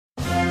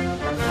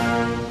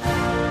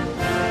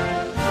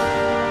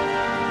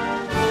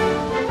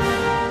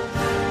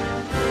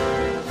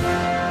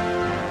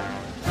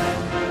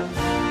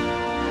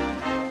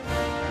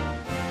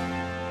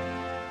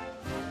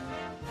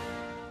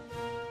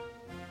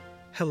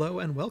Hello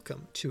and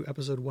welcome to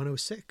episode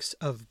 106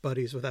 of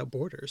Buddies Without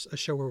Borders, a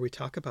show where we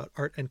talk about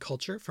art and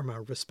culture from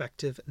our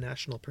respective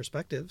national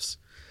perspectives.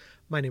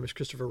 My name is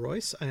Christopher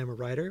Royce. I am a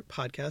writer,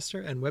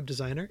 podcaster, and web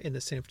designer in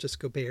the San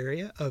Francisco Bay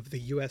Area of the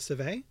US of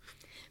A.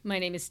 My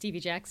name is Stevie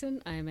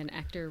Jackson. I'm an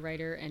actor,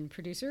 writer, and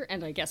producer,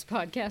 and I guess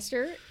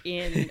podcaster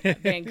in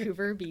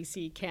Vancouver,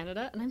 BC,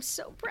 Canada. And I'm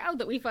so proud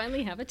that we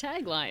finally have a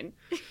tagline.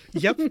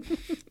 Yep.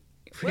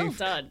 Well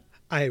done.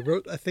 I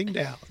wrote a thing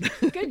down.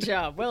 Good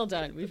job. Well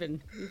done. We've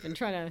been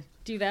trying to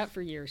do that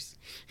for years.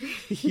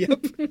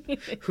 Yep.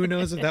 Who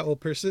knows if that will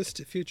persist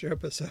to future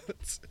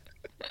episodes.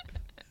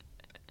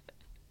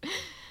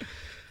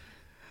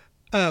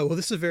 Well,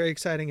 this is a very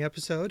exciting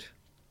episode.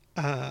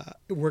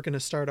 We're going to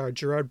start our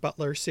Gerard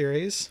Butler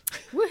series.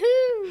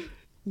 Woohoo!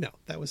 No,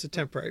 that was a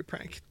temporary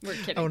prank. We're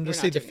kidding. I wanted to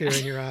see the fear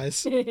in your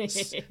eyes.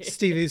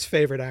 Stevie's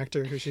favorite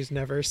actor, who she's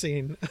never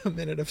seen a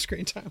minute of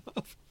screen time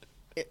of.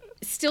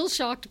 Still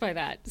shocked by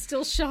that.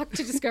 Still shocked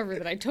to discover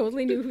that I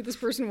totally knew who this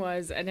person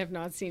was and have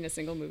not seen a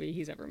single movie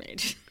he's ever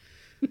made.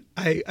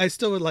 I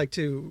still would like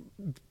to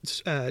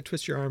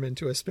twist your arm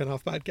into a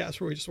spin-off podcast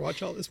where we just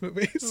watch all his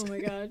movies. Oh my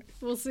God.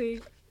 We'll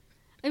see.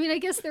 I mean, I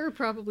guess there are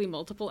probably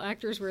multiple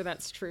actors where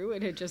that's true.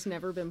 It had just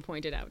never been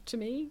pointed out to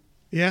me.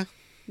 Yeah.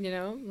 You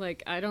know,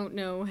 like, I don't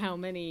know how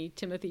many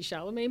Timothée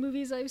Chalamet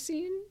movies I've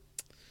seen.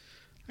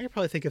 I could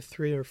probably think of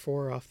 3 or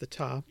 4 off the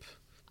top.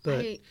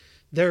 But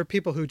there are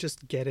people who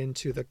just get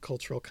into the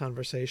cultural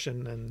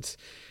conversation and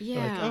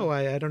like, oh,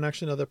 I don't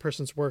actually know that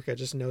person's work. I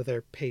just know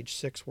their page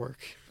 6 work.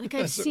 Like,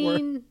 I've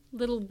seen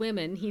Little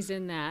Women. He's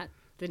in that,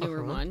 the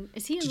newer one.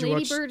 Is he in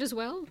Lady Bird as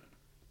well?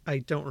 I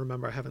don't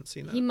remember. I haven't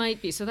seen that. He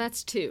might be. So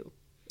that's 2.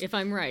 If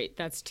I'm right,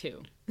 that's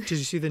 2. Did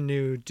you see the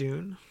new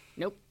Dune?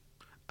 Nope.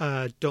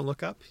 Don't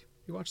Look Up.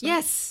 You watched that?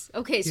 Yes.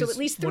 Okay, so at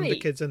least 3. One of the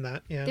kids in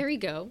that, yeah. There you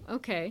go.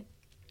 Okay.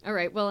 All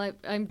right. Well,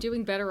 I'm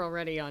doing better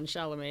already on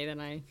Chalamet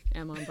than I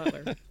am on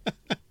Butler.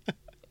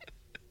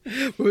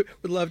 Would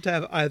love to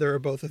have either or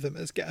both of them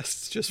as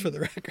guests, just for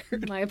the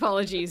record. My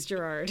apologies,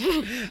 Gerard.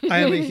 I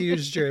am a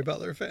huge Jerry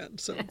Butler fan,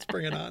 so let's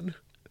bring it on.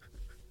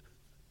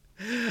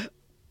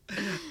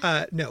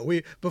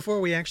 No, before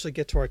we actually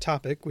get to our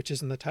topic, which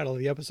is in the title of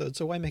the episode,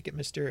 so why make it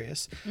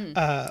mysterious?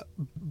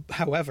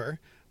 However,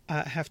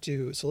 I have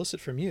to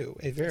solicit from you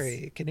a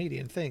very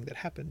Canadian thing that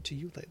happened to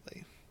you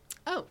lately.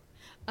 Oh.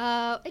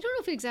 I don't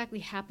know if it exactly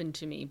happened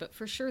to me, but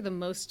for sure the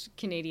most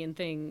Canadian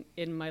thing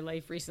in my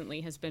life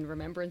recently has been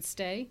Remembrance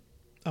Day.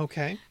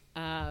 Okay.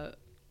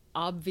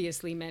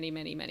 Obviously, many,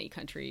 many, many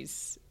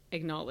countries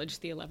acknowledge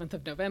the 11th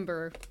of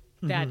November.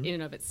 That in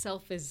and of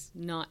itself is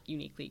not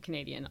uniquely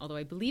Canadian, although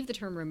I believe the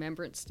term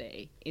Remembrance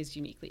Day is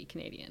uniquely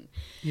Canadian.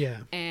 Yeah.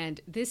 And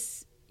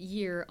this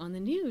year on the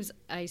news,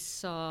 I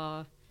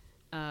saw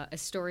a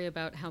story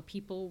about how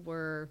people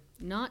were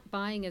not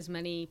buying as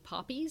many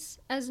poppies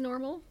as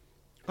normal.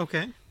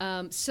 Okay.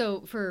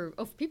 So for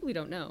people who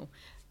don't know,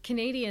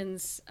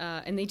 Canadians,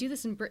 and they do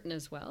this in Britain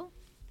as well,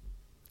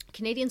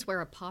 Canadians wear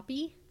a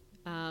poppy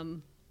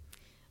on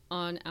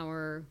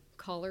our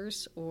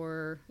collars,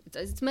 or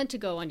it's meant to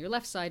go on your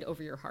left side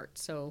over your heart.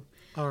 So,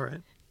 all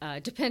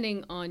right.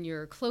 Depending on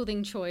your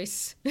clothing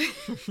choice,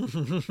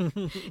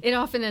 it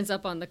often ends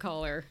up on the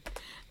collar.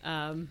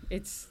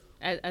 It's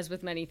as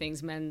with many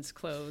things, men's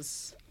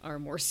clothes are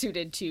more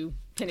suited to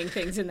pinning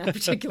things in that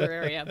particular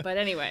area. But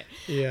anyway,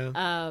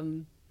 yeah.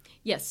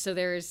 Yes. So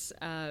there's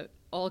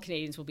all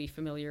Canadians will be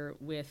familiar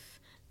with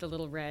the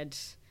little red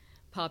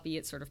poppy.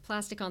 It's sort of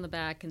plastic on the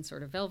back and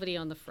sort of velvety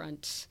on the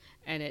front,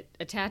 and it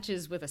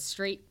attaches with a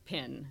straight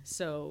pin.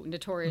 So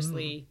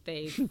notoriously,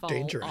 they fall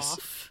Dangerous.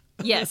 off.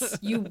 Yes,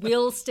 you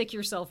will stick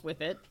yourself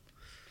with it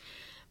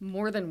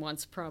more than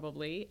once,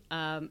 probably,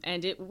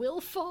 and it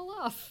will fall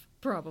off,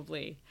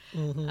 probably.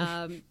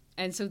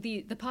 And so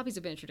the poppies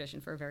have been a tradition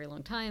for a very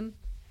long time.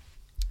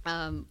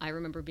 I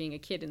remember being a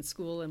kid in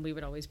school, and we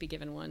would always be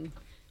given one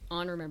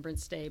on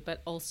Remembrance Day,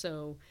 but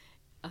also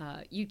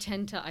you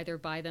tend to either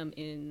buy them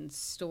in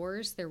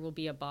stores. There will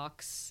be a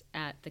box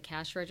at the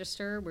cash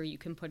register where you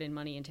can put in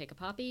money and take a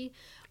poppy.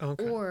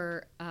 Okay.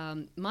 Or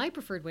my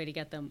preferred way to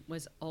get them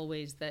was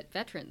always that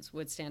veterans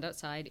would stand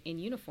outside in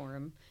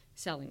uniform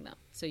selling them.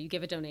 So you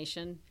give a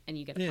donation and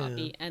you get a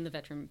poppy, and the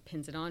veteran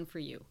pins it on for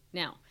you.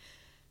 Now,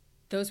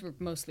 those were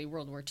mostly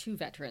World War II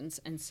veterans,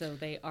 and so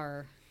they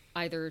are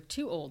either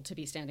too old to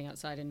be standing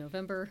outside in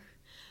November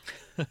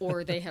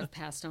or they have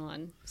passed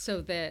on.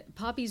 So the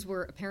poppies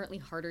were apparently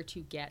harder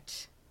to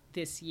get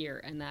this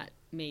year, and that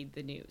made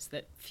the news,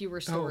 that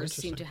fewer stores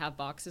seem to have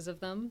boxes of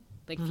them.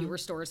 Like fewer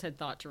stores had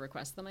thought to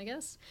request them, I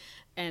guess.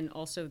 And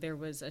also there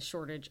was a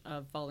shortage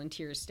of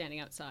volunteers standing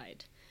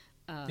outside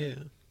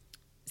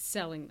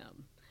selling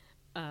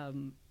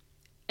them.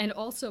 And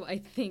also, I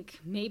think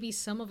maybe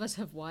some of us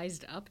have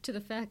wised up to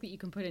the fact that you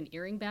can put an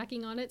earring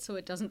backing on it so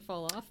it doesn't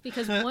fall off,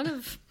 because one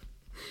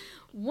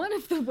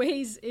of the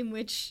ways in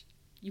which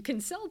you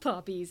can sell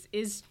poppies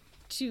is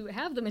to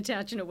have them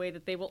attach in a way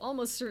that they will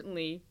almost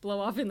certainly blow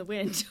off in the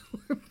wind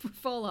or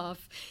fall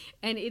off.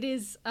 And it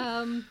is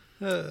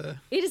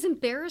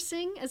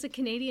embarrassing as a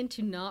Canadian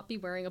to not be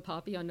wearing a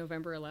poppy on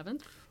November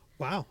 11th.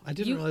 Wow, I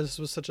didn't realize this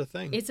was such a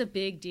thing. It's a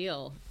big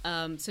deal.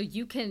 So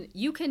you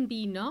can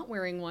be not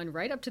wearing one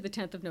right up to the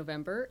 10th of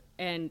November,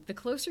 and the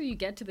closer you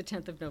get to the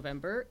 10th of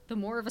November, the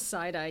more of a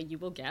side eye you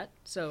will get.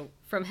 So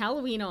from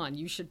Halloween on,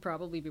 you should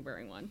probably be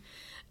wearing one.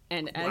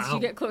 And as you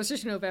get closer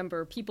to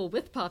November, people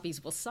with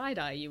poppies will side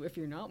eye you if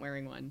you're not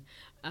wearing one.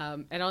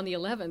 And on the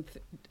 11th,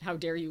 how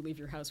dare you leave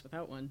your house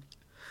without one?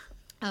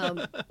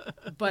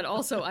 But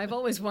also, I've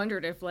always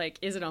wondered if, like,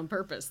 is it on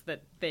purpose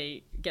that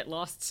they get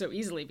lost so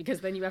easily?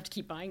 Because then you have to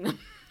keep buying them.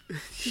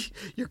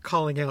 You're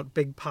calling out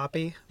Big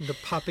Poppy, the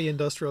Poppy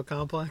Industrial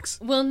Complex?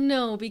 Well,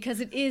 no,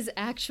 because it is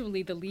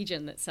actually the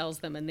Legion that sells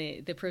them, and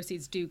the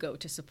proceeds do go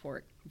to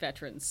support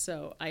veterans.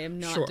 So I am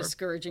not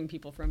discouraging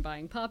people from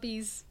buying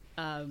poppies.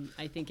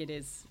 I think it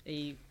is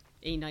a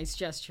nice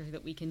gesture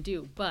that we can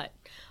do. But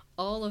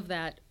all of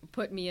that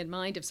put me in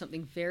mind of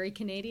something very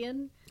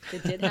Canadian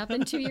that did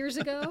happen 2 years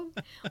ago,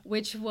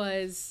 which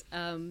was,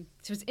 so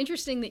it's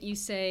interesting that you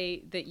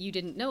say that you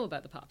didn't know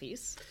about the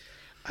poppies.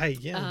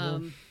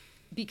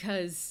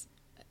 Because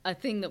a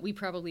thing that we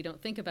probably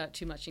don't think about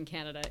too much in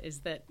Canada is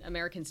that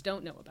Americans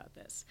don't know about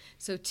this.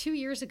 So 2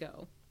 years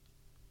ago,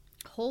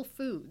 Whole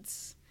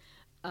Foods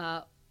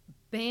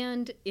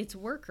banned its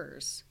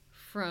workers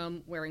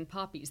from wearing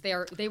poppies.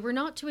 They were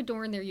not to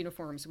adorn their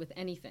uniforms with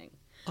anything.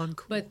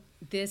 Uncool. But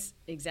this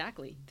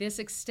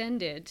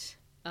extended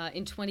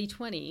in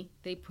 2020.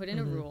 They put in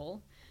a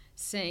rule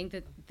saying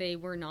that they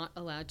were not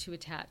allowed to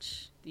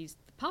attach these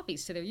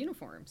poppies to their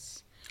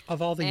uniforms. Of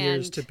all the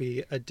years to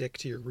be a dick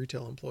to your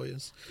retail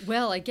employees.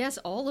 Well, I guess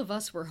all of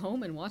us were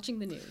home and watching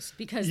the news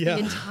because the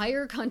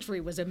entire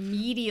country was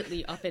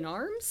immediately up in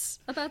arms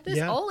about this.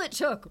 Yeah. All it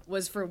took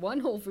was for one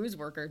Whole Foods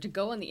worker to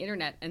go on the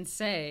internet and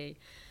say,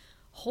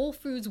 Whole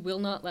Foods will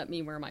not let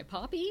me wear my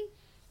poppy.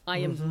 I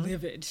am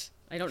livid.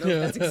 I don't know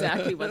if that's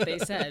exactly what they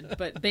said,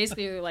 but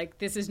basically they're like,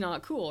 this is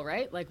not cool,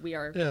 right? Like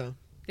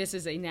this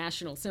is a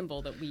national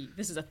symbol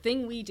this is a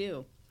thing we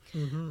do.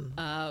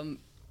 And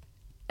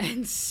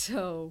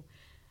so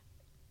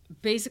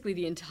basically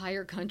the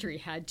entire country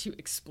had to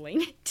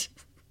explain it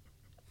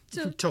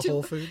to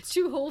Whole Foods.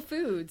 To Whole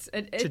Foods.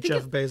 To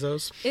Jeff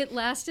Bezos. It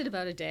lasted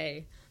about a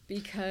day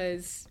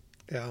because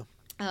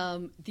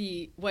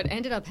what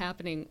ended up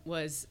happening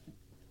was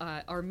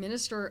our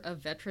Minister of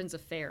Veterans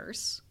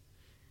Affairs,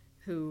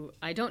 who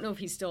I don't know if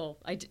he's still...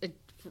 I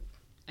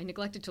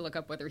neglected to look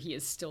up whether he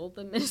is still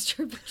the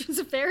Minister of Veterans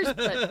Affairs,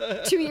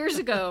 but 2 years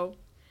ago,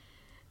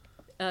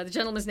 the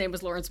gentleman's name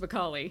was Lawrence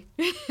Macaulay.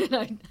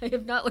 And I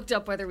have not looked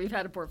up whether we've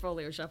had a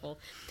portfolio shuffle.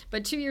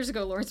 But 2 years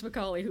ago, Lawrence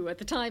Macaulay, who at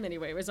the time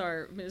anyway was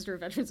our Minister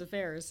of Veterans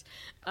Affairs,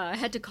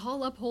 had to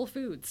call up Whole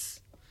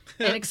Foods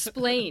and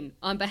explain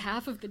on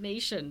behalf of the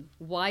nation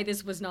why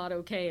this was not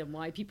okay and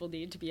why people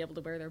needed to be able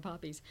to wear their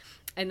poppies.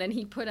 And then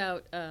he put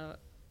out a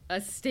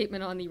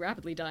statement on the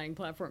rapidly dying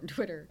platform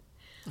Twitter.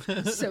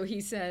 So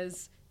he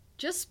says,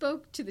 just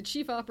spoke to the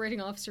chief operating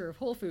officer of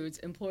Whole Foods.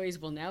 Employees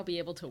will now be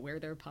able to wear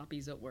their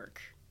poppies at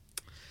work.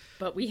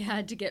 But we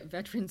had to get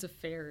Veterans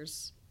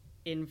Affairs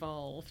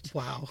involved.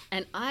 Wow.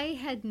 And I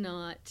had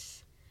never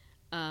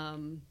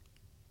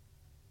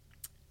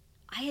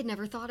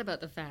thought about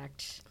the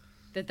fact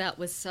that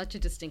was such a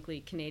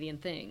distinctly Canadian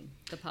thing,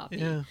 the poppy.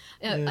 Yeah.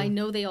 I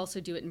know they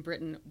also do it in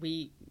Britain.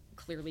 We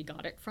clearly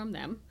got it from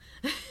them.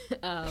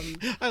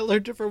 I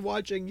learned it from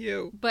watching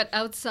you. But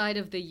outside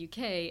of the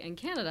UK and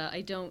Canada,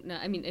 I don't know.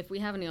 I mean, if we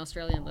have any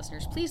Australian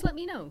listeners, please let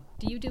me know.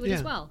 Do you do it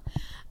as well?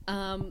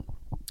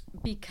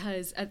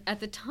 Because at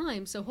the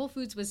time, so Whole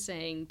Foods was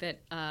saying that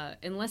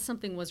unless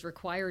something was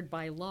required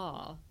by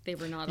law, they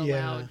were not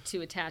allowed to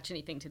attach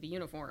anything to the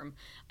uniform.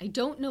 I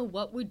don't know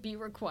what would be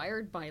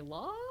required by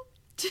law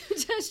to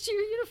attach to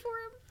your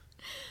uniform,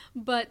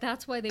 but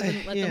that's why they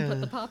wouldn't let them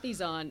put the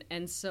poppies on.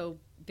 And so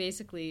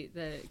basically,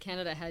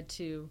 Canada had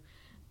to,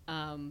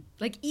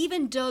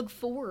 even Doug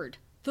Ford,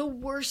 the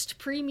worst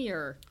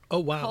premier,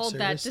 called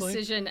that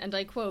decision, and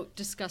I quote,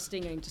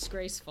 disgusting and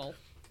disgraceful.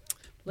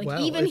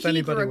 Even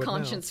he grew a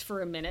conscience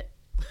for a minute.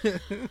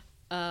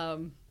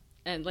 And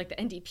the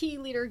NDP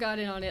leader got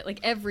in on it.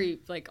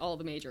 All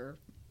the major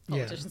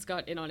politicians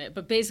got in on it.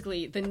 But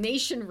basically, the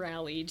nation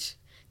rallied.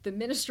 The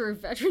Minister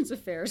of Veterans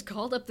Affairs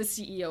called up the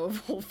CEO of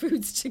Whole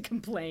Foods to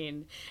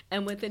complain.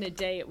 And within a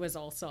day, it was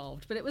all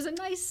solved. But it was a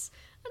nice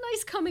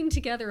coming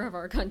together of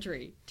our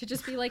country to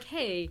just be like,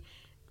 hey,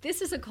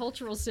 this is a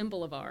cultural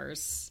symbol of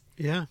ours.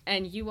 Yeah.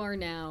 And you are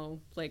now,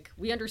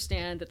 we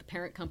understand that the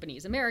parent company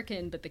is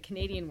American, but the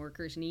Canadian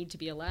workers need to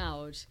be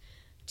allowed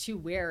to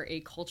wear a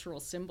cultural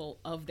symbol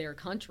of their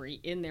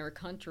country in their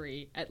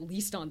country, at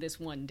least on this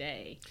one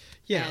day.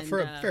 Yeah, and,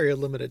 for a very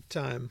limited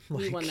time.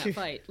 We won that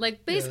fight.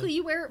 Basically,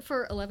 you wear it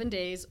for 11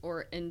 days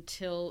or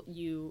until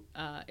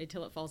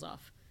it falls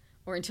off,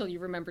 or until you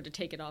remember to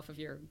take it off of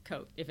your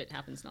coat if it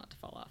happens not to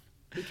fall off.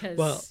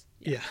 Because,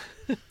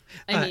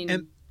 I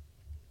mean...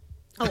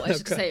 I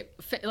should say,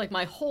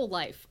 my whole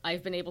life,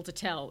 I've been able to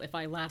tell if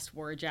I last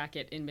wore a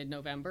jacket in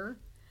mid-November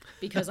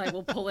because I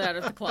will pull it out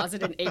of the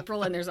closet in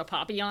April and there's a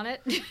poppy on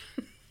it.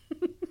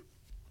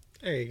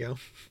 There you go.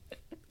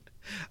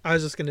 I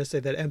was just going to say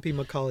that MP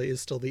Macaulay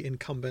is still the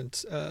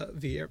incumbent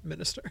VA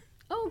minister.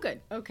 Oh,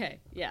 good. Okay.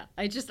 Yeah.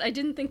 I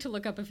didn't think to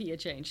look up if he had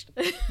changed.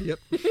 Yep.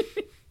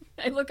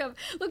 I looked up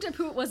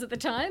who it was at the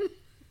time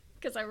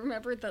because I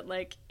remembered that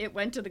like it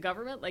went to the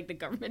government, like the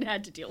government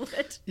had to deal with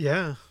it.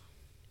 Yeah.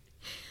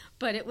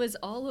 But it was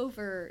all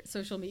over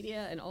social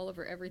media and all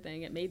over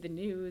everything. It made the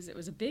news. It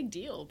was a big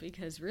deal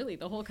because really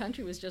the whole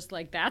country was just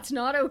like, that's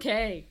not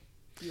okay.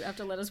 You have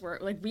to let us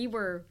work. Like we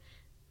were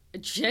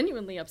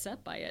genuinely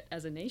upset by it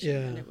as a nation.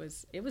 Yeah. And it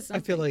was something. I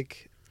feel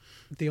like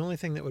the only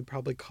thing that would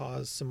probably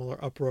cause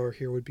similar uproar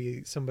here would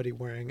be somebody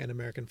wearing an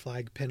American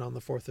flag pin on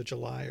the 4th of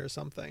July or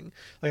something.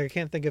 Like I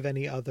can't think of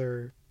any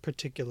other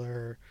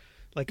particular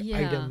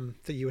item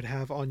that you would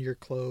have on your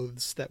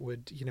clothes that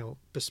would,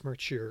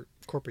 besmirch your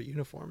corporate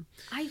uniform.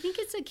 I think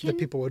it's akin that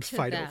people would to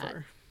fight that.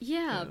 over.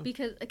 Yeah,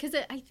 because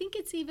I think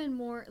it's even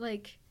more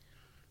like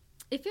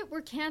if it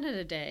were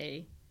Canada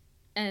Day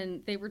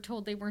and they were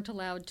told they weren't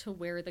allowed to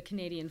wear the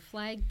Canadian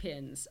flag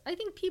pins, I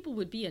think people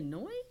would be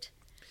annoyed.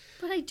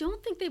 But I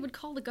don't think they would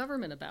call the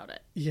government about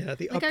it. Yeah,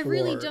 the like uproar I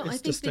really don't. is I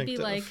think distinctive. they'd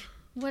be like,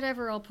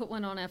 whatever, I'll put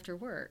one on after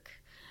work.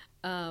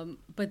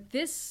 But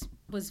this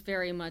was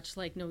very much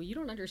like, no, you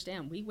don't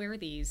understand. We wear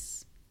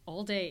these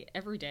all day,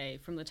 every day,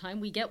 from the time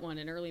we get one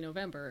in early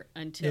November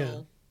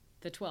until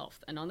the 12th.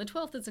 And on the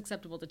 12th, it's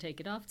acceptable to take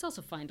it off. It's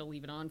also fine to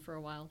leave it on for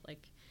a while,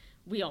 like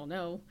we all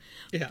know.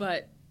 Yeah.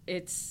 But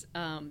it's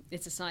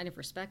a sign of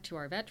respect to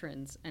our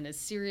veterans. And as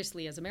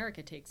seriously as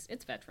America takes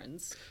its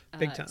veterans,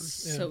 big time.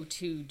 So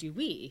too do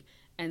we.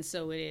 And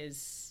so it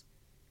is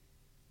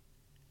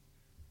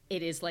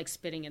like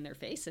spitting in their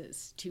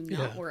faces to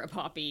not wear a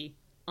poppy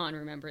on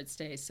Remembrance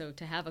Day. So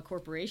to have a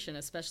corporation,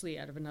 especially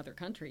out of another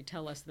country,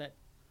 tell us that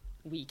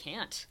we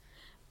can't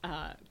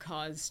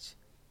caused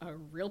a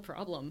real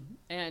problem.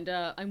 And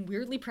I'm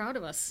weirdly proud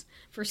of us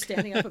for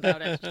standing up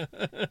about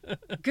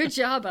it. Good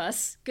job,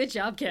 us. Good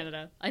job,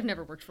 Canada. I've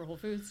never worked for Whole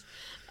Foods.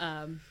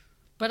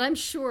 But I'm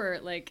sure,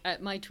 like,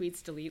 my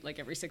tweets delete, like,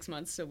 every 6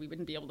 months, so we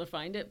wouldn't be able to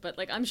find it. But,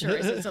 like, I'm sure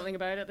I said something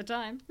about it at the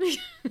time.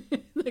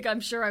 Like, I'm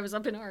sure I was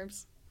up in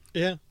arms.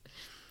 Yeah.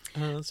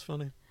 Oh, that's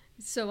funny.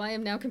 So I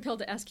am now compelled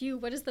to ask you,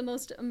 what is the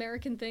most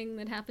American thing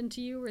that happened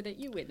to you or that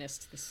you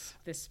witnessed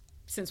this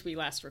since we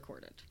last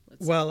recorded?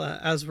 Well,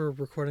 as we're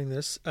recording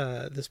this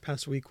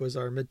past week was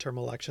our midterm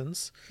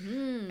elections.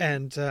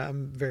 And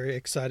I'm very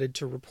excited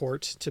to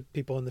report to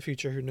people in the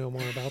future who know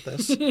more about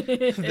this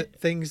that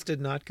things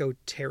did not go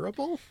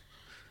terrible.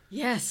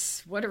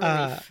 Yes, what a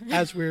relief.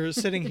 As we were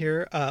sitting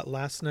here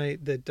last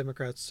night, the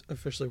Democrats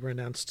officially were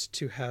announced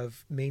to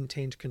have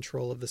maintained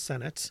control of the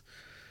Senate.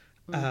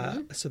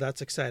 So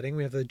that's exciting.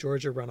 We have the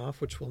Georgia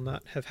runoff, which will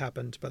not have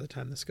happened by the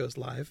time this goes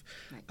live.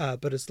 Right.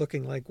 But it's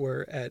looking like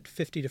we're at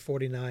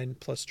 50-49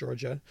 plus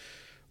Georgia,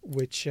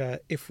 which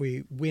if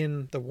we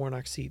win the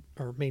Warnock seat,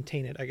 or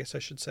maintain it, I guess I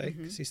should say,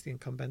 because he's the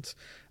incumbent,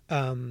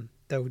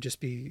 that would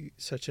just be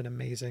such an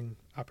amazing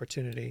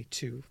opportunity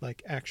to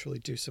like actually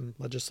do some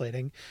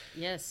legislating.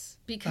 Yes,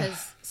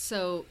 because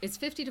so it's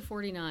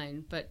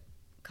 50-49, but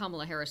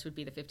Kamala Harris would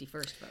be the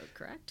 51st vote,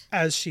 correct?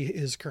 As she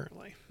is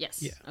currently.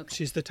 Yes. Yeah. Okay.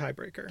 She's the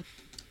tiebreaker.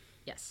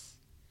 Yes.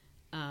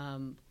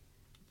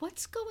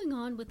 What's going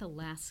on with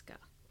Alaska?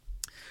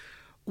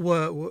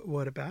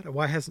 What about it?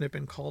 Why hasn't it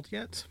been called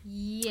yet?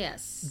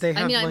 Yes. They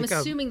have I'm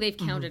assuming they've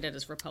counted it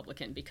as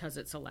Republican because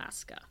it's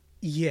Alaska.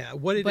 Yeah.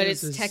 But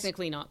it's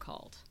technically not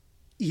called.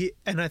 Yeah,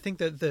 and I think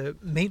that the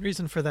main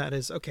reason for that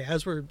is, okay,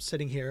 as we're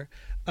sitting here,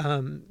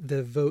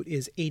 the vote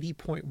is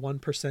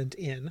 80.1%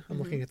 in. I'm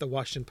looking at the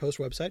Washington Post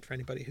website for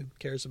anybody who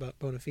cares about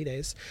bona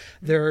fides.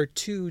 There are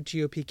two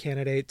GOP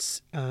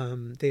candidates.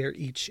 They are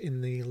each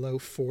in the low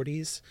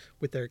 40s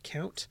with their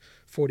count,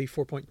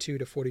 44.2 to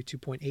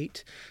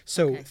 42.8.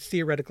 So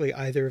theoretically,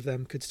 either of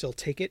them could still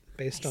take it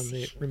based on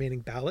the remaining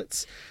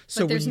ballots.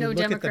 So but there's when you no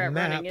look Democrat at the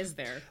map, running, is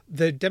there?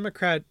 The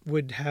Democrat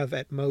would have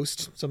at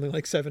most something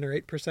like 7 or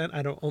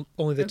 8%.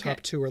 Only the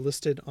top two are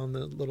listed on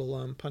the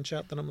little punch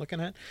out that I'm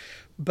looking at.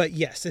 But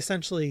yes,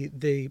 essentially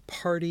the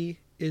party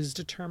is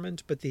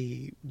determined, but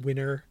the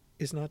winner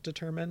is not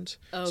determined.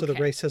 Okay. So the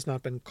race has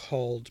not been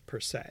called per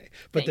se,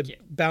 but the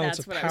balance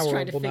of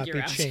power will not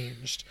be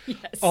changed. Yes.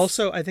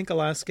 Also, I think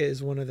Alaska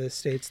is one of the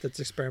states that's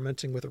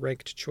experimenting with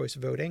ranked choice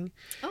voting.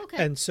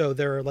 Okay. And so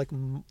there's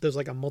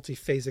like a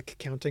multi-phasic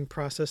counting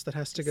process that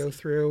has to go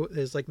through.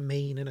 There's like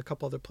Maine and a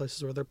couple other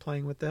places where they're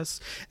playing with this.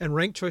 And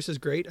ranked choice is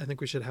great. I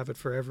think we should have it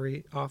for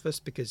every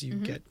office because you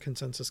get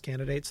consensus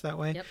candidates that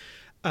way.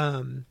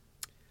 Yep.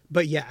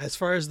 But yeah, as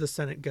far as the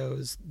Senate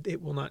goes,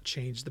 it will not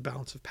change the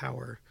balance of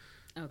power.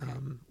 Okay.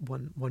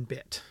 One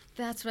bit.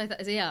 That's what I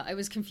thought. Yeah, I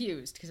was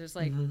confused because it was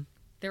like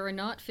there are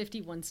not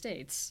 51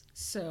 states,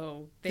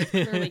 so they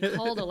clearly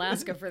called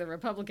Alaska for the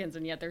Republicans,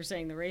 and yet they're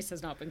saying the race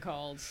has not been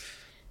called.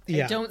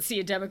 I don't see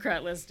a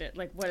Democrat listed.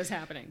 Like, what is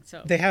happening?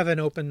 So they have an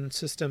open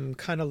system,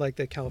 kind of like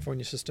the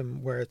California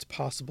system, where it's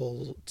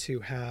possible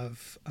to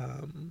have,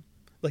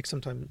 like,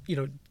 sometimes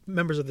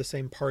members of the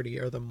same party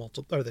are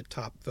the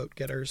top vote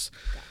getters.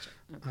 Gotcha.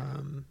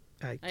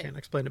 Okay. I can't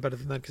explain it better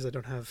than that because I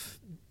don't have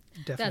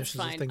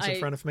definitions of things in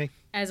front of me.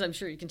 As I'm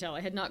sure you can tell,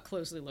 I had not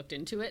closely looked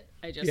into it.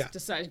 I just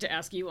decided to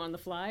ask you on the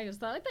fly.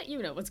 I bet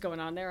you know what's going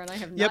on there, and I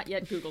have not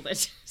yet Googled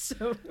it.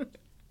 So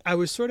I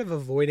was sort of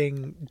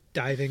avoiding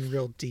diving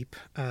real deep,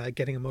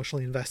 getting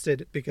emotionally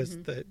invested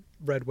because the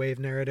red wave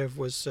narrative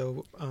was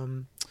so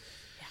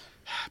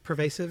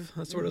pervasive.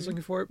 That's what I was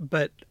looking for.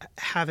 But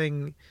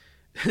having...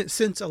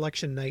 since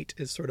election night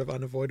is sort of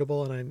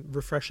unavoidable and I'm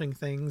refreshing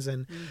things.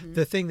 And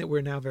the thing that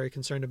we're now very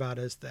concerned about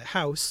is the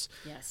House.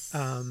 Yes.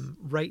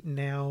 Right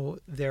now,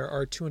 there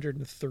are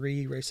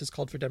 203 races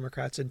called for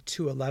Democrats and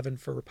 211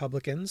 for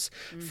Republicans.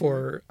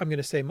 For, I'm going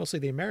to say, mostly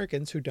the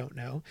Americans who don't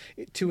know.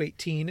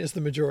 218 is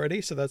the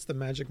majority. So that's the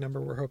magic number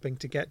we're hoping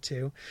to get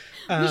to.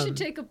 We should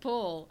take a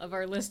poll of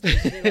our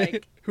listeners and be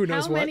like, who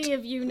knows how many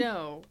of you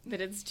know that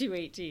it's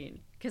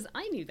 218? Because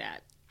I knew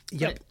that.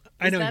 Yep.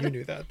 I know you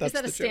knew that. That's is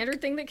that a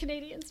standard thing that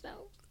Canadians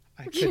know?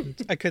 I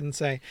couldn't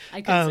say.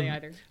 I couldn't say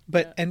either.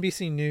 But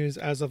NBC News,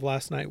 as of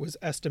last night, was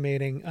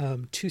estimating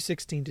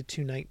 216 to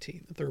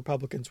 219 that the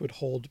Republicans would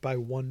hold by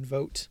one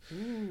vote.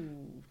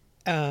 Ooh.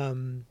 Or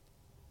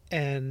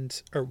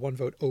one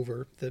vote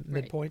over the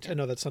midpoint. Yeah. I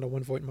know that's not a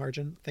 1 vote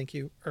margin. Thank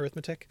you,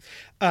 arithmetic.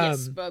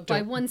 Yes, but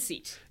by one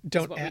seat.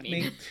 Don't at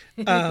me.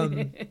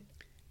 And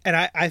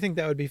I think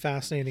that would be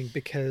fascinating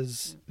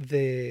because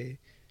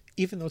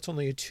even though it's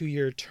only a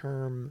 2-year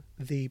term,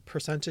 the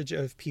percentage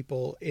of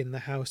people in the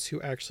House who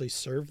actually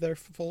serve their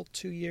full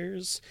 2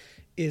 years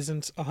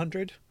isn't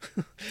 100.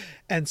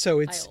 And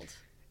so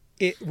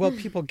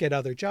people get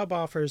other job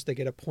offers. They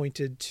get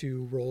appointed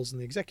to roles in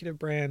the executive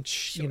branch.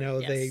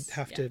 Sure, they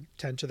have to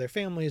tend to their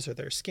families or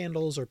their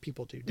scandals, or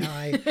people do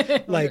die.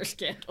 Like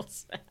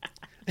scandals.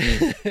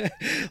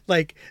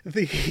 Like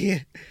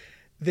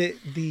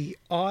the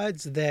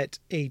odds that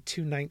a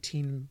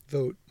 219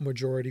 vote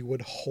majority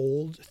would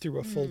hold through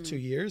a full 2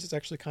 years is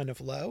actually kind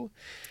of low.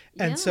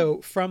 And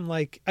so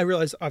I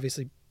realize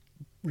obviously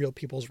real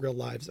people's real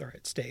lives are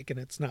at stake and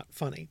it's not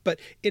funny, but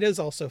it is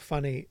also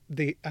funny,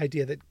 the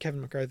idea that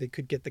Kevin McCarthy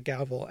could get the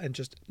gavel and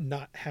just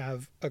not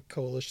have a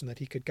coalition that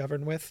he could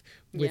govern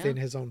within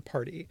his own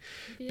party.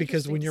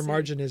 Because when your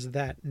margin is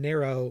that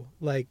narrow,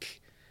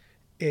 like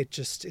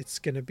it's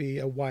going to be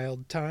a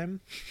wild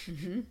time.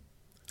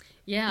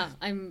 Yeah,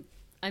 I'm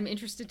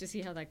interested to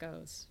see how that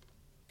goes,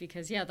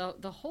 because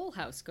the whole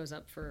House goes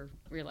up for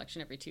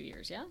re-election every 2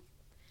 years. Yeah,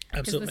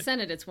 absolutely. Because the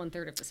Senate, it's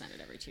 1/3 of the Senate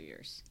every 2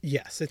 years.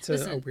 Yes, it's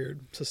a weird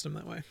system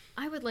that way.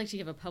 I would like to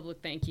give a public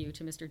thank you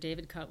to Mr.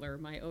 David Cutler,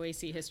 my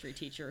OAC history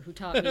teacher, who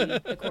taught me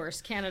the course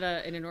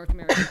Canada in a North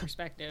American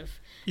Perspective.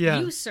 Yeah.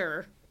 You,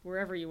 sir,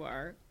 wherever you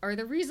are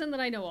the reason that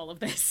I know all of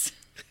this.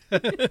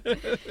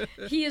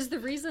 He is the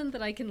reason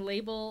that I can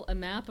label a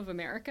map of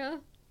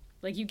America.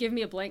 Like, you give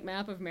me a blank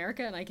map of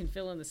America and I can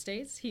fill in the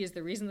states. He is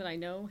the reason that I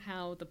know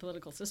how the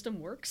political system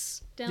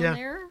works down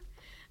there.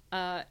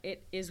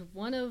 It is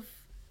one of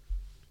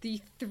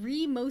the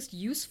 3 most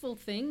useful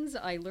things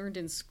I learned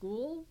in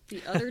school.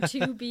 The other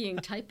 2 being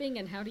typing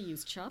and how to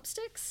use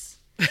chopsticks.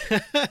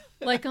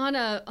 Like on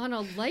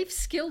a life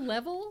skill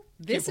level,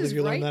 this is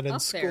right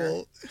up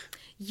there.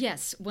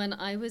 Yes, when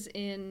I was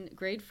in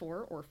grade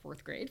 4 or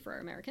 4th grade for our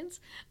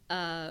Americans,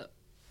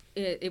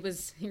 it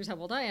was, here's how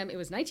old I am, it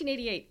was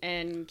 1988,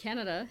 and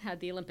Canada had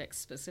the Olympics,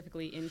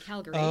 specifically in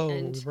Calgary.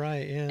 And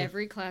right, yeah.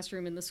 Every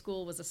classroom in the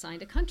school was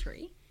assigned a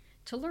country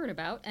to learn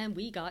about, and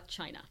we got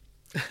China.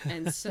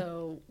 And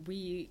so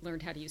we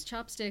learned how to use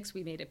chopsticks.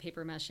 We made a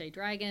paper mache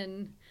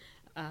dragon.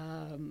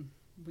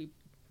 We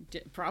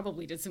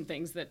probably did some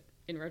things that,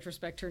 in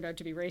retrospect, turned out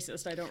to be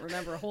racist. I don't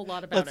remember a whole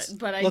lot about it,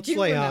 but I do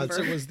remember. Odds.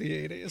 It was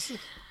the 80s.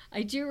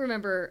 I do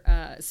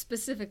remember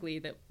specifically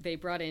that they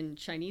brought in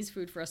Chinese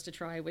food for us to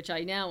try, which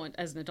I now,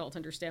 as an adult,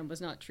 understand was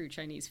not true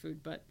Chinese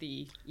food, but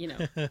the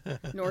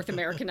North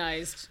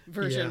Americanized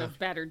version of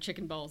battered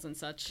chicken balls and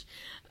such.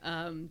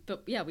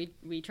 But yeah,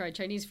 we tried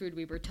Chinese food.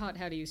 We were taught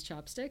how to use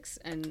chopsticks,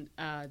 and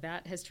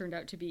that has turned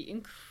out to be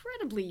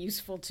incredibly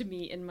useful to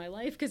me in my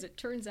life, because it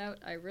turns out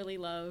I really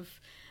love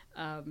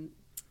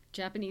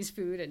Japanese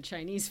food and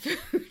Chinese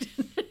food.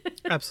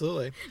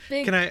 Absolutely.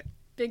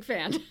 Big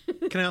fan.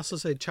 Can I also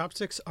say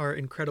chopsticks are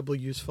incredibly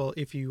useful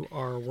if you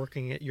are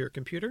working at your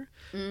computer,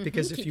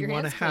 because if you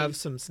want to have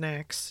some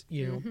snacks,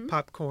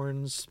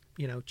 popcorns,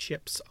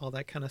 chips, all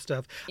that kind of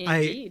stuff.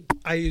 Indeed.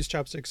 I use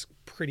chopsticks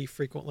pretty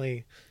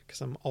frequently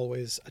because I'm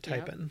always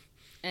typing. Yep.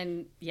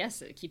 And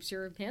yes, it keeps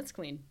your hands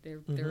clean.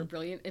 They're a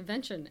brilliant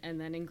invention. And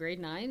then in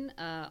grade 9,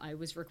 I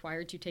was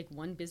required to take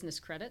 1 business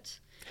credit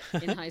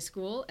in high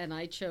school, and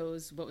I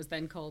chose what was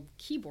then called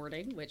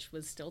keyboarding, which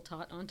was still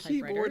taught on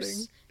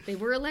typewriters. They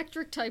were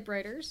electric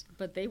typewriters,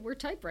 but they were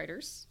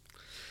typewriters.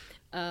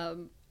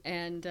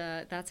 And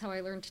that's how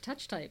I learned to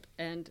touch type.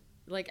 And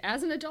like,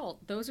 as an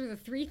adult, those are the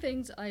 3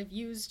 things I've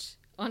used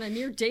on a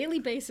near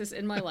daily basis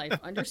in my life.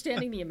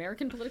 Understanding the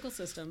American political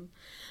system,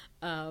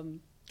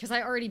 because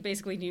I already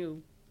basically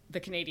knew the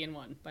Canadian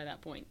one by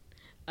that point.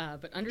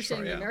 But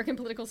understanding the American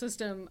political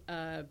system,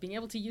 being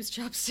able to use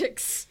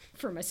chopsticks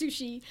for my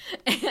sushi,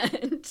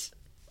 and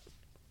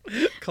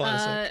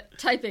classic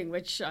typing,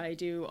 which I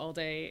do all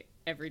day,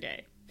 every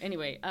day.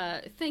 Anyway,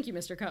 thank you,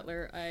 Mr.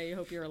 Cutler. I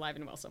hope you're alive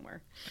and well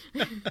somewhere.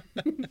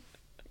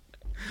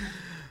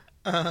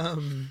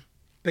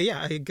 But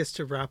yeah, I guess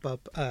to wrap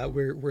up,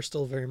 we're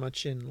still very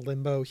much in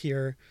limbo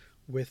here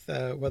with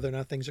whether or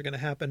not things are going to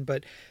happen.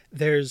 But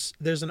there's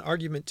an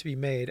argument to be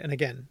made, and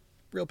again,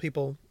 real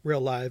people,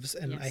 real lives,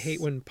 and Yes. I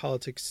hate when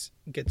politics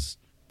gets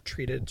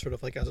treated sort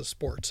of like as a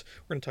sport.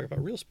 We're going to talk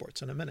about real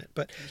sports in a minute,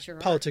 but Sure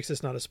politics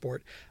is not a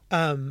sport.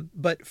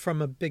 But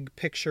from a big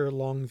picture,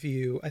 long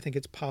view, I think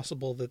it's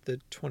possible that the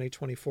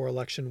 2024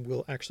 election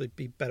will actually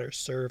be better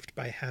served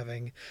by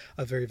having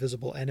a very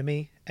visible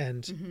enemy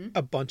and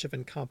a bunch of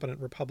incompetent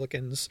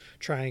Republicans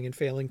trying and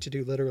failing to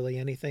do literally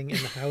anything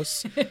in the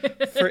House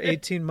for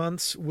 18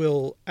 months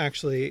will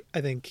actually,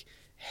 I think,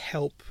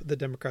 help the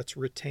Democrats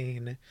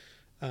retain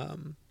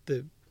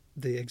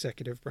the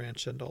executive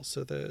branch and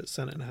also the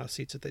Senate and House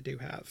seats that they do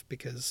have,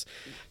 because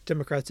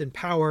Democrats in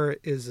power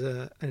is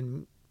a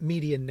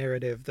media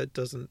narrative that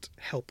doesn't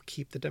help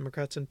keep the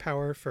Democrats in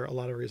power for a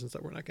lot of reasons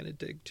that we're not going to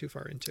dig too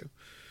far into.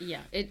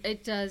 Yeah,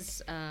 it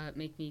does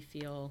make me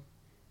feel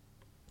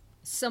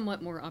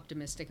somewhat more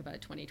optimistic about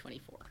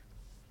 2024.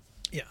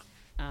 Yeah.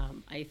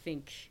 I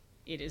think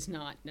it is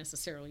not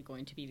necessarily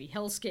going to be the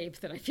hellscape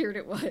that I feared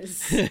it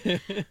was.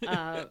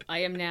 I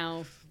am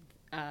now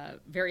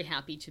very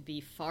happy to be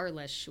far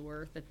less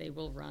sure that they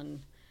will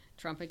run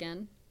Trump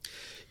again.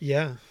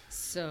 Yeah.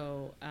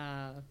 So,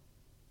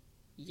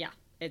 yeah,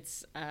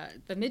 it's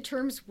the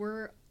midterms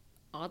were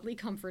oddly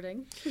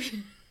comforting.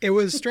 It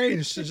was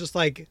strange to just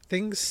like,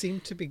 things seem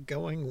to be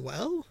going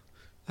well.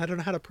 I don't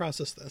know how to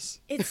process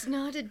this. It's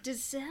not a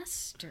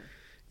disaster.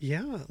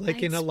 Yeah.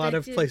 Like in a lot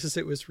of places,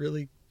 it was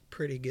really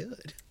pretty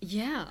good.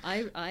 Yeah,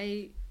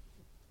 I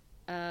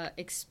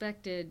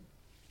expected.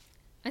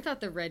 I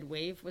thought the red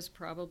wave was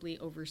probably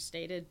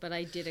overstated, but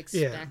I did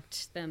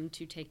expect them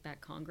to take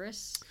back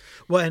Congress.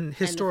 Well, and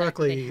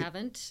historically, and the fact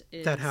that they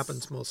haven't that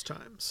happens most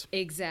times.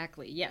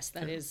 Exactly. Yes,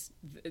 that is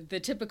the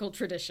typical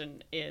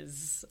tradition.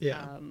 Is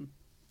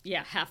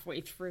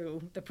halfway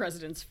through the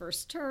president's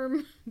first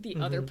term, the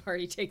other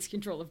party takes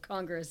control of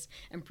Congress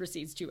and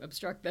proceeds to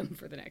obstruct them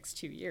for the next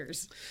 2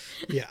 years.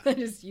 Yeah, that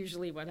is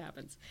usually what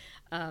happens.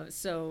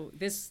 So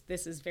this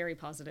is very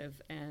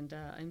positive, and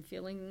I'm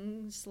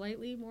feeling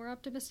slightly more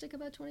optimistic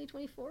about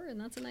 2024,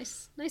 and that's a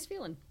nice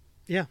feeling.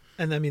 Yeah,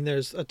 and I mean,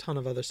 there's a ton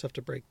of other stuff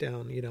to break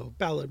down. You know,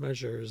 ballot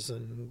measures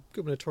and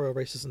gubernatorial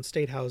races and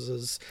state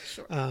houses.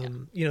 Sure.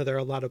 You know, there are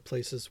a lot of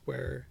places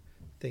where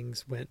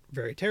things went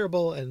very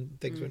terrible and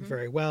things went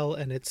very well,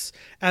 and it's,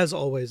 as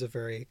always, a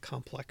very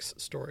complex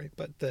story.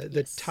 But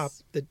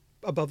the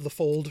above the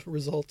fold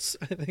results,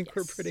 I think,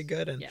 were pretty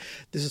good. And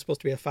this is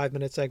supposed to be a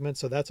 5-minute segment,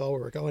 so that's all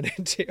we're going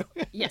into.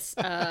 Yes.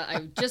 I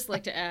would just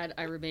like to add,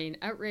 I remain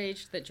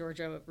outraged that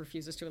Georgia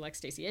refuses to elect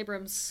Stacey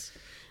Abrams.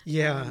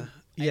 Yeah.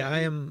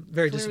 I am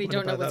very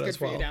disappointed by that as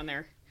well. We don't know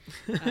what's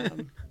good for you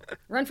down there.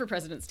 Run for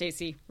president,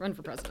 Stacey. Run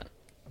for president.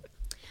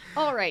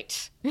 All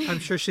right. I'm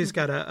sure she's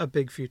got a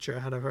big future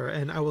ahead of her.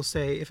 And I will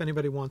say, if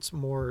anybody wants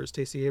more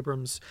Stacey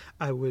Abrams,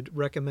 I would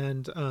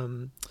recommend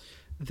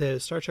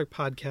the Star Trek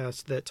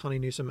podcast that Tawny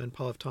Newsome and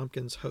Paul F.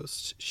 Tompkins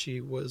host. She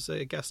was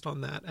a guest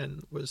on that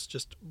and was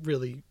just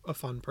really a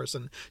fun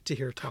person to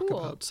hear talk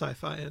about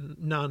sci-fi and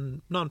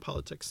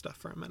non-politics stuff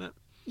for a minute.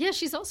 Yeah,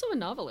 she's also a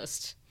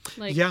novelist.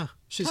 Like, yeah,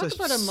 she's talk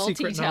about a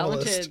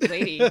multi-talented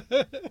lady.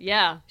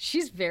 Yeah,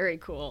 she's very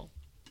cool.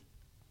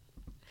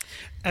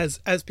 As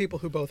people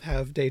who both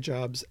have day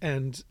jobs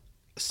and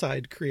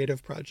side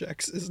creative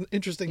projects, is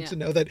interesting to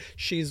know that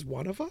she's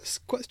one of us.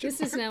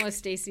 This is now a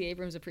Stacey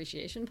Abrams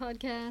appreciation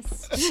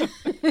podcast.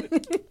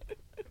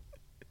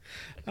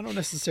 I don't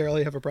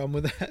necessarily have a problem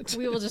with that.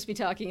 We will just be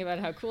talking about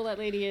how cool that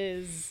lady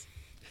is.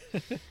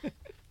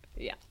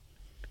 Yeah.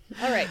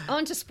 All right,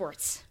 on to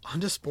sports.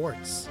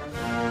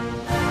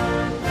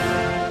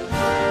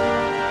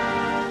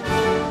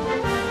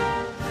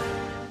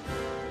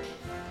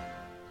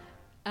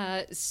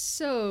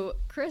 So,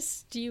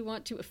 Chris, do you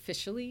want to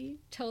officially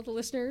tell the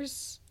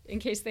listeners, in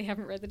case they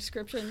haven't read the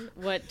description,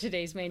 what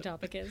today's main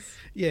topic is?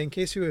 Yeah, in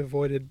case you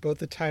avoided both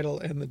the title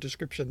and the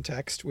description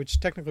text, which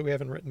technically we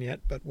haven't written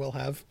yet, but we'll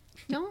have.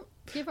 Don't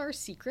give our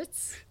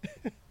secrets.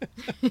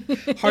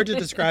 Hard to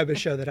describe a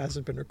show that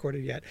hasn't been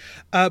recorded yet.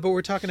 But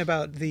we're talking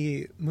about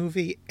the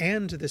movie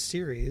and the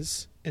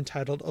series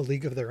entitled A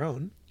League of Their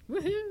Own.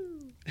 Woohoo!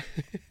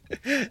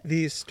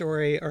 The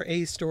story, or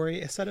a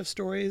set of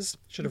stories.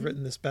 Should have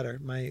written this better.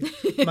 My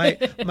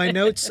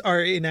notes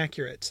are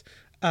inaccurate.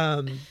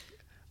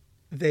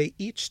 They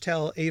each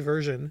tell a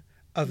version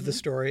of the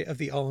story of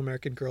the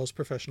All-American Girls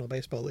Professional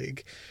Baseball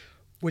League,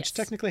 which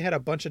technically had a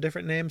bunch of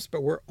different names,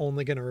 but we're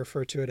only going to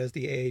refer to it as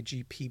the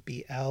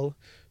AAGPBL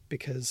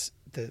because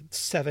the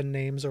 7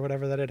 names or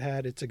whatever that it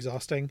had, it's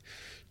exhausting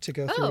to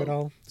go through it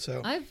all.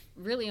 So I've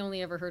really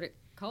only ever heard it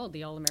called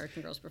the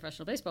All-American Girls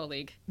Professional Baseball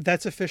League.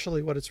 That's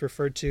officially what it's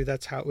referred to.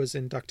 That's how it was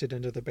inducted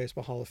into the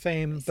Baseball Hall of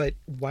Fame. But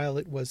while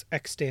it was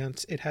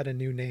extant, it had a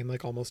new name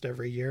like almost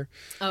every year.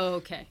 Oh,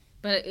 okay.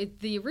 But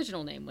the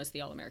original name was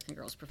the All-American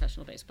Girls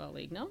Professional Baseball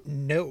League, no?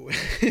 No.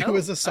 It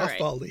was a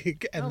softball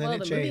league, and then it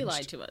changed. The movie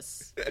lied to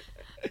us.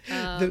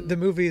 The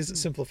movies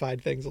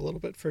simplified things a little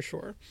bit for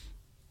sure.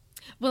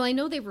 Well, I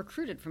know they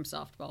recruited from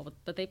softball,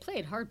 but they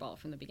played hardball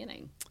from the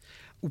beginning.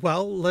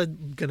 Well, we're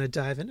going to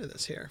dive into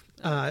this here.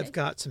 Okay. I've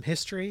got some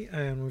history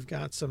and we've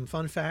got some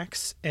fun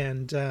facts.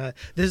 And this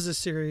is a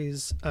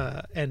series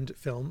and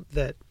film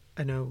that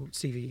I know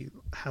CV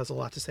has a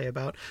lot to say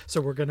about. So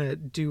we're going to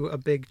do a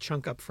big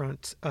chunk up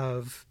front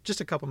of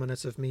just a couple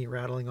minutes of me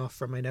rattling off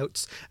from my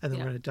notes. And then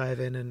we're going to dive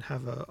in and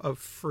have a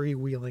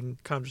freewheeling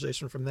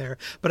conversation from there.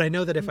 But I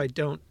know that if I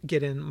don't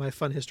get in my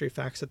fun history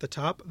facts at the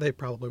top, they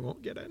probably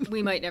won't get in.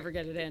 We might never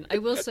get it in. I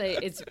will say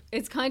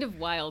it's kind of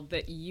wild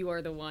that you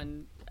are the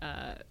one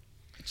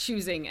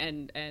choosing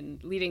and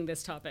leading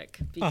this topic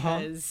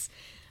because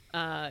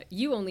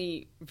you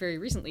only very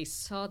recently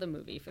saw the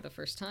movie for the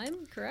first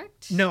time,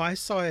 correct? No, I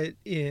saw it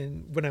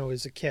when I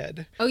was a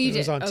kid. Oh, you did? It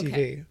was on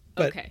TV.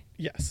 But okay.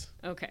 Yes.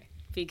 Okay.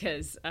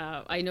 Because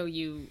I know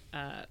you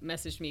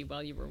messaged me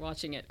while you were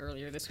watching it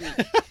earlier this week,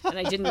 and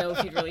I didn't know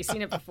if you'd really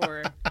seen it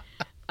before.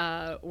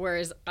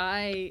 Whereas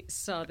I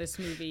saw this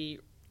movie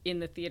in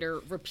the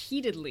theater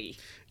repeatedly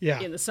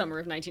in the summer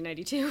of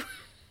 1992.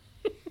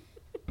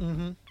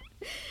 Mm-hmm.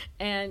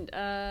 And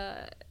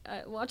I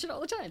watch it all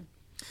the time.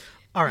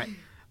 All right.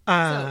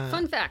 So,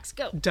 fun facts,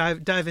 go.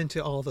 Dive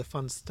into all the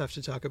fun stuff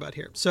to talk about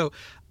here. So,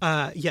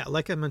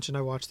 like I mentioned,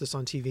 I watched this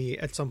on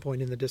TV at some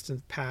point in the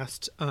distant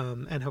past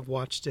and have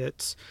watched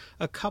it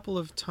a couple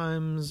of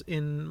times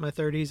in my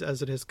 30s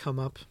as it has come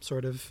up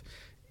sort of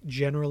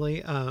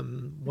generally.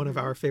 One of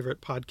our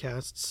favorite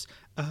podcasts,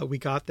 We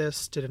Got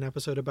This, did an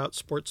episode about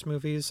sports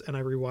movies, and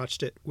I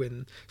rewatched it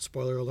when,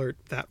 spoiler alert,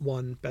 that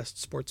won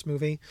Best Sports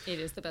Movie. It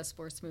is the best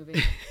sports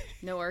movie.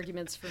 No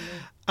arguments for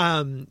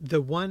me.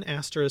 The one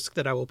asterisk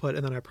that I will put,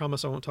 and then I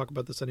promise I won't talk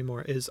about this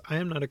anymore, is I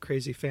am not a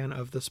crazy fan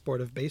of the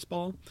sport of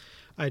baseball.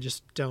 I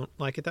just don't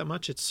like it that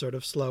much. It's sort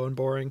of slow and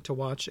boring to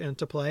watch and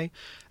to play.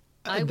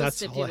 And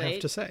that's all I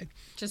have to say.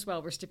 Just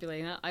while we're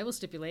stipulating that, I will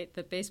stipulate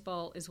that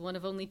baseball is one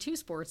of only two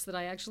sports that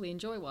I actually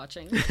enjoy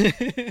watching.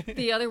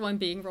 The other one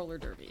being roller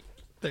derby.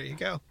 There you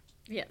go.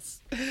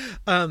 Yes.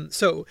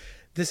 So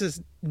this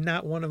is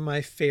not one of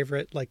my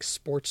favorite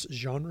sports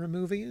genre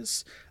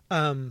movies,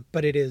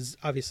 but it is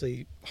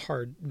obviously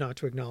hard not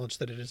to acknowledge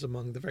that it is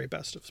among the very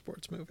best of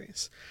sports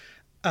movies.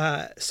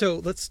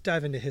 So let's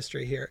dive into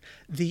history here.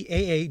 The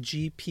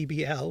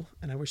AAGPBL,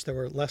 and I wish there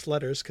were less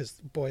letters because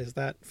boy, is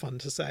that fun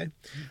to say.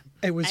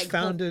 It was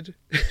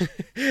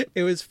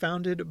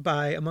founded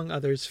by, among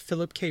others,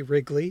 Philip K.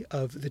 Wrigley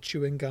of the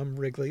Chewing Gum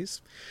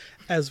Wrigleys,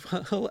 as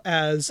well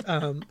as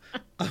a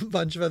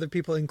bunch of other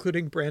people,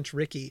 including Branch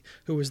Rickey,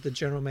 who was the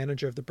general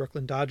manager of the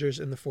Brooklyn Dodgers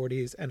in the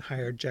 40s and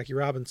hired Jackie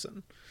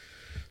Robinson.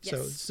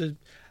 Yes. So it's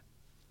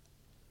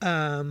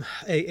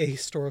a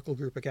historical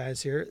group of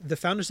guys here. The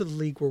founders of the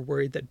league were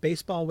worried that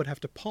baseball would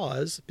have to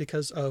pause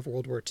because of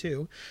World War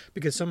II,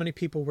 because so many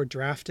people were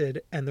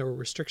drafted and there were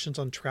restrictions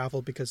on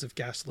travel because of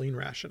gasoline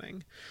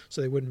rationing. So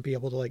they wouldn't be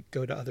able to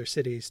go to other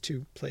cities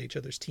to play each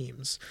other's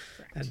teams.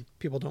 Correct. And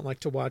people don't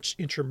like to watch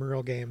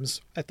intramural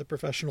games at the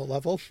professional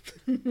level.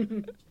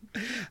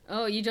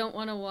 Oh, you don't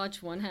want to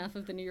watch one half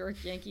of the New York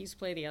Yankees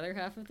play the other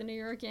half of the New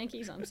York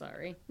Yankees? I'm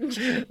sorry.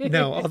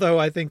 No, although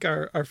I think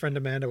our friend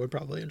Amanda would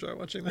probably enjoy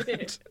watching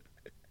that.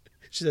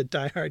 She's a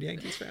diehard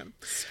Yankees fan.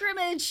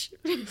 Scrimmage!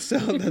 So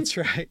that's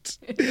right.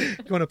 You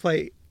want to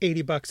play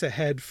 $80 a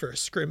head for a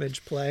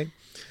scrimmage play.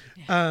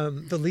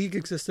 The league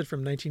existed from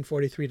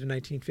 1943 to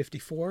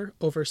 1954.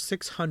 Over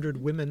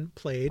 600 women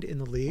played in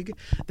the league.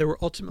 There were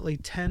ultimately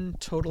 10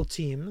 total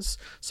teams.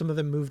 Some of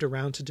them moved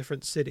around to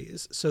different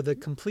cities. So the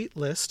complete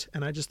list,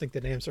 and I just think the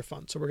names are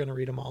fun, so we're going to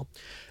read them all.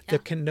 Yeah. The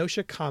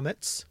Kenosha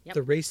Comets,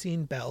 the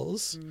Racine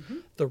Bells,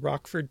 the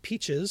Rockford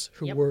Peaches,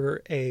 who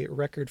were a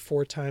record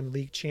 4-time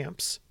league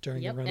champs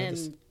during the run of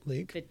this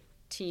league. The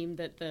team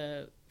that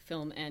the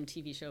film and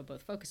TV show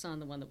both focus on,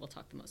 the one that we'll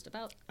talk the most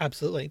about.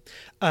 Absolutely.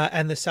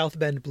 And the South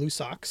Bend Blue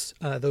Sox,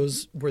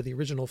 those were the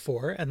original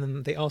 4. And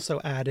then they also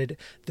added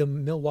the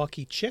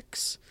Milwaukee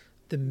Chicks,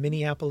 the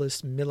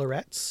Minneapolis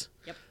Millerettes,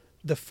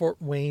 the Fort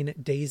Wayne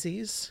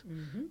Daisies,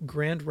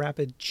 Grand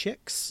Rapid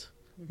Chicks,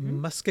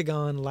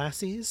 Muskegon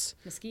Lassies.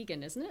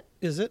 Muskegon, isn't it?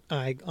 Is it?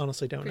 I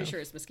honestly don't know. Pretty sure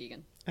it's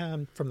Muskegon.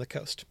 From the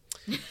coast.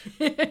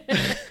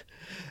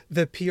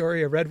 The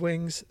Peoria Red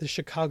Wings, the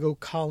Chicago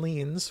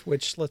Colleens,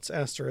 which let's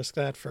asterisk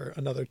that for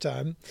another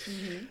time,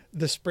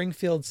 the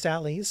Springfield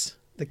Sallies,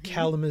 the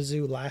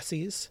Kalamazoo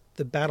Lassies,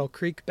 the Battle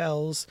Creek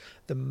Bells,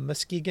 the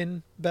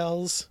Muskegon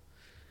Bells.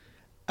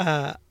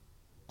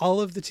 All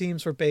of the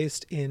teams were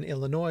based in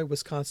Illinois,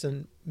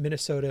 Wisconsin,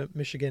 Minnesota,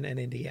 Michigan, and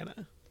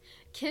Indiana.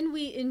 Can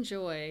we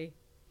enjoy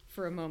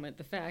for a moment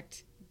the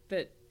fact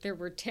that there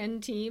were 10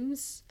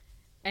 teams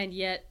and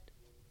yet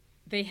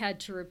they had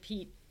to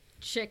repeat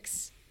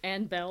Chicks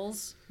and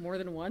Bells more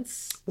than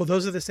once? Well,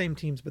 those are the same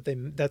teams, but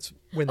that's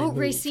when they moved. Oh,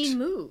 Racine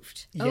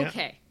moved. Yeah.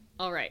 Okay.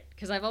 All right.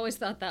 Because I've always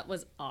thought that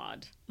was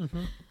odd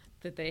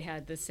that they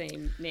had the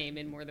same name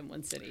in more than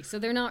one city. So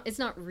it's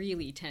not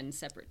really 10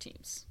 separate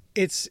teams.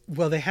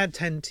 They had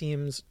 10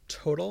 teams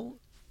total,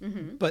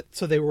 But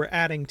so they were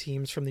adding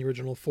teams from the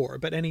original 4.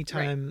 But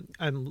anytime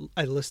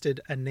I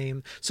listed a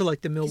name, so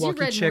like the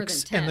Milwaukee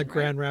Chicks 10, and the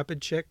Grand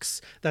Rapids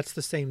Chicks, that's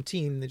the same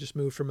team. They just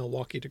moved from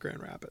Milwaukee to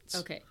Grand Rapids.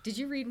 Okay. Did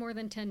you read more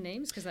than 10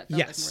 names? Because that felt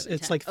yes, like more than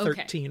it's 10. like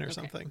 13 or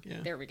something.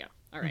 Yeah. There we go.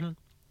 All right.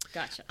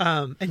 Gotcha.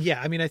 And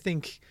yeah, I mean, I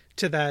think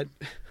to that,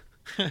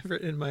 I've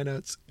written in my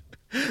notes,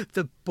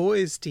 the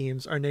boys'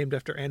 teams are named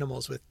after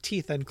animals with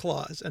teeth and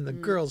claws, and the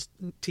girls'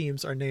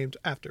 teams are named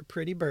after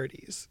pretty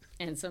birdies.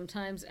 And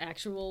sometimes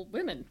actual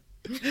women.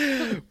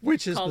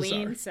 Which is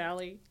Colleen, bizarre.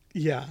 Sally.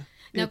 Yeah.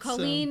 Now,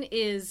 Colleen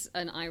is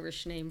an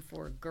Irish name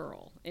for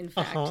girl. In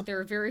fact, there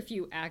are very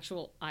few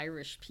actual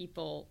Irish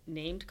people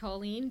named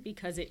Colleen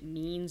because it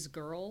means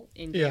girl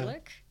in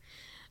Gaelic.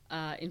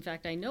 In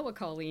fact, I know a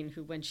Colleen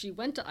who, when she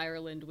went to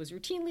Ireland, was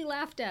routinely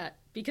laughed at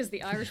because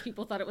the Irish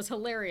people thought it was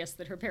hilarious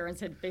that her parents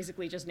had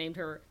basically just named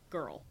her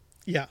girl.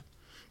 Yeah.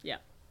 Yeah.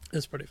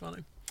 It's pretty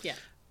funny. Yeah.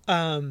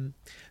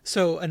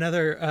 So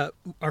another,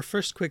 our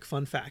first quick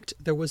fun fact,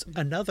 there was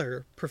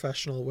another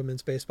professional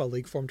women's baseball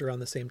league formed around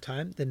the same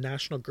time, the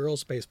National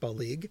Girls Baseball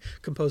League,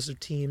 composed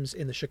of teams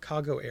in the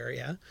Chicago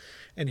area.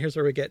 And here's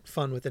where we get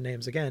fun with the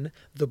names again.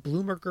 The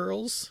Bloomer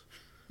Girls,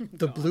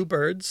 the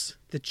Bluebirds,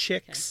 the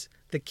Chicks,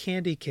 the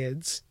Candy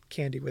Kids,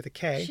 Candy with a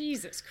K.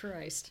 Jesus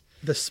Christ.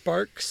 The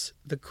Sparks,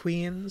 the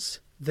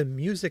Queens, the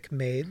Music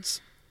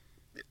Maids,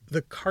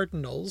 the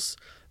Cardinals,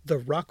 the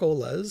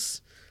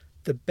Rockolas,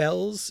 the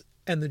Bells,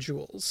 and the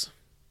Jewels.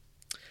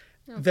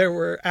 Okay. There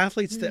were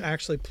athletes that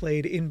actually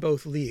played in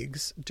both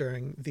leagues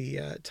during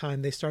the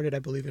time. They started, I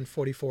believe, in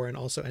 44 and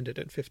also ended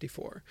at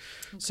 54.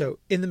 Okay. So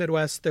in the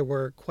Midwest, there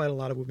were quite a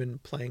lot of women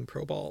playing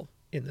pro ball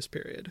in this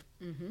period.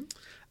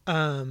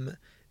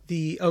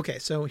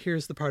 So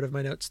here's the part of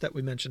my notes that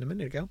we mentioned a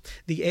minute ago.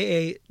 The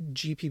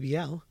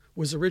AAGPBL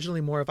was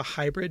originally more of a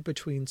hybrid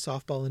between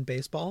softball and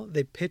baseball.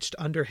 They pitched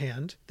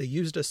underhand, they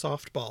used a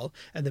softball,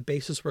 and the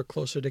bases were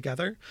closer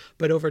together.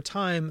 But over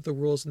time, the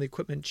rules and the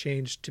equipment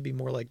changed to be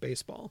more like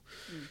baseball.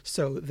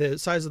 So the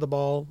size of the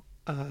ball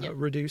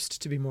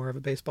reduced to be more of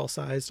a baseball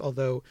sized,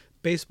 although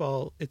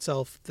baseball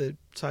itself, the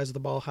size of the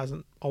ball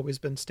hasn't always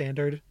been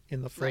standard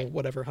in the full,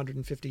 whatever,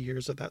 150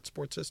 years of that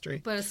sport's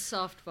history. But a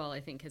softball, I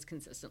think, has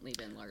consistently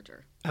been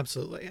larger.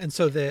 Absolutely. And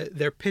so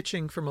they're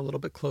pitching from a little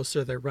bit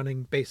closer. They're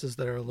running bases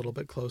that are a little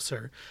bit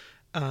closer.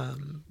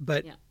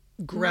 But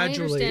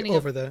gradually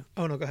over the...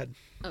 Oh, no, go ahead.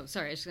 Oh,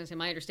 sorry. I was just going to say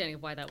my understanding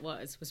of why that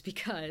was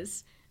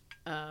because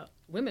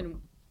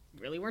women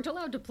really weren't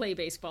allowed to play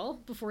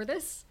baseball before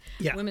this.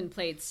 Yeah. Women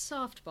played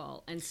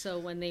softball, and so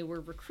when they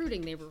were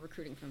recruiting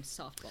from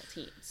softball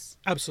teams.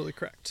 Absolutely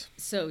correct.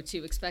 So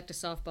to expect a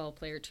softball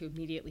player to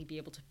immediately be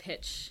able to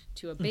pitch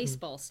to a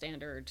baseball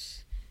standard,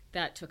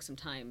 that took some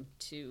time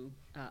to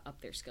up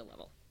their skill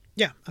level.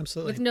 Yeah,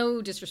 absolutely. With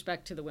no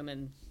disrespect to the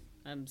women,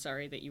 I'm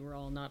sorry that you were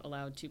all not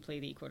allowed to play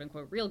the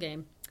quote-unquote real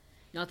game.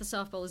 Not that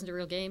softball isn't a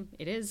real game.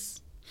 It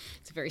is.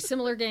 It's a very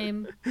similar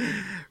game.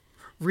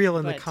 Real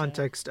in the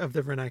context of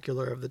the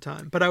vernacular of the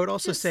time. But I would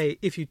also say,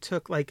 if you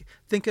took,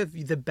 think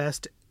of the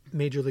best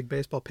Major League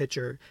Baseball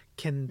pitcher,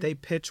 can they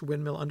pitch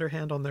windmill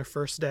underhand on their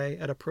first day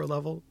at a pro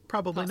level?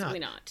 Probably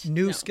not.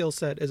 New skill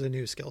set is a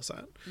new skill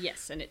set.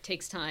 Yes, and it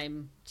takes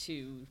time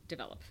to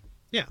develop.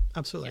 Yeah,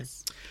 absolutely.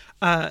 Yes.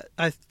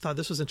 I thought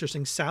this was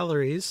interesting.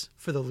 Salaries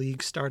for the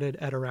league started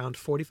at around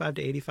 $45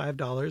 to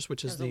 $85,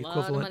 which is the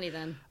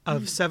equivalent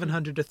of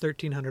 $700 to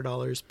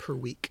 $1,300 per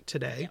week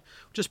today,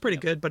 which is pretty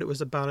good, but it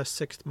was about a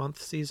 6-month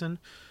season.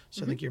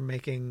 So I think you're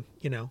making,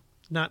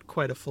 not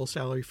quite a full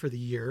salary for the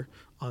year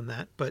on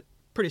that, but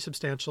pretty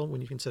substantial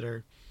when you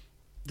consider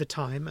the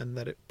time and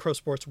that pro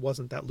sports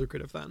wasn't that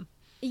lucrative then.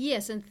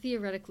 Yes, and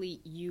theoretically,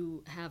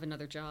 you have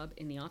another job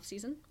in the off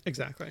season.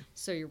 Exactly.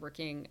 So you're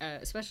working,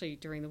 especially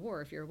during the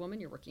war, if you're a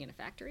woman, you're working in a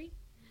factory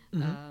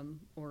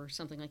or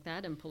something like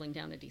that and pulling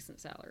down a decent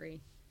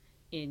salary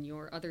in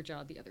your other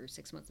job the other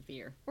 6 months of the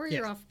year. Or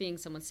you're off being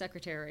someone's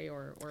secretary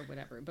or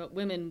whatever. But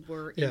women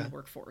were in the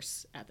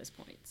workforce at this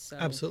point. So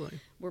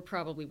absolutely. We're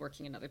probably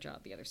working another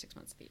job the other 6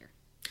 months of the year.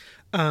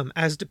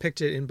 As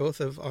depicted in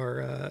both of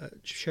our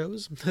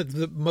shows,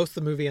 most of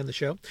the movie and the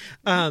show,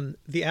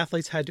 the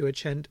athletes had to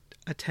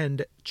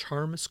attend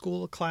charm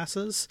school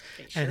classes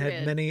and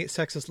had many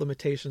sexist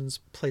limitations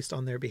placed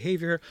on their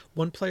behavior.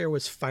 One player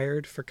was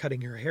fired for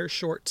cutting her hair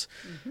short.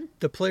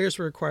 The players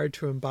were required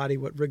to embody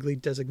what Wrigley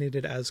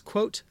designated as,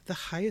 quote, the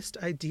highest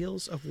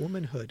ideals of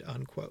womanhood,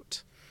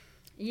 unquote.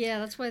 Yeah,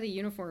 that's why the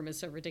uniform is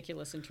so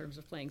ridiculous in terms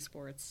of playing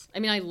sports. I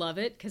mean, I love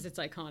it because it's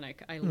iconic.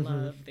 I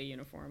love the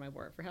uniform. I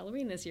wore it for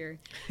Halloween this year.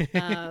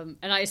 And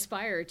I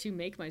aspire to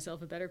make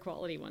myself a better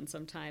quality one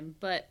sometime.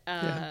 But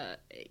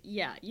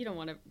you don't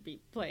want to be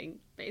playing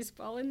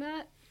baseball in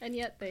that. And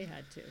yet they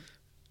had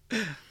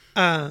to.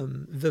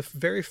 The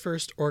very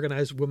first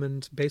organized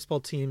women's baseball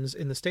teams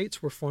in the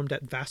States were formed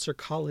at Vassar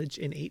College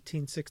in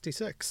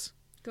 1866.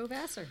 Go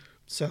Vassar.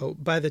 So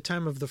by the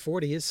time of the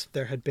 40s,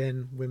 there had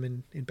been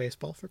women in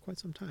baseball for quite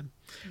some time.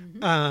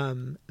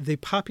 The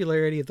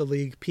popularity of the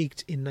league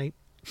peaked in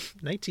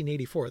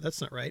 1984.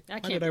 That's not right. Why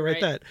did I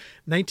write that?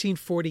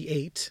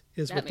 1948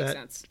 is what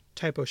that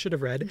typo, should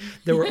have read,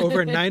 there were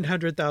over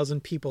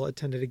 900,000 people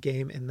attended a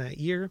game in that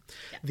year.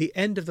 Yeah. The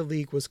end of the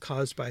league was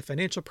caused by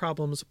financial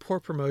problems, poor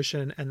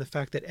promotion, and the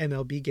fact that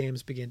MLB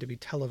games began to be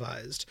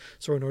televised.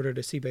 So in order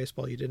to see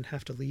baseball, you didn't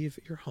have to leave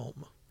your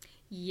home.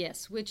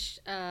 Yes, which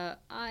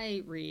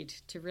I read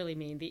to really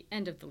mean the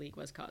end of the league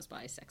was caused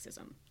by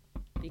sexism.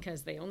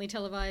 Because they only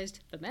televised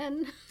the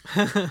men.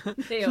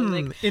 They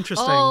only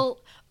interesting.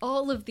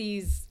 All of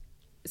these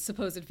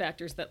supposed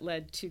factors that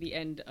led to the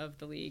end of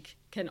the league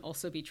can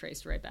also be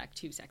traced right back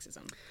to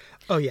sexism.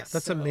 Oh yeah,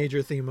 that's a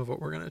major theme of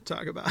what we're going to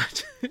talk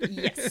about.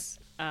 Yes.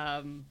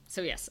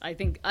 So yes, I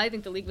think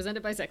the league was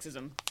ended by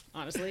sexism.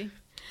 Honestly.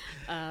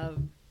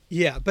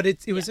 Yeah, but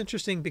it was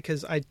interesting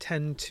because I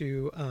tend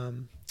to.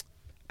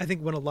 I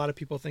think when a lot of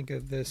people think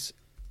of this,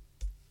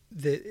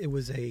 that it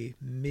was a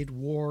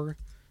mid-war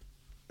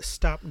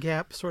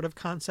stopgap sort of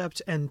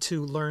concept, and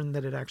to learn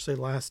that it actually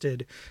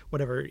lasted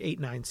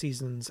 8-9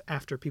 seasons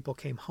after people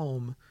came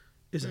home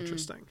is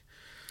interesting.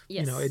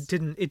 Yes. It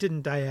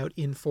didn't die out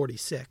in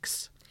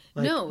 46.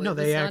 No,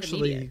 they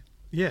actually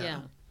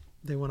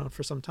they went on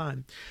for some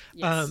time.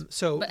 Yes.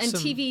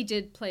 TV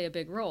did play a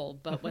big role,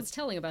 but what's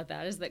telling about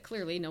that is that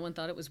clearly no one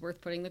thought it was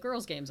worth putting the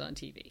girls' games on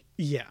TV.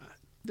 Yeah.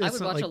 I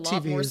would watch a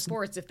lot more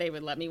sports if they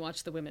would let me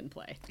watch the women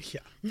play.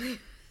 Yeah.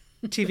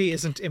 TV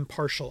isn't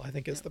impartial, I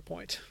think, is the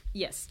point.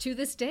 Yes. To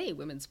this day,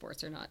 women's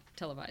sports are not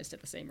televised at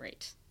the same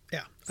rate.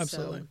 Yeah,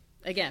 absolutely. So,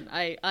 again,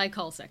 I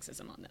call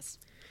sexism on this.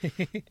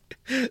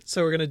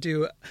 So we're going to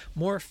do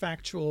more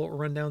factual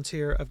rundowns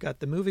here. I've got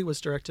the movie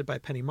was directed by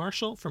Penny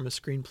Marshall from a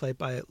screenplay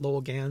by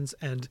Lowell Gans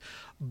and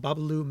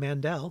Babalu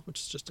Mandel, which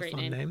is just a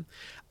fun name.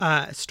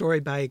 Story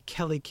by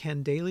Kelly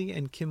Candaly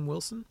and Kim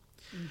Wilson.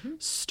 Mm-hmm.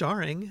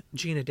 Starring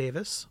Gina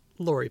Davis,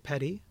 Lori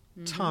Petty,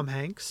 Tom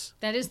Hanks.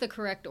 That is the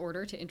correct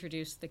order to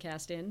introduce the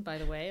cast in, by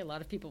the way. A lot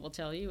of people will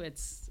tell you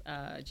it's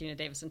Gina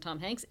Davis and Tom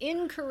Hanks.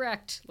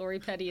 Incorrect. Lori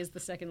Petty is the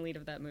second lead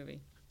of that movie.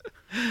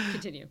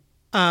 Continue.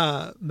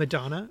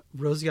 Madonna,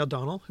 Rosie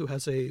O'Donnell, who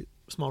has a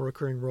small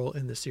recurring role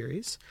in the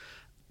series.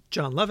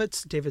 John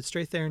Lovitz, David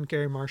Strathairn,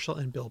 Gary Marshall,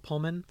 and Bill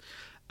Pullman.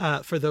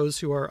 For those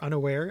who are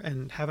unaware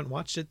and haven't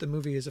watched it, the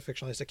movie is a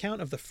fictionalized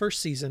account of the first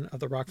season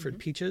of the Rockford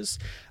Peaches.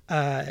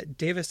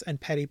 Davis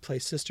and Petty play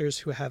sisters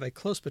who have a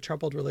close but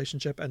troubled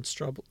relationship and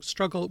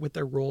struggle with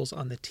their roles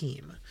on the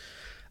team.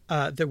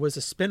 There was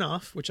a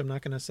spin-off, which I'm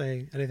not going to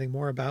say anything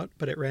more about,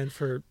 but it ran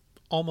for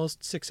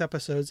almost 6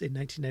 episodes in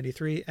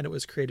 1993, and it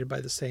was created by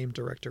the same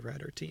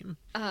director-writer team.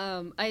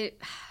 I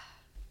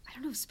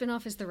don't know if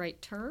spin-off is the right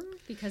term,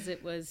 because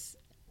it was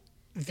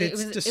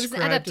It's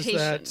an adaptation.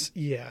 As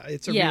that,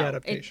 it's a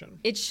readaptation.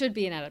 It should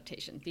be an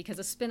adaptation, because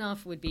a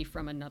spin-off would be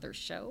from another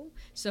show.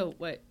 So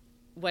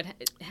what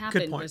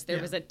happened was there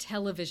was a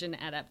television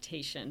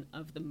adaptation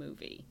of the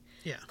movie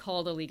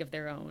called A League of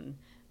Their Own.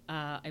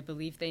 I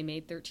believe they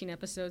made 13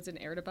 episodes and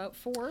aired about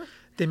 4.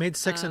 They made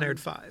 6 and aired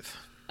 5.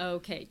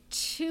 Okay,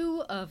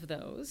 2 of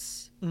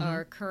those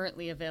are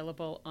currently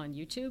available on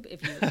YouTube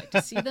if you would like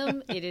to see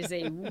them. It is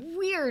a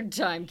weird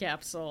time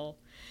capsule.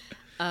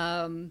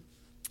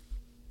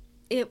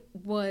 It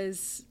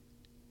was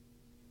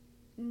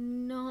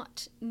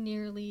not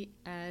nearly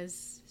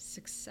as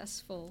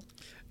successful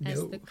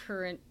as the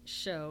current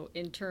show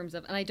in terms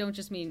of, and I don't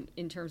just mean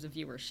in terms of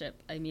viewership.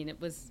 I mean, it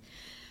was,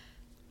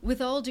 with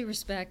all due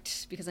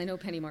respect, because I know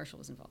Penny Marshall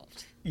was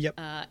involved. Yep.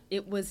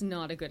 It was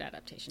not a good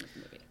adaptation of the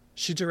movie.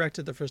 She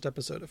directed the first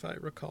episode, if I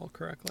recall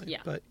correctly.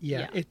 Yeah. But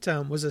it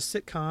was a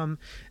sitcom,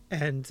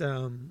 and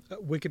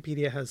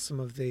Wikipedia has some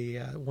of the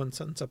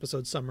one-sentence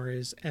episode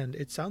summaries, and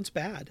it sounds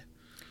bad.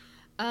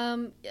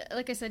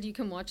 Like I said, you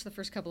can watch the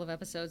first couple of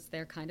episodes.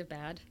 They're kind of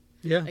bad.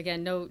 Yeah.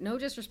 Again, no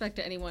disrespect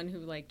to anyone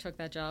who took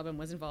that job and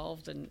was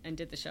involved and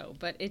did the show,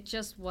 but it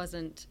just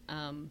wasn't.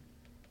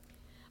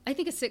 I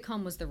think a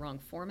sitcom was the wrong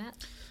format.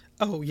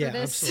 Oh yeah,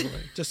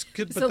 absolutely. Just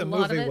good, but the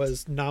movie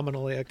was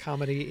nominally a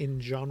comedy in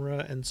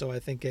genre, and so I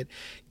think it,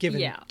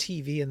 given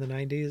TV in the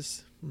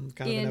 90s,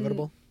 kind of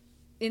inevitable.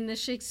 In the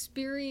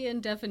Shakespearean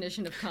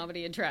definition of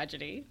comedy and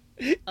tragedy,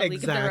 A League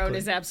of Their Own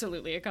is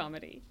absolutely a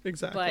comedy.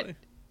 Exactly. But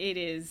it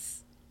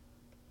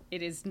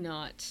is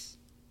not.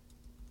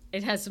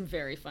 It has some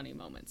very funny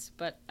moments,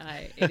 but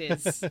I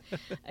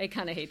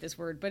kind of hate this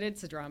word, but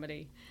it's a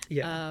dramedy.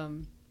 Yeah.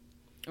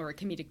 Or a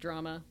comedic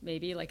drama,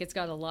 maybe. It's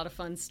got a lot of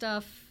fun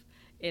stuff.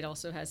 It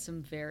also has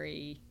some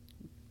very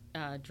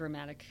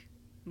dramatic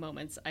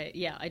moments.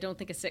 I don't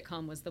think a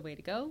sitcom was the way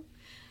to go.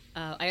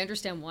 I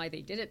understand why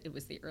they did it. It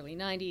was the early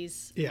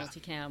 90s. Yeah.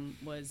 Multicam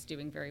was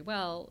doing very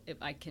well.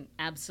 I can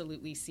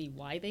absolutely see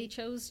why they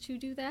chose to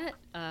do that.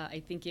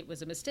 I think it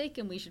was a mistake,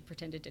 and we should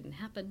pretend it didn't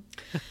happen.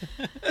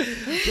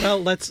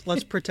 Well,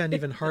 let's pretend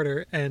even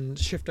harder and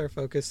shift our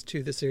focus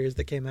to the series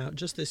that came out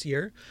just this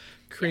year,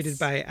 created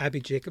by Abby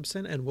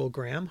Jacobson and Will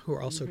Graham, who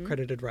are also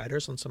credited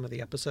writers on some of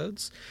the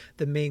episodes.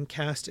 The main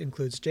cast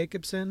includes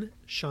Jacobson,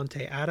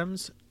 Shantae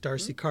Adams,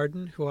 Darcy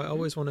Carden, who I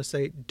always want to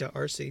say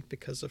Darcy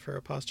because of her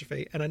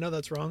apostrophe, and I know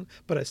that's wrong,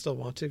 but I still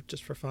want to,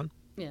 just for fun.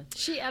 Yeah,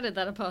 she added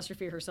that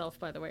apostrophe herself,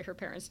 by the way. Her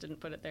parents didn't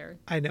put it there.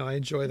 I know, I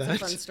enjoy that.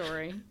 It's a fun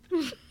story.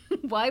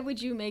 Why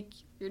would you make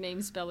your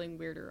name spelling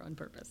weirder on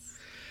purpose?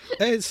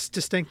 It's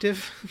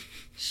distinctive.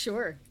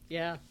 Sure.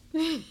 Yeah.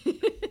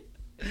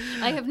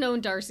 I have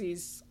known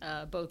Darcy's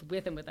both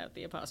with and without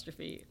the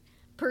apostrophe.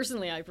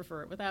 Personally, I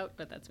prefer it without,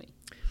 but that's me.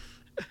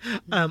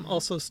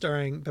 Also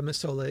starring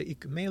Bemisola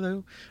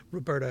Ikumelu,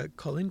 Roberta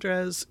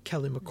Colindrez,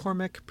 Kelly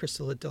McCormick,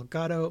 Priscilla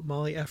Delgado,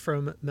 Molly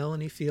Ephraim,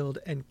 Melanie Field,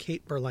 and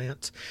Kate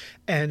Berlant,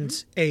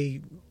 and a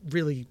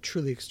really,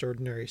 truly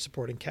extraordinary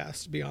supporting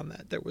cast beyond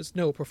that. There was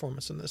no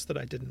performance in this that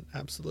I didn't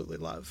absolutely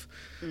love.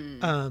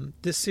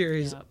 This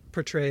series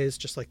portrays,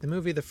 just like the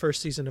movie, the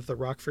first season of the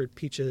Rockford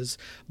Peaches,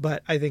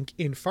 but I think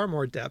in far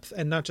more depth,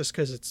 and not just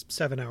because it's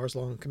 7 hours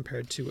long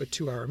compared to a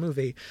 2-hour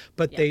movie,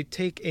 but they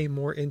take a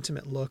more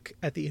intimate look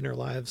at the inner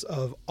lives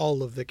of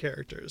all of the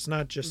characters,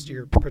 not just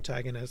your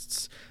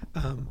protagonists,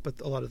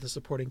 but a lot of the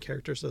supporting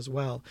characters as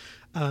well.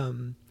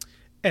 And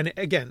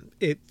again,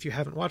 if you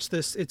haven't watched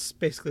this, it's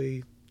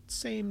basically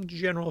same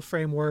general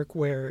framework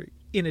where,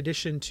 in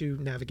addition to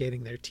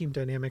navigating their team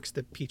dynamics,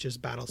 the Peaches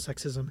battle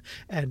sexism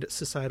and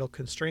societal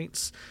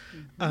constraints.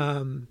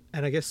 And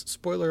I guess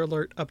spoiler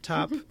alert up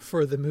top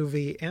for the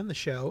movie and the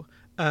show,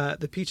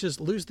 the Peaches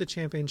lose the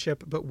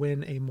championship but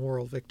win a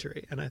moral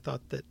victory. And I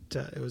thought that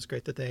it was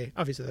great that they,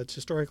 obviously that's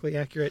historically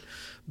accurate,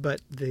 but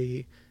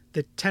the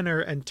tenor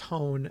and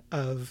tone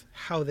of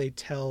how they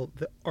tell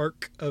the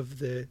arc of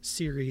the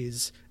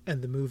series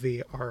and the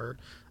movie are,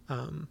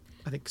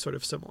 I think, sort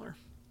of similar.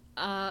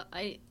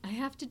 I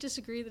have to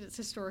disagree that it's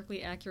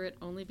historically accurate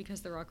only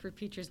because the Rockford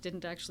Peaches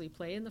didn't actually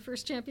play in the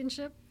first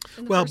championship.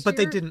 But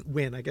they didn't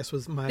win, I guess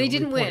was my They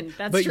didn't point. win,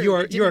 that's but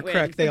true. You are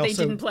correct. They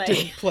also didn't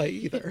play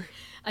either.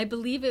 I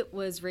believe it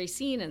was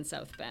Racine and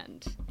South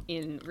Bend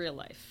in real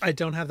life. I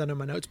don't have that in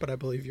my notes, but I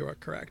believe you are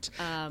correct.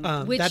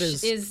 Which that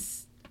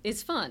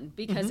is fun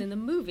because in the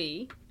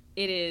movie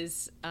it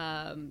is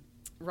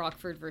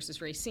Rockford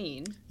versus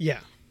Racine. Yeah.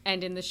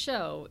 And in the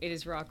show, it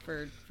is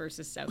Rockford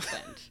versus South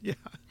Bend. Yeah.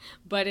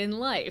 But in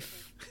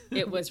life,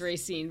 it was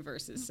Racine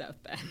versus South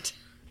Bend.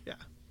 Yeah.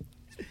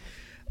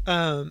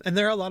 And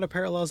there are a lot of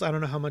parallels. I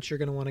don't know how much you're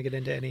going to want to get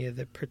into any of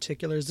the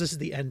particulars. This is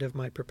the end of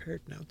my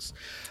prepared notes.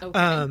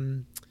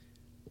 Okay.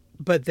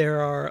 But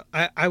there are,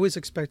 I was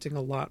expecting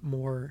a lot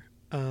more.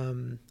 I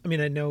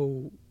mean, I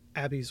know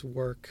Abby's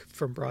work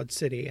from Broad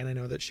City, and I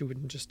know that she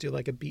wouldn't just do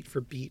like a beat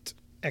for beat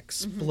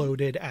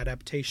exploded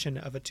adaptation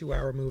of a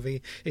 2-hour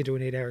movie into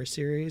an 8-hour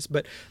series,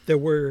 but there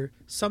were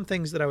some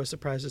things that I was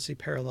surprised to see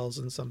parallels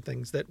and some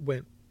things that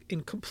went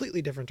in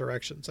completely different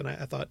directions, and I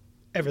thought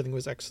everything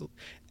was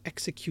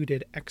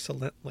executed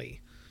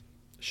excellently.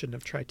 Shouldn't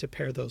have tried to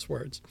pair those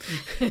words.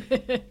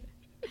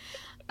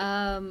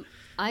 I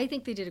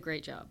think they did a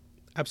great job.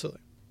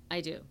 Absolutely. I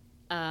do.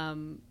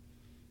 I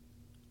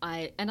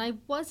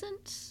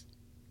wasn't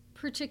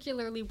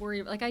particularly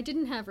worried. Like, I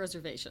didn't have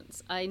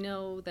reservations. I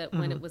know that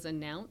when it was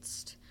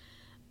announced,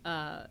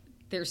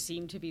 there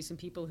seemed to be some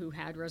people who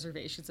had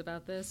reservations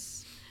about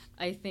this.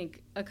 I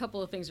think a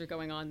couple of things are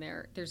going on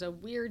there. There's a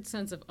weird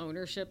sense of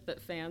ownership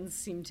that fans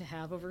seem to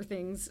have over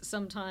things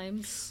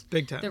sometimes.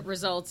 Big time. That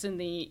results in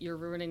the "you're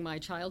ruining my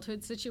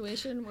childhood"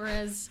 situation.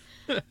 Whereas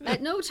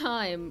at no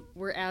time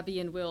were Abby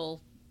and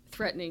Will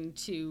threatening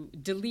to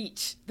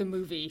delete the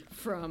movie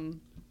from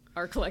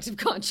our collective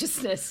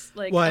consciousness.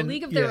 Like, A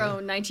League of Their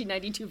Own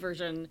 1992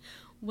 version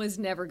was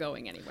never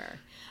going anywhere.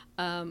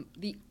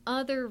 The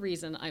other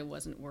reason I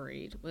wasn't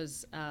worried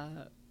was,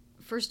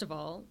 first of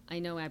all, I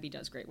know Abby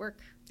does great work.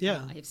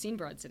 Yeah. I have seen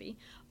Broad City.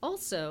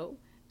 Also,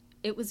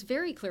 it was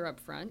very clear up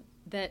front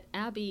that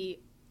Abby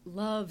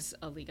loves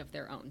A League of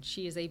Their Own.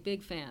 She is a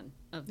big fan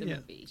of the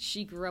movie.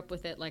 She grew up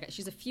with it. Like,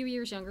 she's a few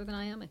years younger than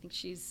I am. I think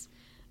she's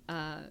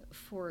 4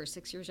 or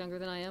 6 years younger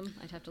than I am.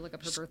 I'd have to look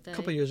up her birthday. A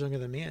couple years younger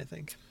than me, I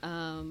think.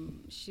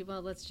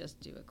 Let's just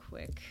do a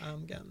quick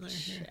I'm getting there.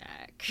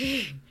 check.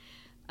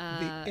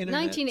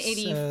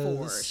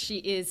 1984. Says... She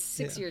is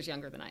 6 years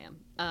younger than I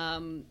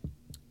am.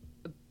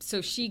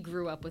 So she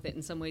grew up with it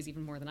in some ways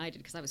even more than I did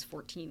because I was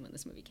 14 when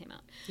this movie came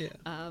out.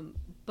 Yeah.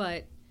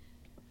 But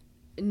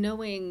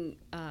knowing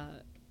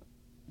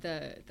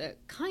the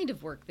kind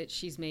of work that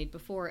she's made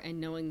before and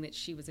knowing that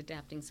she was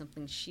adapting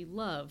something she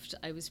loved,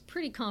 I was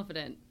pretty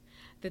confident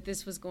that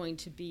this was going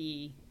to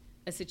be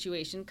a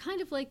situation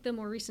kind of like the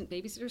more recent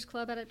Babysitter's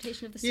Club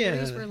adaptation of the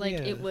series, where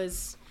it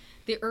was,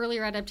 the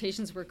earlier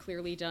adaptations were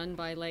clearly done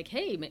by like,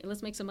 hey,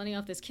 let's make some money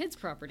off this kid's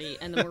property,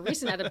 and the more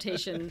recent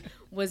adaptation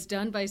was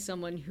done by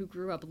someone who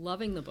grew up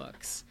loving the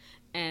books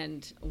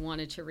and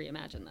wanted to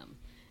reimagine them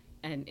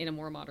and in a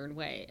more modern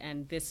way.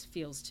 And this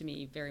feels to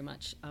me very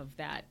much of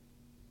that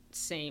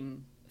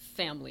same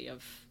family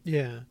of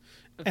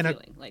and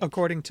feeling.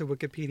 According to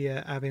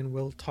Wikipedia, Abby and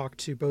Will talked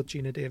to both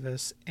Gina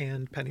Davis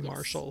and Penny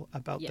Marshall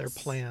about their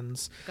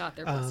plans. Got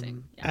their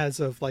blessing. As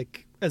of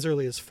as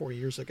early as 4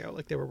 years ago.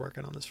 Like, they were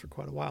working on this for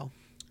quite a while.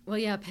 Well,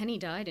 yeah, Penny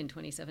died in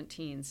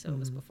 2017, so it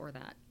was before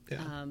that.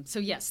 Yeah. So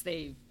yes,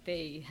 they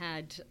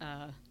had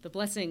the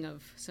blessing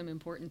of some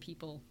important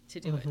people to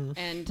do it,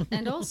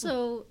 and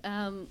also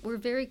were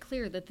very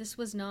clear that this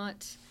was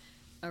not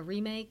a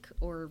remake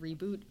or a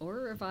reboot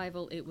or a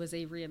revival. It was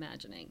a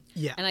reimagining.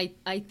 Yeah. And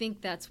I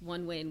think that's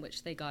one way in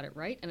which they got it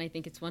right. And I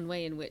think it's one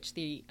way in which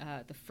the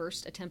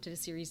first attempt at a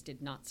series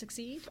did not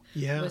succeed.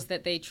 Yeah. Was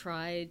that they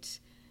tried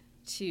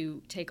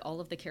to take all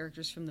of the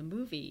characters from the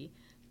movie,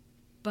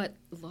 but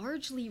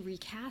largely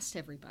recast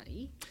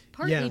everybody.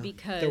 Partly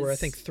because... there were, I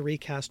think, 3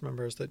 cast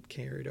members that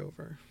carried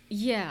over.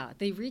 Yeah.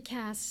 They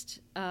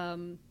recast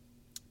Dottie,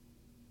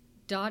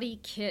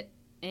 Kit,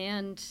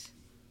 and...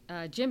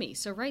 Jimmy.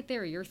 So right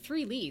there, your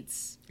 3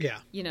 leads,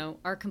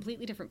 are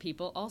completely different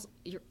people. Also,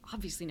 you're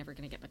obviously never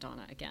going to get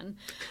Madonna again.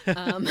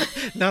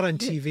 Not on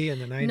TV in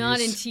the 90s.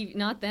 Not in TV,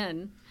 not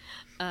then.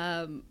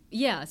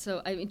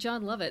 So I mean,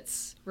 John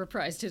Lovitz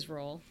reprised his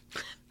role,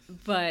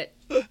 but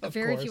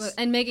very few.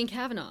 And Megan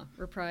Cavanagh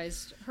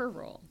reprised her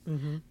role.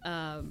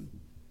 Mm-hmm.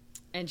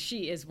 And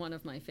she is one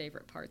of my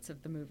favorite parts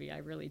of the movie. I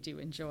really do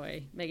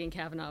enjoy. Megan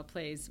Cavanagh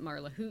plays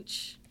Marla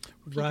Hooch.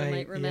 People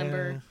might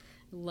remember. Yeah.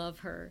 Love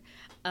her.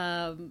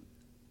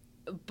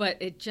 But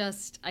it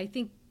just, I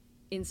think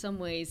in some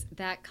ways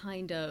that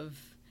kind of,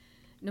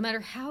 no matter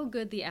how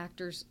good the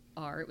actors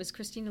are, it was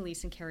Christine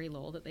Elise and Carrie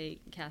Lowell that they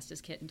cast as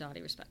Kit and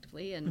Dottie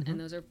respectively. And, and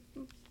those are,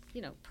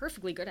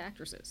 perfectly good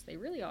actresses. They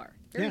really are.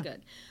 Very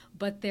good.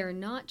 But they're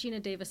not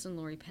Gina Davis and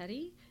Lori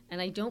Petty. And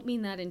I don't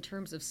mean that in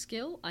terms of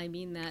skill. I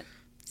mean that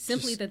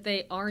simply that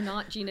they are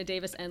not Gina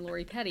Davis and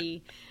Lori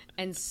Petty.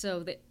 And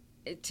so that,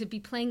 to be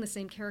playing the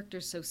same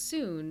characters so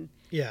soon,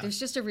 there's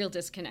just a real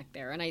disconnect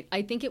there. And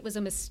I think it was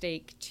a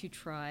mistake to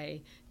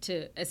try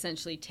to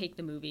essentially take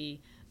the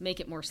movie, make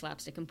it more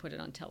slapstick, and put it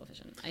on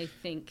television. I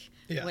think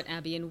what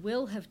Abby and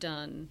Will have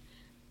done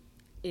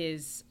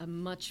is a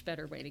much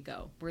better way to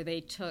go, where they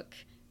took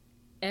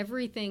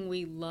everything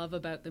we love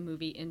about the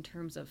movie in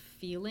terms of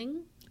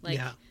feeling,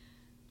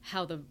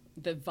 how the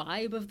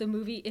vibe of the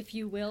movie, if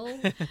you will,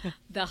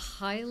 the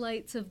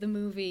highlights of the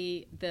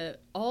movie,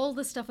 all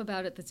the stuff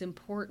about it that's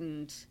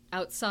important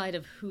outside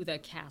of who the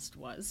cast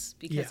was.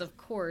 Because, of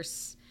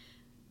course,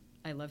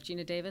 I love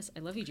Gina Davis. I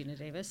love you, Gina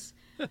Davis.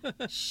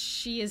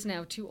 She is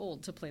now too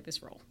old to play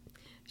this role.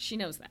 She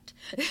knows that.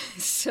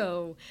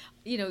 So,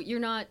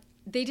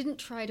 they didn't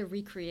try to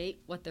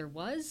recreate what there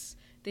was.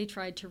 They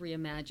tried to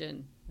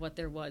reimagine what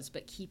there was,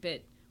 but keep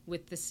it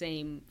with the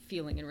same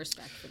feeling and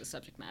respect for the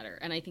subject matter.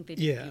 And I think they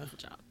did a beautiful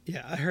job.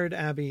 Yeah, I heard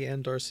Abby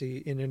and Darcy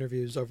in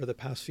interviews over the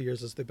past few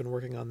years as they've been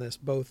working on this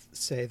both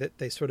say that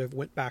they sort of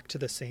went back to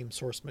the same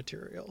source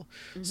material.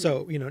 Mm-hmm.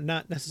 So,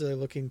 not necessarily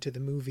looking to the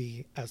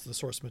movie as the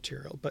source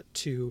material, but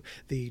to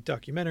the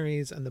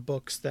documentaries and the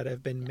books that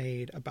have been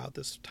made about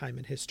this time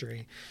in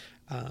history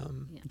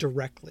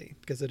directly,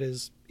 because it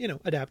is,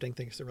 adapting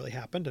things that really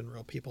happened in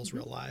real people's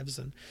real lives.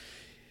 And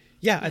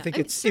I think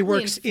it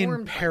works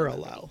in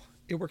parallel.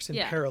 It works in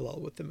parallel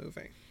with the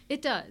movie.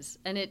 It does.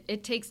 And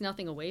it takes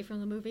nothing away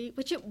from the movie,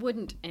 which it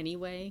wouldn't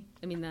anyway.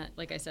 I mean, that,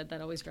 like I said, that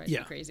always drives me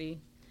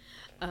crazy.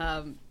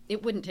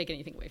 It wouldn't take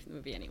anything away from the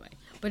movie anyway.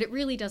 But it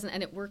really doesn't.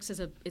 And it works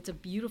it's a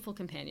beautiful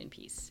companion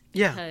piece.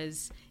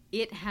 Because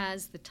it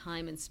has the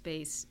time and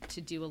space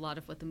to do a lot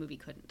of what the movie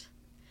couldn't.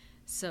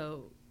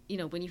 So,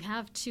 when you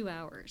have 2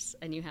 hours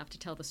and you have to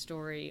tell the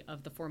story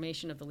of the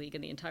formation of the league in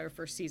the entire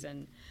first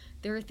season,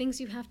 there are things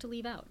you have to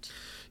leave out.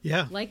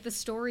 Yeah. Like the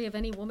story of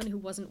any woman who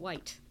wasn't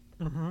white,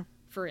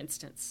 for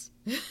instance.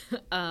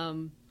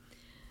 And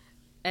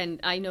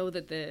I know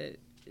that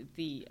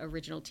the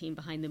original team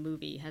behind the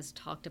movie has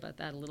talked about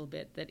that a little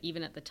bit, that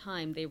even at the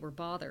time they were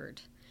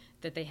bothered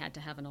that they had to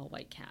have an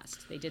all-white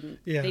cast. They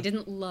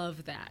didn't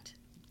love that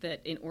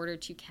in order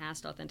to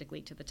cast authentically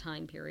to the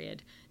time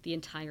period, the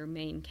entire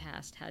main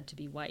cast had to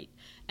be white.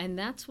 And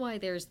that's why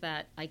there's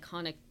that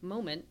iconic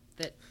moment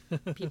that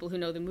people who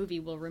know the movie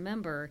will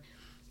remember,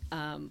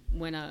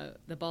 when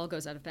the ball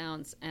goes out of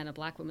bounds and a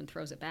black woman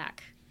throws it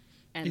back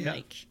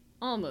and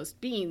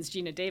almost beans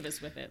Gina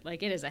Davis with it.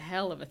 Like, it is a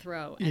hell of a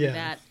throw. And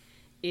that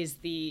is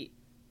the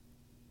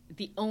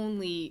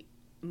only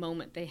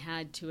moment they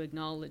had to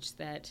acknowledge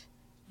that,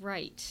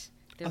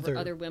 there were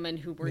other women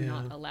who were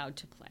not allowed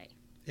to play.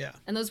 Yeah.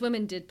 And those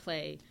women did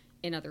play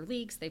in other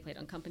leagues. They played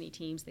on company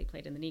teams. They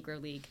played in the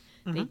Negro League.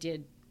 Mm-hmm. They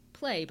did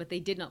play, but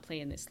they did not play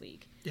in this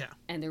league. Yeah.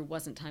 And there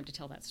wasn't time to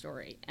tell that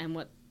story. And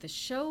what the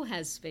show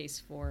has space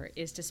for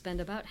is to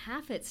spend about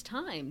half its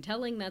time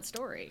telling that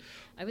story.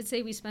 I would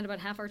say we spend about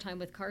half our time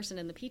with Carson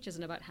and the Peaches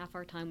and about half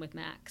our time with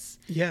Max.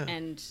 Yeah.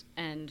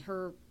 And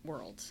her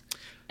world.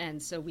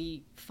 And so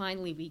we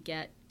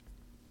get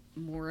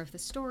more of the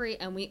story,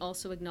 and we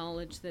also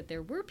acknowledge that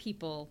there were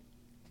people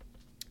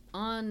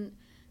on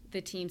the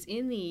teams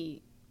in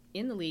the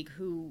league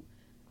who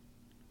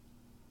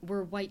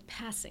were white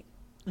passing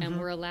and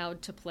were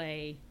allowed to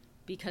play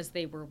because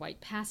they were white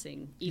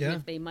passing, even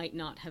if they might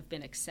not have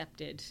been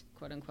accepted,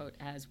 quote unquote,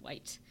 as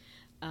white.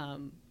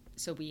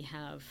 So we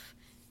have,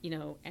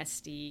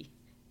 Esty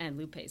and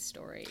Lupe's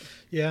story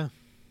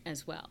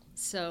as well.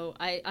 So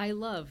I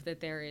love that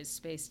there is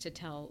space to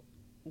tell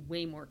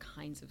way more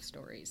kinds of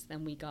stories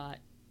than we got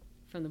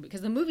from the movie,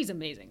 because the movie's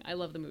amazing. I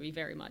love the movie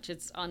very much.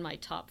 It's on my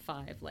top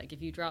 5. Like,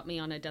 if you drop me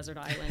on a desert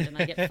island and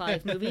I get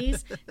 5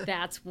 movies,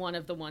 that's one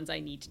of the ones I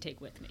need to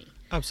take with me.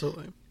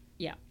 Absolutely.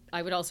 Yeah.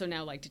 I would also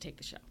now like to take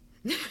the show.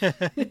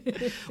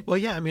 Well,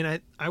 yeah, I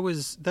mean, I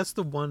was, that's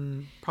the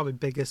one probably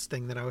biggest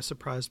thing that I was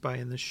surprised by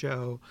in the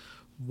show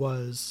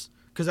was,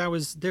 because I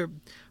was there,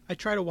 I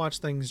try to watch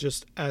things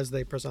just as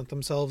they present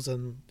themselves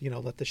and,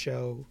 let the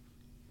show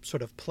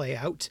sort of play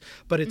out,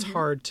 but it's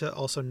hard to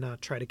also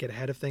not try to get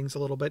ahead of things a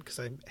little bit, because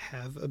I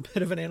have a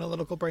bit of an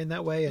analytical brain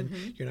that way, and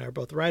you and I are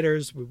both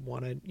writers. We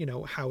want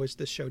to, how is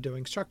this show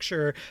doing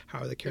structure? How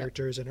are the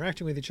characters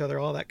interacting with each other?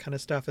 All that kind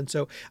of stuff. And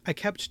so I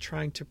kept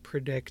trying to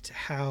predict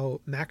how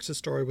Max's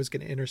story was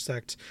going to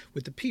intersect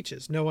with the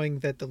Peaches, knowing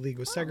that the League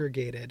was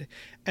segregated,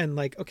 and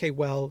like, okay,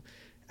 well,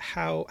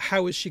 how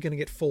is she going to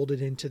get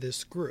folded into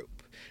this group?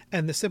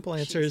 And the simple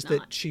answer is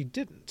that she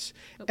didn't.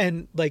 Oh.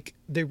 And like,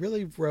 they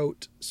really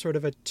wrote sort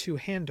of a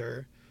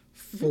two-hander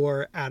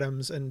for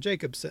Adams and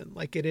Jacobson.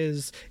 Like,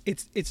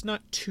 it's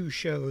not 2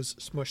 shows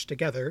smushed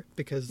together,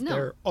 because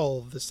they're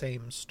all the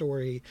same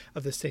story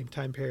of the same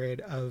time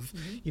period of,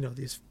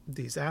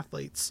 these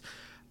athletes.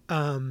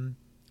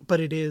 But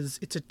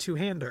it's a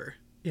two-hander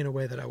in a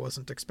way that I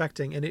wasn't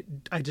expecting.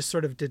 And I just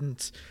sort of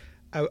didn't,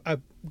 I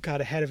got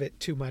ahead of it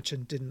too much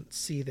and didn't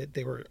see that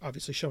they were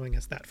obviously showing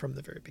us that from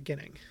the very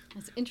beginning.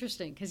 That's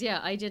interesting, because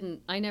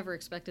I never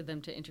expected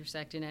them to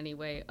intersect in any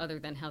way other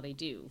than how they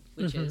do,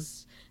 which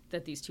is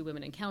that these 2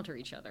 women encounter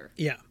each other.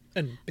 Yeah,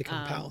 and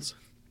become pals.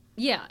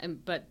 Yeah,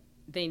 but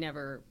they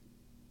never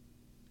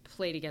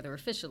play together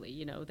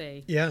officially,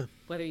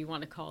 whether you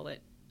want to call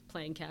it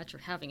playing catch or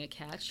having a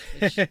catch,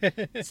 which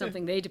is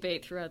something they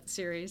debate throughout the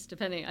series,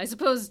 depending, I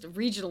suppose,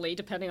 regionally,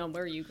 depending on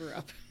where you grew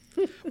up.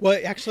 Well,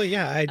 actually,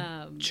 yeah,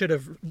 I should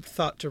have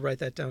thought to write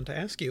that down to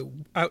ask you.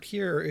 Out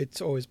here,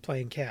 it's always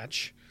playing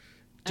catch.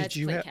 Did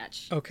you have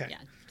catch? Okay, yeah,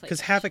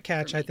 because have a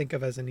catch, I think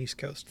of as an East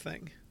Coast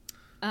thing.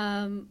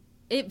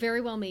 It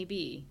very well may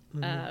be.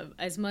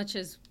 As much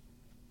as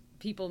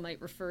people might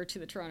refer to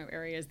the Toronto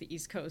area as the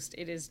East Coast,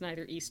 it is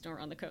neither east nor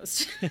on the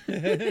coast.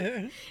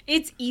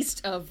 It's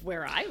east of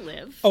where I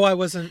live. Oh, I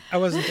wasn't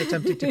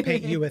attempting to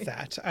paint you with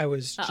that. I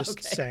was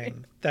just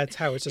saying that's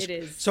how it's just.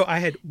 It is. So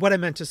what I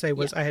meant to say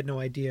was I had no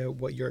idea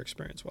what your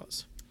experience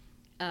was.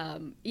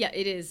 Yeah,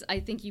 it is. I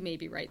think you may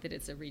be right that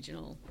it's a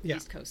regional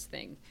East Coast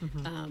thing.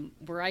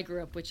 Where I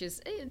grew up, which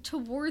is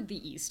toward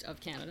the east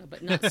of Canada,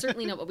 but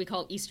certainly not what we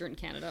call Eastern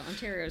Canada.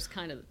 Ontario is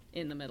kind of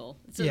in the middle.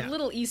 It's a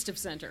little east of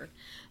center,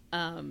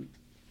 and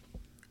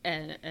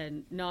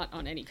not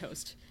on any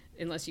coast,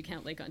 unless you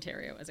count Lake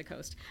Ontario as a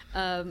coast.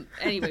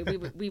 Anyway,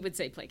 we would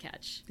say play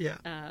catch.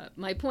 Yeah.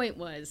 My point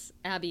was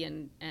Abby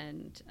and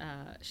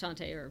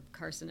Shantae, or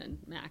Carson and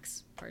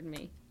Max, pardon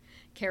me,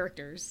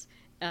 characters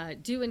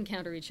do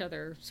encounter each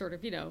other sort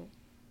of,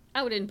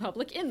 out in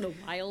public in the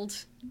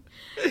wild,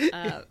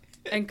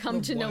 and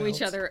come to know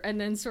each other, and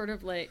then sort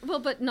of like, well,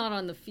 but not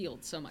on the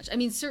field so much. I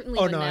mean, certainly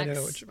I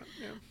know what you meant.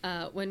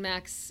 Yeah. When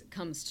Max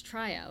comes to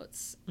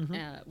tryouts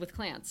with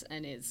Clance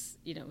and is,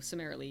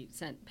 summarily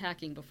sent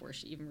packing before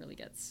she even really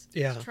gets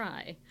to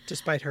try.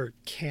 Despite her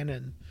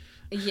cannon.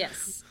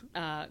 Yes.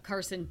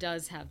 Carson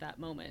does have that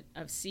moment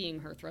of seeing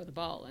her throw the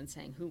ball and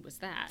saying, "Who was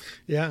that?"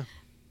 Yeah.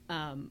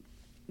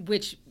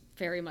 Which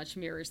very much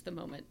mirrors the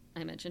moment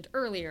I mentioned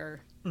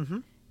earlier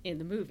in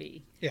the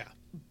movie. Yeah.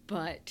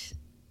 But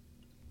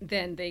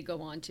then they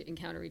go on to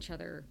encounter each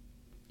other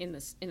in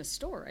a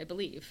store, I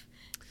believe,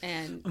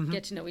 and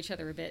get to know each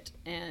other a bit.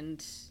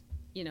 And,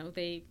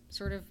 they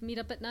sort of meet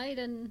up at night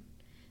and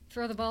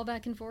throw the ball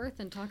back and forth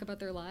and talk about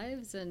their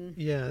lives. And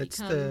it's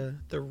the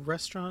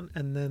restaurant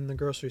and then the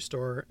grocery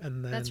store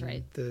and then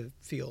the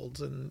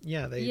fields. And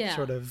they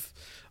sort of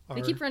are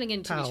they keep running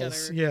into pals. each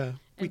other. Yeah.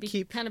 We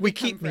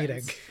keep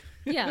meeting.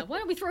 Yeah, why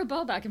don't we throw a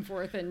ball back and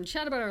forth and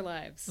chat about our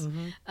lives?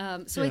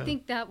 I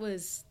think that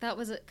was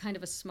a kind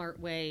of a smart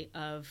way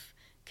of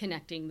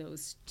connecting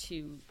those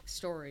 2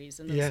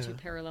 stories and those 2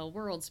 parallel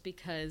worlds,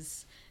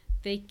 because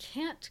they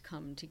can't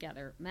come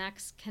together.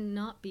 Max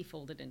cannot be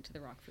folded into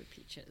the Rockford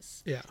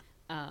Peaches. Yeah.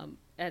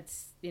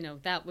 That's,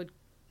 that would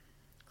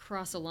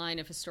cross a line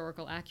of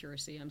historical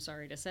accuracy, I'm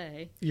sorry to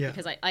say. Yeah.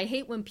 Because I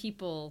hate when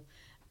people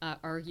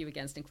argue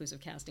against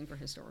inclusive casting for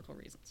historical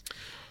reasons.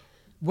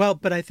 Well,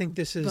 but I think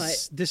this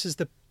is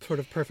the sort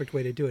of perfect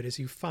way to do it, is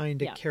you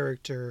find a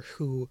character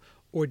who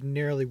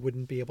ordinarily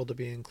wouldn't be able to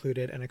be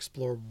included and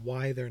explore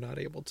why they're not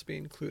able to be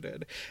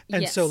included.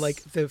 And so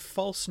like the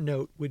false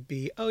note would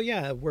be, oh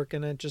yeah, we're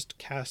going to just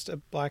cast a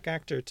black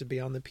actor to be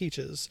on the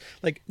Peaches.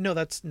 Like, no,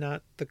 that's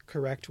not the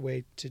correct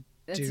way to do.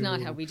 That's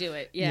not how we do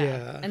it.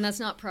 Yeah. And that's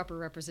not proper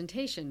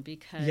representation,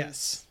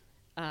 because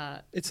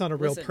it's not a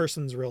real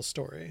person's real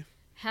story.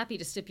 Happy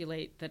to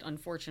stipulate that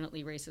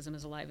unfortunately racism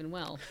is alive and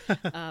well.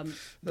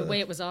 The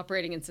way it was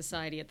operating in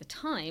society at the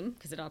time,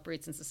 because it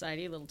operates in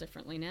society a little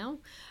differently now,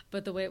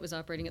 but the way it was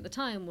operating at the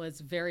time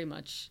was very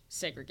much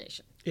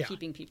segregation,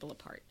 keeping people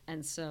apart.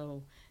 And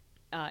so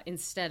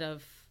instead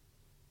of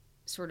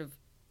sort of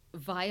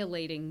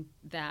violating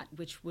that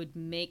which would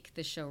make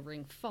the show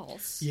ring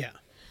false,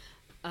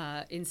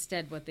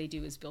 Instead, what they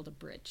do is build a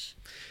bridge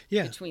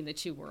between the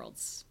two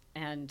worlds,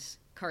 and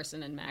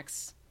Carson and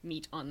Max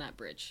meet on that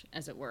bridge,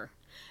 as it were.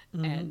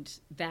 And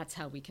that's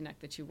how we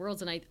connect the two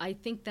worlds. And I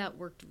think that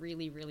worked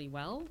really, really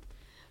well,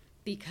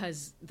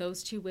 because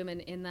those two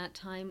women in that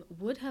time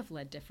would have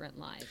led different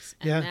lives.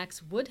 And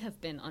Max would have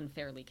been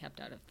unfairly kept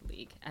out of the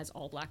league, as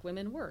all black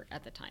women were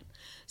at the time.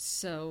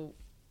 So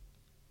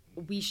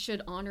we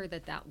should honor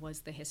that that was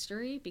the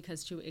history,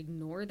 because to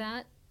ignore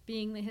that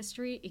being the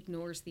history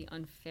ignores the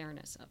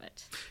unfairness of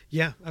it.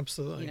 Yeah,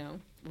 absolutely. You know,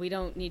 we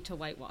don't need to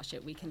whitewash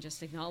it. We can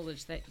just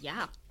acknowledge that,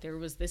 there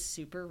was this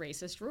super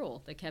racist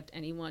rule that kept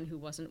anyone who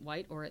wasn't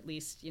white, or at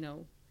least,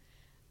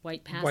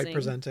 white passing. White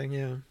presenting,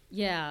 yeah.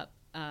 Yeah,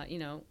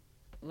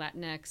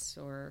 Latinx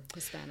or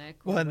Hispanic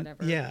or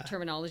whatever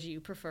terminology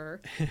you prefer.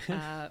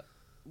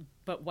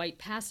 But white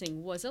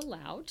passing was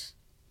allowed.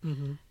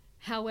 Mm-hmm.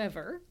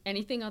 However,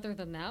 anything other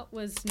than that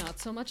was not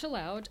so much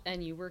allowed,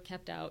 and you were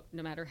kept out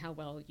no matter how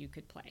well you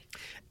could play.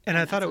 And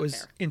I thought it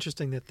was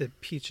interesting that the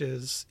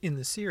Peaches in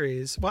the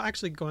series, well,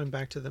 actually going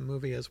back to the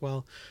movie as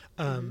well,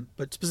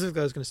 but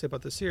specifically I was going to say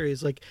about the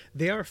series, like,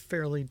 they are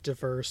fairly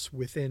diverse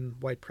within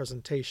white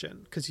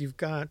presentation, because you've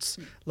got,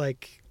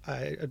 like,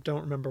 I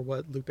don't remember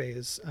what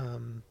Lupe's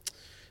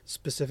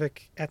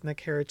specific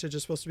ethnic heritage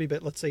is supposed to be,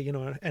 but let's say,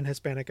 an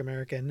Hispanic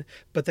American,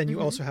 but then you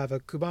also have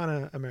a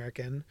Cubana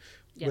American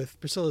with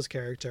Priscilla's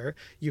character.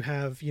 You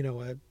have,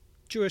 a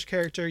Jewish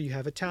character, you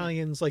have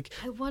Italians, like...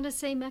 I want to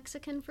say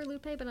Mexican for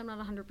Lupe, but I'm not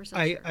 100%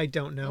 sure. I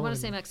don't know. I want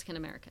to say Mexican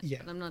American,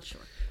 but I'm not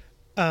sure.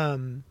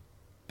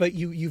 But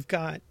you've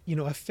got,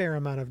 a fair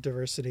amount of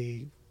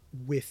diversity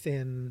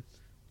within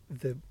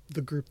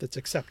the group that's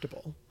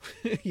acceptable,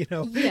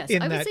 yes,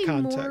 in I would that say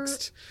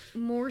context.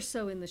 More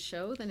so in the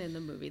show than in the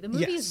movie. The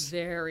movie is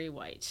very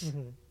white.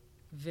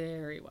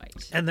 Very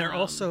white. And they're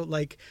also,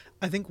 like,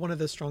 I think one of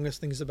the strongest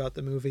things about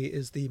the movie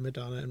is the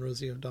Madonna and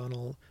Rosie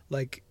O'Donnell,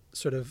 like,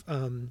 sort of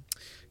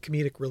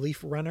comedic relief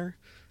runner.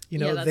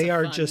 They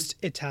are just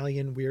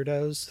Italian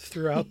weirdos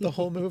throughout the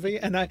whole movie.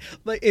 And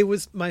it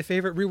was my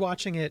favorite,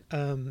 rewatching it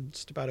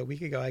just about a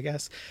week ago, I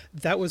guess.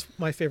 That was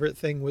my favorite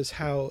thing, was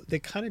how they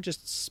kind of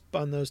just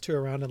spun those two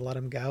around and let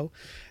them go.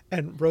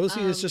 And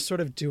Rosie is just sort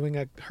of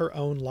doing her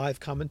own live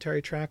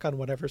commentary track on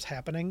whatever's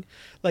happening.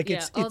 Like,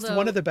 it's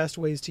one of the best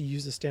ways to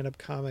use a stand-up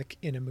comic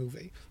in a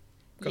movie.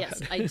 Go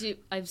ahead. I do.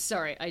 I'm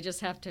sorry. I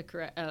just have to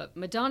correct.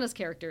 Madonna's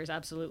character is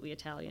absolutely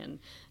Italian.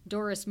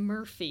 Doris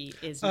Murphy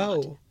is not.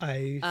 Oh,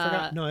 I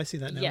forgot. No, I see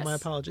that now. Yes. My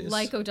apologies.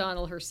 Like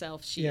O'Donnell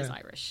herself, she is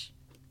Irish.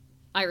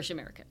 Irish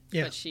American.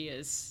 Yeah. But she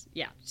is,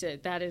 so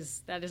that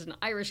is an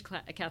Irish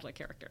Catholic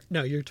character.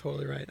 No, you're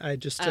totally right. I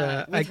just, with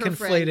I her conflated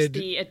friend,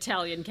 the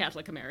Italian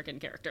Catholic American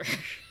character.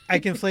 I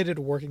conflated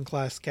working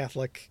class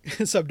Catholic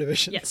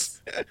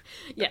subdivisions.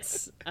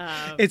 Yes.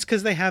 It's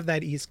because they have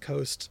that East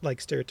Coast, like,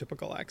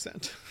 stereotypical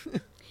accent.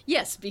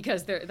 Yes,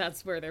 because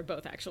that's where they're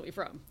both actually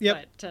from.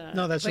 Yep.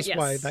 No, that's just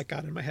why that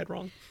got in my head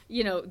wrong.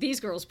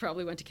 These girls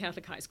probably went to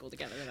Catholic high school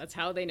together. That's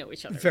how they know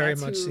each other. Very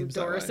that's much who seems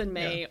Doris that way. and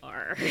May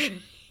are.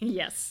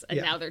 Yes,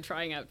 and now they're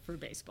trying out for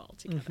baseball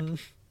together.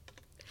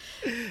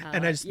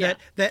 And I just,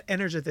 that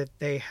energy that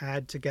they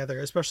had together,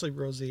 especially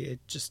Rosie,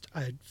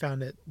 I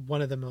found it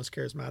one of the most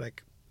charismatic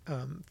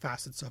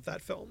facets of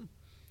that film.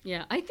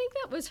 Yeah, I think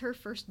that was her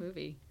first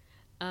movie.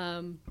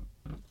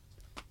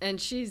 And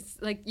she's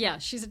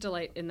she's a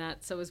delight in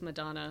that. So is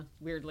Madonna,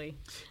 weirdly.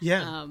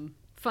 Yeah.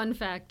 Fun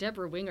fact,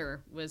 Deborah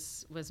Winger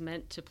was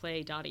meant to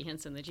play Dottie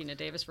Hinson, the Gina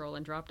Davis role,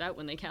 and dropped out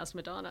when they cast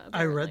Madonna. Apparently.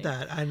 I read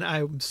that, and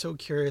I'm so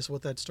curious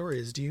what that story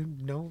is. Do you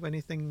know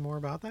anything more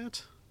about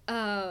that?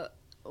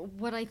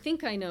 What I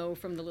think I know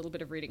from the little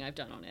bit of reading I've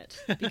done on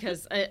it,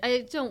 because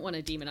I don't want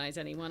to demonize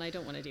anyone. I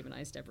don't want to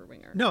demonize Deborah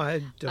Winger. No,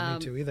 I don't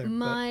need to either.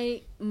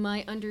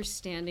 My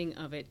understanding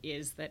of it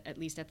is that, at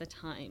least at the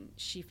time,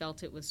 she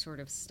felt it was sort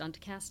of stunt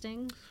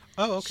casting.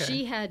 Oh, okay.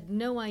 She had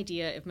no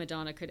idea if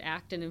Madonna could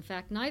act, and in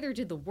fact, neither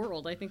did the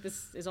world. I think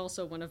this is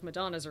also one of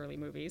Madonna's early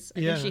movies. I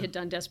think she had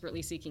done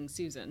Desperately Seeking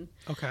Susan.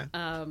 Okay.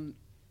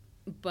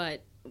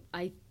 But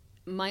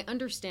my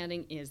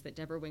understanding is that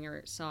Deborah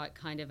Winger saw it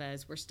kind of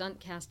as, we're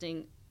stunt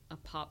casting a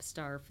pop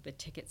star for the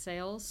ticket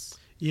sales.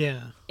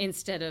 Yeah.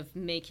 Instead of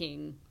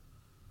making,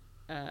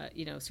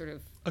 sort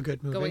of a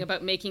good movie. Going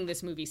about making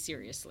this movie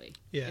seriously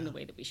in the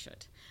way that we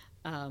should.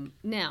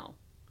 Now,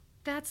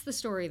 that's the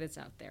story that's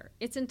out there.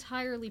 It's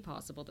entirely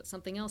possible that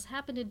something else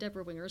happened in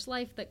Deborah Winger's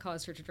life that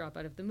caused her to drop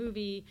out of the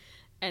movie,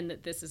 and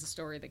that this is a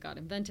story that got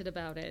invented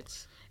about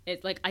it.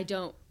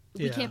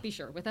 We can't be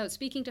sure. Without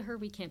speaking to her,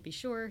 we can't be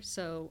sure.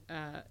 So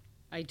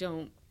I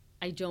don't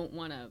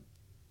want to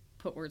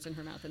put words in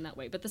her mouth in that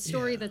way. But the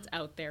story that's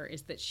out there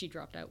is that she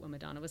dropped out when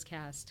Madonna was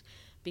cast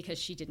because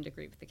she didn't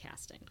agree with the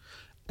casting.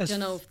 I don't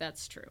know if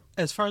that's true.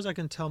 As far as I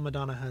can tell,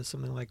 Madonna has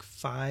something like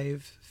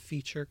 5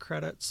 feature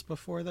credits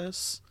before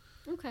this.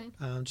 Okay.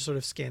 Just sort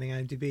of scanning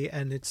IMDb,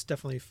 and it's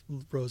definitely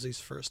Rosie's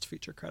first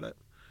feature credit.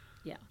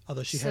 Yeah.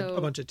 Although she had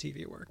a bunch of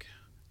TV work.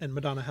 And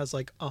Madonna has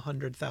like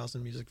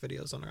 100,000 music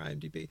videos on her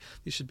IMDb.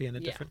 These should be in a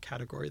different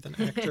category than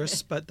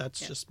actress, but that's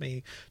just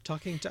me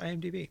talking to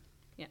IMDb.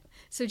 Yeah.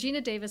 So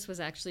Gina Davis was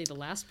actually the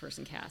last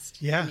person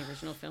cast Yeah. in the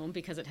original film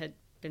because it had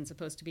been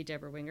supposed to be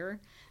Deborah Winger.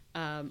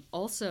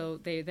 Also,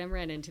 they then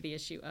ran into the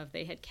issue of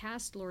they had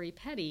cast Lori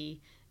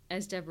Petty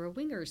as Deborah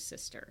Winger's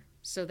sister.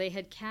 So they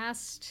had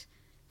cast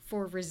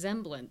for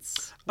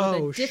resemblance with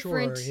a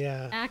different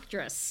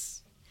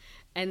actress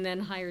and then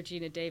hired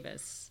Gina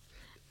Davis.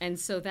 And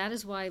so that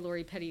is why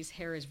Lori Petty's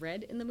hair is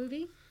red in the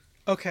movie.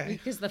 Okay.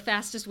 Because the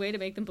fastest way to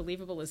make them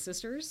believable as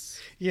sisters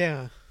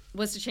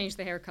was to change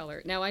the hair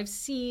color. Now, I've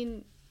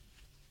seen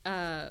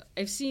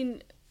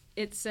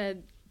it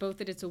said both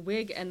that it's a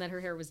wig and that her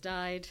hair was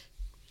dyed.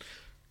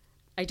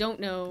 I don't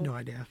know. No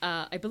idea.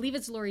 I believe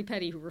it's Lori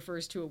Petty who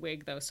refers to a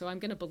wig, though, so I'm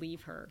going to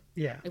believe her.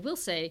 Yeah. I will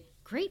say,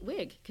 great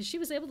wig, because she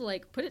was able to,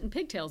 like, put it in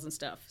pigtails and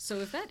stuff. So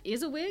if that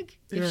is a wig,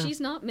 if she's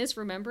not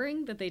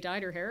misremembering that they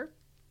dyed her hair,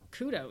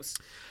 kudos.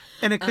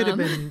 And it could have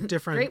been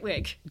different. Great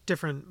wig.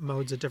 Different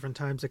modes at different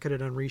times. It could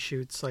have done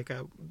reshoots, like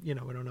we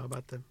don't know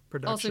about the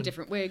production. Also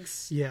different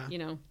wigs. Yeah.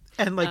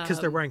 And like, because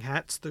they're wearing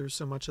hats through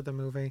so much of the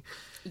movie.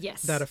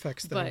 Yes. That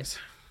affects things. But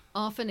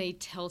often a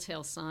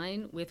telltale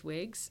sign with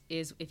wigs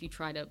is if you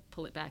try to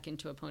pull it back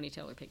into a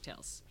ponytail or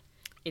pigtails.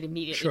 It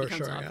immediately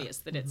becomes obvious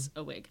that it's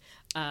a wig.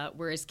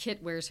 Whereas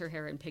Kit wears her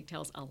hair in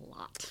pigtails a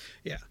lot.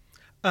 Yeah.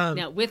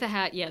 Now, with a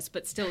hat, yes,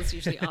 but still it's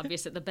usually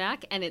obvious at the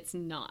back, and it's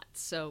not.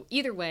 So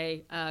either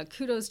way,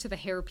 kudos to the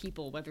hair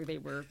people, whether they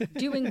were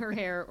doing her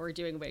hair or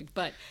doing a wig.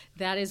 But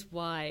that is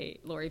why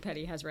Lori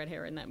Petty has red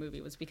hair in that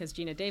movie, was because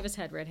Gina Davis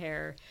had red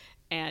hair,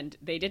 and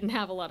they didn't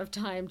have a lot of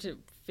time to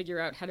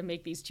figure out how to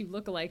make these two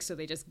look alike, so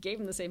they just gave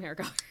them the same hair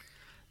color.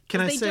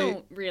 They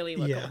don't really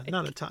look alike. Yeah,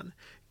 not a ton.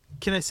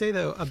 Can I say,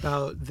 though,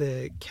 about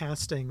the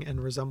casting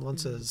and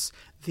resemblances,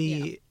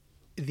 the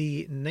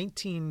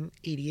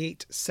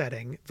 1988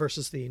 setting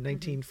versus the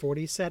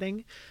 1940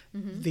 setting,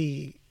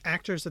 the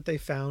actors that they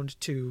found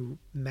to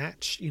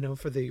match,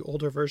 for the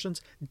older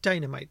versions,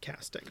 dynamite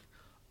casting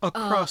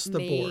across the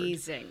board.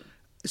 Amazing.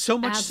 So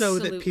much so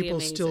that Absolutely people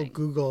amazing. still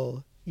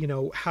Google,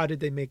 how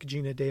did they make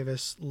Gina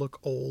Davis look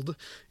old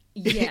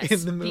Yes,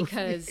 in the movie?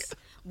 because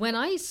when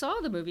I saw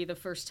the movie the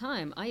first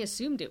time, I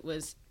assumed it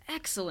was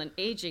excellent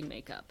aging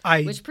makeup,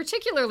 which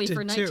particularly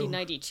for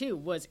 1992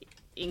 was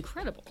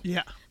incredible.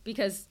 Yeah.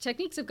 Because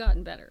techniques have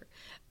gotten better.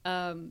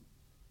 And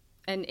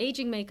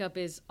aging makeup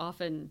is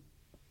often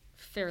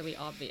fairly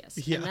obvious.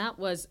 Yeah. And that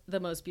was the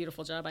most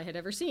beautiful job I had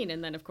ever seen.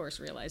 And then, of course,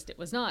 realized it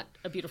was not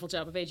a beautiful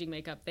job of aging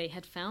makeup. They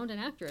had found an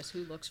actress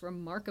who looks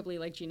remarkably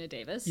like Gina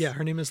Davis. Yeah,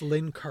 her name is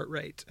Lynn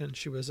Cartwright, and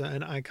she was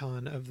an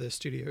icon of the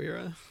studio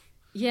era.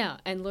 Yeah,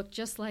 and looked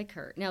just like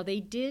her. Now,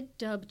 they did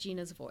dub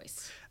Gina's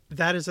voice.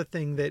 That is a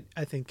thing that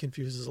I think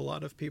confuses a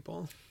lot of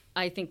people.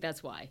 I think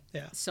that's why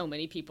Yeah. so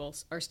many people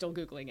are still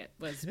Googling it,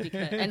 was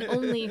because, and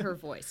only her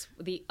voice.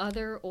 The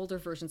other older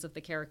versions of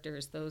the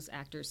characters, those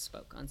actors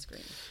spoke on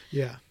screen.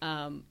 Yeah.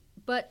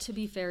 But to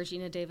be fair,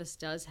 Gina Davis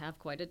does have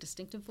quite a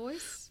distinctive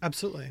voice.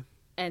 Absolutely.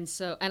 And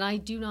I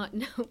do not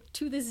know,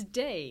 to this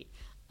day,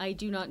 I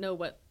do not know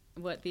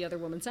what the other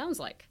woman sounds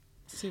like.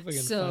 See if we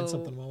can find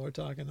something while we're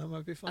talking. That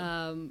might be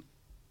fun.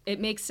 It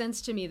makes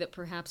sense to me that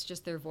perhaps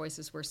just their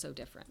voices were so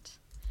different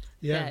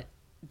that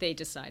they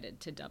decided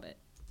to dub it.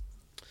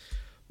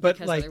 But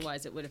because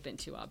otherwise it would have been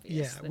too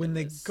obvious. Yeah, when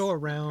they go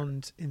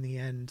around in the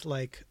end,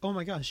 like, oh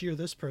my gosh, you're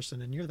this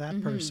person and you're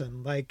that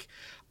person. Like,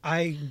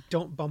 I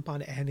don't bump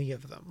on any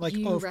of them. Like,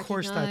 of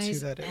course that's who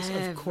that is.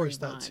 Everyone. Of course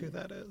that's who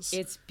that is.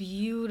 It's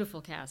beautiful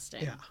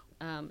casting.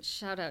 Yeah.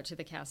 Shout out to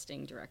the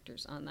casting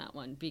directors on that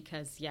one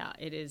because,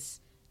 it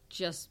is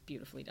just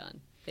beautifully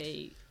done.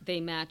 They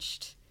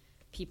matched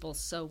people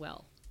so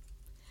well.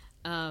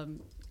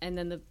 And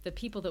then the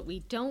people that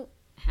we don't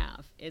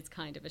have, it's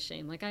kind of a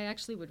shame. Like, I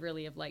actually would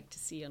really have liked to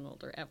see an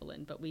older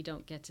Evelyn, but we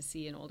don't get to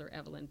see an older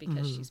Evelyn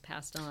because she's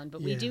passed on.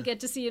 But we do get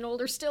to see an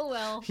older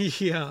Stillwell.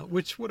 Yeah,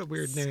 which, what a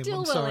weird name.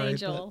 Stillwell I'm sorry,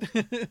 Angel.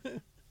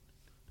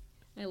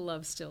 I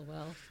love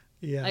Stillwell.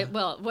 Yeah.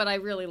 What I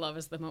really love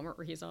is the moment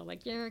where he's all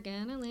like, you're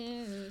gonna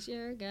lose,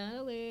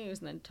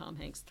 and then Tom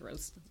Hanks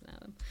throws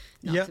at him,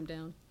 knocks him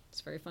down.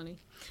 It's very funny.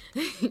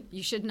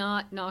 You should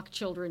not knock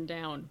children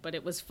down, but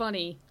it was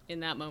funny in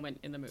that moment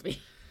in the movie.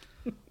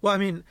 Well, I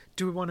mean,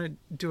 do we want to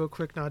do a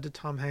quick nod to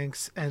Tom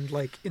Hanks and,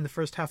 like, in the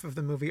first half of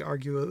the movie,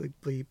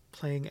 arguably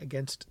playing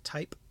against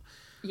type?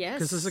 Yes.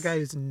 Because this is a guy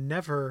who's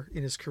never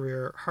in his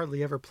career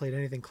hardly ever played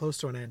anything close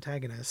to an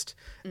antagonist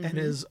and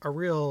is a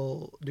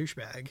real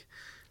douchebag.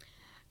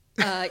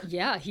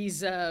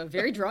 He's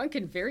very drunk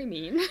and very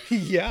mean.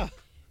 Yeah.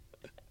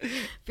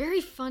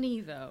 Very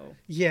funny, though.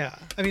 Yeah.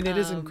 I mean, it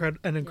is an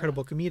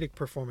incredible comedic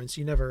performance.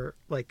 You never,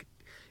 like...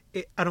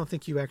 I don't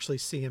think you actually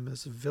see him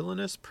as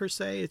villainous per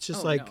se. It's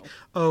just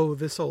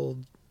this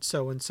old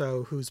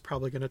so-and-so who's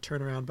probably going to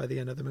turn around by the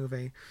end of the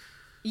movie.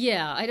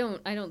 Yeah, I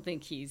don't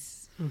think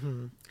he's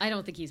I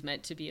don't think he's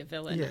meant to be a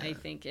villain. Yeah. I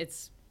think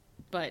he's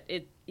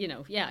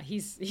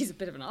a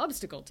bit of an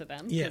obstacle to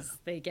them because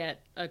they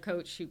get a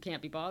coach who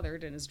can't be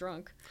bothered and is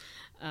drunk,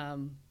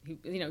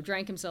 who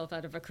drank himself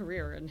out of a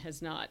career and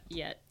has not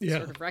yet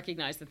sort of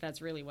recognized that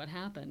that's really what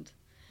happened.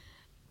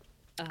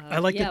 I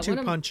like the two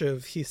punch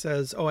of he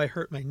says, "Oh, I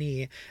hurt my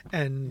knee,"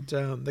 and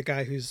the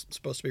guy who's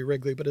supposed to be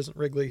Wrigley but isn't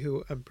Wrigley,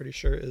 who I'm pretty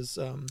sure is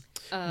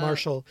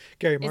Marshall,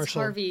 Gary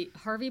Marshall. It's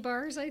Harvey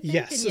Bars, I think.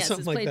 Yes, and yes,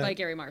 something it's like played that. by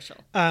Gary Marshall.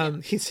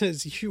 He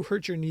says, "You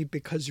hurt your knee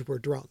because you were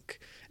drunk."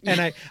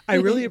 And I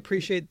really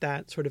appreciate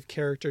that sort of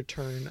character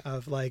turn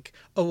of like,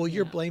 oh, well,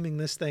 you're blaming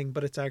this thing,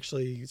 but it's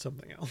actually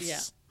something else.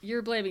 Yeah,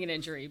 you're blaming an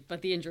injury,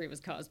 but the injury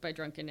was caused by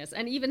drunkenness.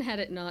 And even had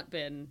it not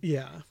been,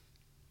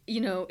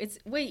 it's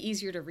way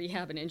easier to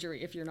rehab an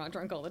injury if you're not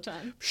drunk all the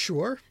time.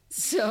 Sure.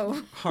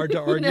 So hard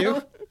to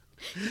argue.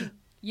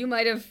 You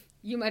might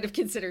have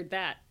considered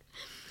that.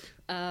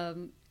 I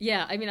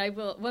mean, I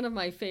will. One of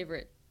my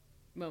favorite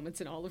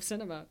moments in all of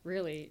cinema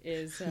really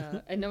is,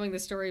 and knowing the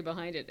story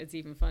behind it, it's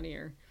even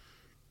funnier.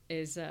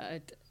 Is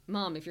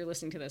Mom, if you're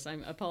listening to this, I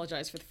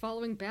apologize for the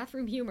following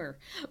bathroom humor,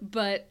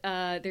 but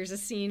there's a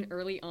scene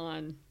early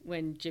on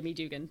when Jimmy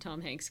Dugan, Tom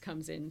Hanks,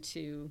 comes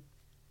into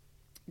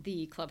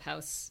the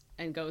clubhouse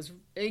and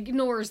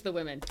ignores the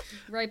women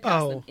right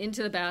past them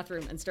into the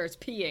bathroom and starts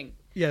peeing.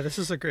 Yeah, this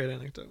is a great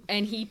anecdote.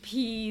 And he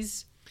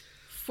pees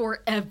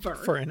forever.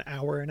 For an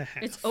hour and a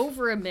half. It's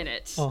over a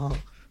minute.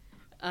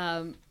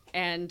 Uh-huh.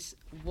 And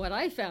what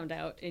I found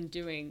out in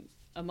doing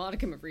a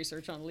modicum of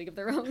research on A League of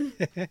Their Own.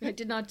 I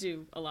did not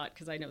do a lot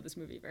because I know this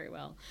movie very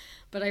well,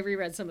 but I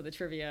reread some of the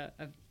trivia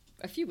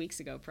a few weeks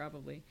ago,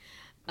 probably.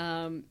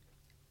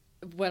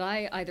 What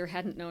I either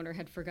hadn't known or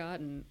had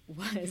forgotten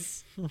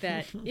was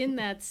that in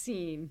that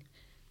scene,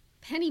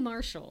 Penny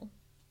Marshall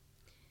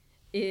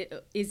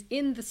is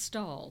in the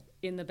stall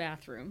in the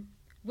bathroom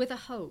with a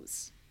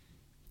hose.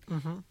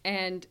 Mm-hmm.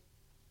 And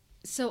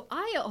so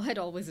I had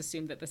always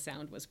assumed that the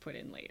sound was put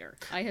in later.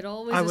 I had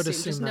always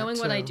assumed, just knowing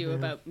what I do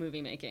about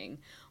movie making,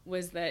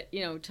 was that,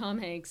 Tom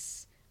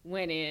Hanks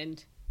went in,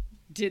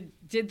 did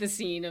the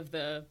scene of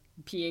the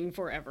peeing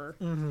forever,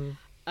 and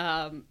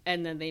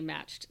then they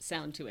matched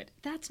sound to it.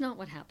 That's not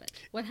what happened.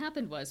 What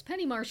happened was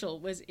Penny Marshall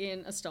was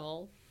in a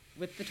stall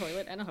with the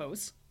toilet and a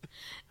hose,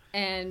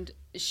 and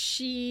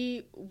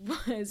she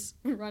was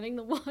running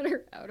the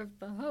water out of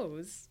the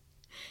hose.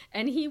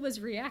 And he was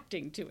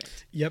reacting to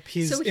it. Yep,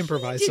 he's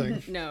improvising. He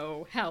didn't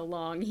know how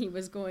long he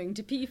was going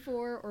to pee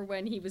for or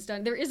when he was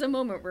done. There is a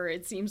moment where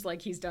it seems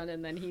like he's done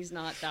and then he's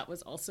not. That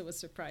was also a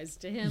surprise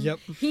to him. Yep.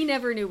 He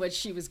never knew what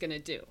she was going to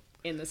do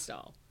in the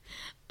stall.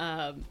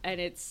 And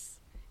it's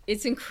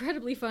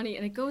incredibly funny,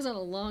 and it goes on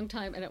a long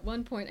time. And at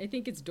one point, I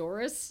think it's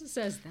Doris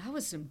says, "That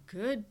was some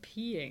good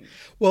peeing."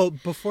 Well,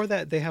 before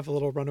that, they have a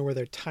little runner where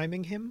they're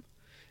timing him.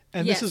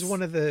 And this is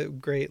one of the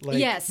great,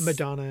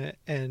 Madonna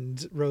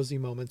and Rosie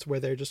moments where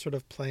they're just sort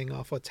of playing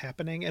off what's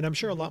happening. And I'm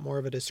sure a lot more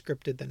of it is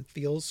scripted than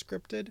feels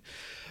scripted.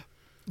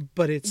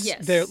 But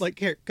they're like,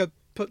 here,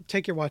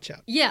 take your watch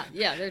out. Yeah,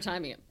 they're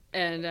timing it.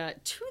 And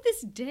to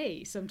this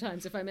day,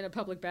 sometimes if I'm in a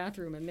public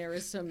bathroom and there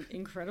is some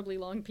incredibly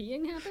long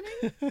peeing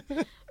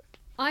happening,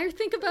 I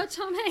think about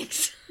Tom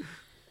Hanks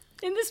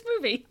in this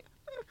movie.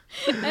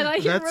 And I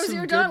hear Rosie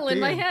O'Donnell in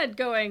my head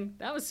going,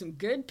 "That was some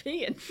good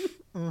peeing."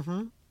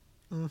 Mm-hmm.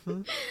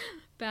 Mm-hmm.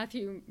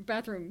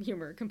 Bathroom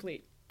humor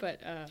complete. But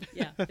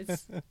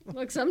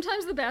look,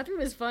 sometimes the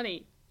bathroom is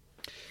funny.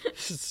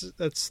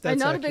 That's I'm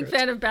not accurate. a big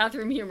fan of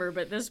bathroom humor,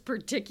 but this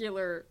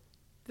particular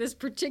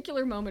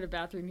moment of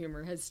bathroom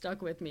humor has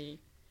stuck with me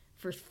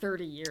for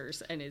 30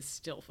 years and is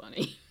still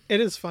funny. It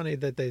is funny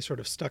that they sort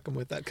of stuck him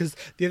with that, because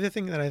the other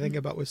thing that I think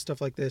about with stuff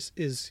like this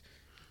is,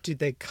 did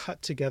they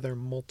cut together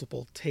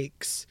multiple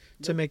takes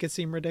to make it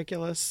seem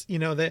ridiculous?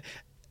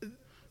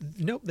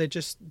 Nope,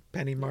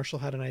 Penny Marshall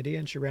had an idea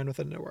and she ran with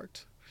it and it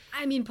worked.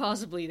 I mean,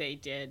 possibly they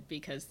did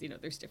because,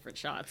 there's different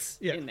shots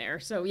in there.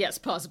 So, yes,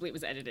 possibly it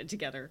was edited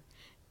together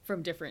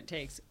from different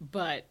takes.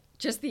 But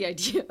just the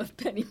idea of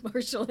Penny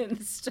Marshall in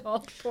the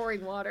stall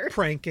pouring water.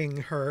 Pranking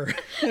her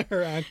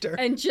actor.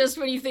 And just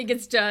when you think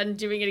it's done,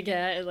 doing it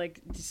again,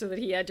 so that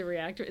he had to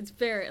react to it.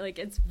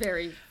 It's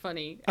very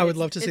funny. I would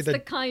love to see the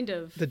kind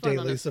of the fun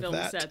dailies on a film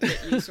of that. set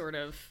that you sort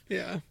of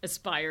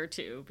aspire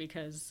to,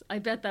 because I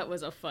bet that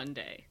was a fun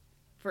day.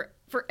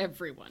 For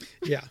everyone.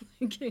 Yeah.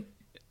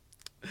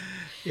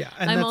 Yeah.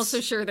 And I'm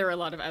also sure there are a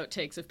lot of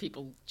outtakes of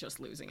people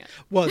just losing it.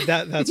 Well,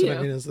 that's what I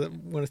mean, is that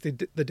one of the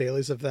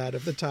dailies of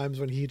the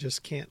times when he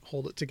just can't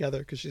hold it together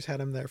because she's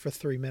had him there for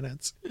 3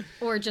 minutes.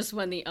 Or just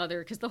when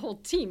because the whole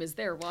team is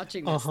there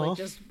watching this,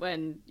 just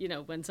when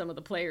some of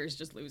the players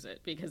just lose it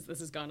because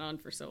this has gone on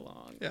for so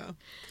long.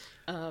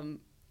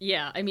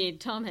 Yeah. I mean,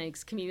 Tom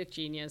Hanks, comedic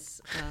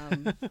genius.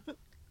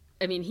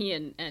 I mean, he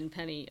and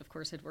Penny, of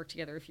course, had worked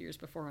together a few years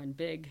before on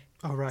Big.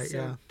 Oh, right,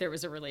 so there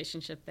was a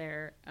relationship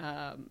there.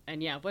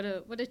 And what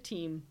a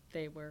team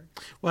they were.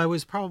 Well, it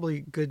was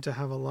probably good to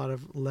have a lot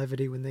of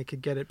levity when they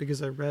could get it,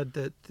 because I read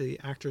that the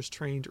actors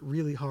trained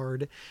really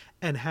hard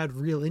and had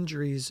real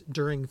injuries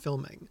during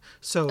filming.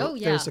 So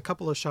there's a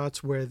couple of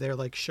shots where they're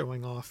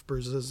showing off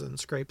bruises and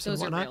scrapes and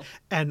whatnot.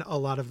 And a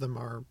lot of them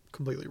are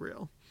completely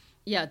real.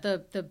 Yeah,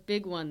 the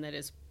big one that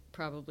is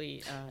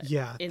probably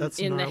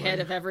in the head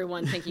of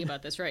everyone thinking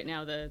about this right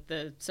now,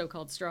 the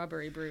so-called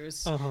strawberry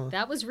bruise,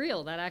 that was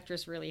real. That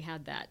actress really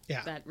had that.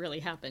 That really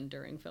happened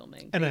during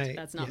filming. And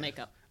that's not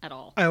makeup. at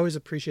all. I always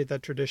appreciate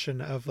that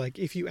tradition of like,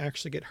 if you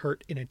actually get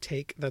hurt in a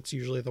take, that's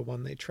usually the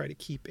one they try to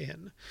keep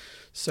in.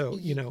 So,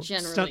 you know,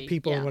 Generally, stunt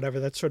people yeah. and whatever,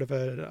 that's sort of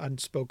an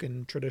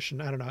unspoken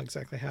tradition. I don't know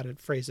exactly how to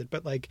phrase it,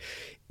 but like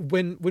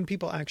when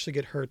people actually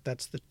get hurt,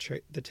 that's the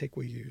take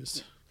we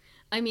use.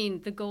 I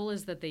mean, the goal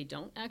is that they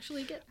don't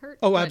actually get hurt.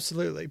 Oh,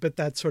 absolutely. But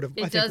that's sort of,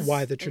 I think, does,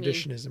 why the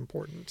tradition is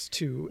important,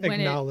 to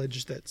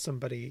acknowledge that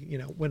somebody, you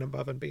know, went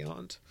above and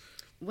beyond.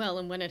 Well,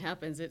 and when it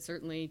happens, it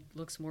certainly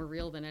looks more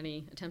real than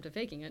any attempt at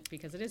faking it,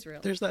 because it is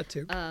real. There's that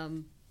too.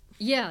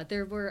 Yeah,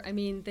 there were, I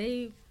mean,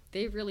 they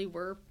really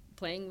were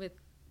playing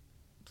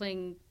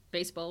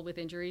baseball with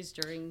injuries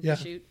during the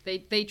shoot.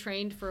 They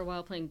trained for a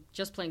while playing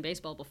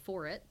baseball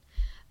before it.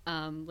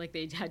 Like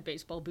they had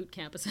baseball boot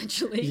camp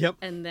essentially. Yep.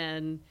 And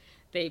then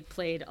they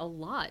played a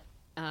lot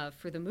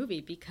for the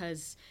movie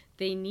because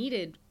they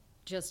needed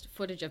just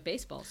footage of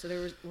baseball. So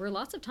there were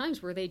lots of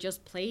times where they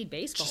just played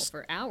baseball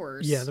for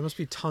hours. Yeah, there must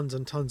be tons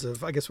and tons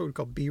of, I guess, what we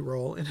call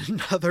B-roll in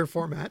another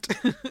format.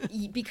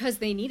 Because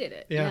they needed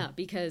it. Yeah.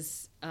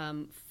 Because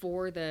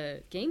for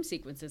the game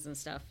sequences and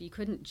stuff, you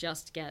couldn't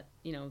just get,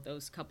 you know,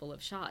 those couple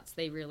of shots.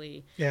 They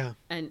really,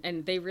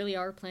 and they really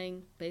are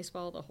playing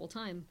baseball the whole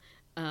time.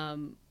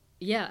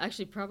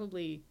 Actually,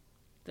 probably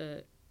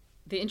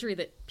the injury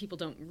that people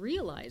don't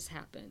realize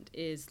happened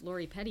is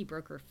Lori Petty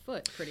broke her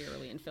foot pretty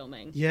early in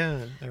filming.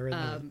 Yeah, I read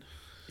that.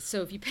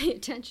 So if you pay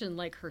attention,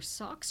 like her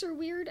socks are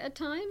weird at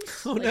times.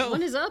 Oh, like, no.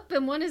 one is up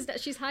and one is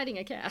that she's hiding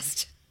a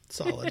cast.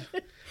 Solid.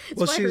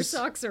 That's why her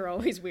socks are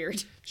always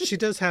weird. She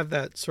does have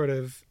that sort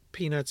of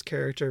Peanuts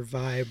character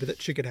vibe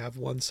that she could have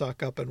one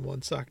sock up and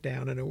one sock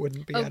down and it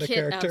wouldn't be out of Kit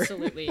character.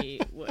 Absolutely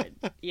would.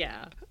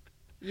 Yeah.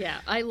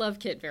 Yeah, I love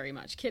Kit very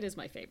much. Kit is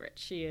my favorite.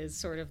 She is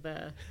sort of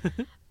the,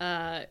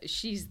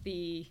 she's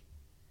the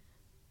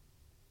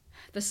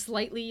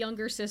slightly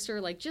younger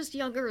sister, like just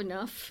younger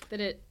enough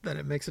that it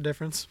makes a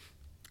difference.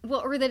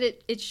 Well, or that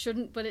it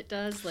shouldn't, but it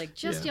does. Like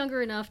just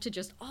younger enough to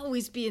just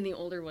always be in the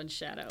older one's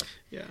shadow.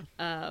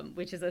 Yeah.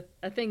 Which is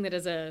a thing that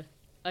as a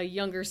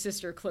younger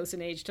sister close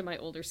in age to my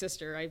older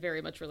sister, I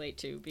very much relate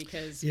to,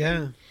 because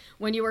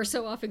when you are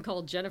so often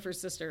called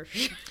Jennifer's sister,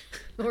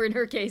 or in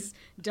her case,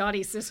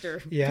 Dottie's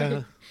sister,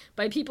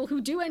 by people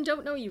who do and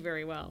don't know you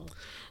very well.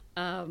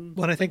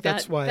 Well, I think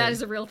that's why that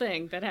is a real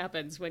thing that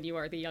happens when you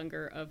are the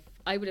younger of,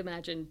 I would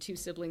imagine, two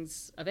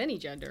siblings of any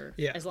gender,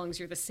 as long as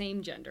you're the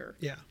same gender.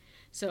 Yeah.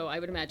 So I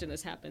would imagine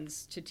this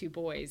happens to two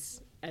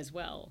boys as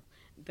well,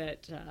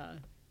 that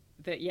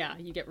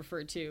you get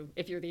referred to,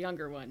 if you're the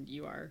younger one,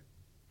 you are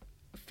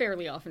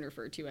fairly often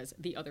referred to as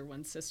the other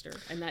one's sister,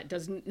 and that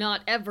does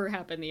not ever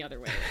happen the other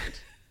way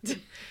around.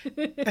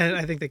 And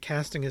I think the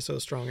casting is so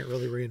strong, it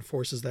really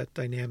reinforces that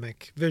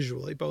dynamic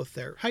visually, both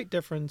their height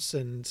difference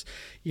and,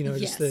 you know,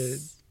 just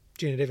the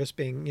Geena Davis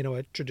being, you know,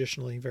 a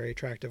traditionally very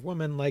attractive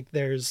woman. Like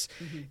there's,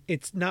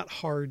 it's not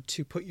hard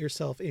to put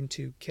yourself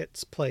into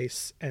Kit's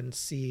place and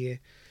see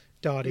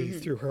Dottie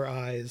through her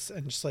eyes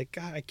and just like,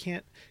 God, I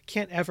can't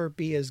ever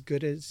be as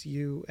good as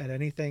you at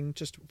anything,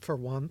 just for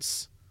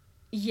once.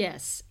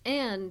 Yes,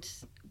 and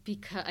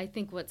because I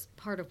think what's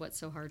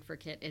so hard for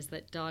Kit is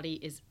that Dottie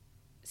is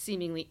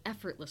seemingly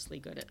effortlessly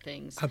good at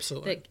things.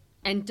 Absolutely.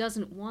 And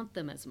doesn't want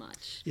them as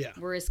much. Yeah.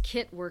 Whereas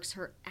Kit works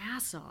her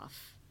ass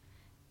off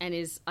and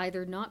is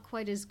either not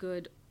quite as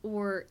good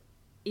or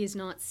is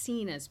not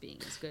seen as being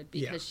as good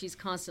because she's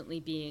constantly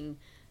being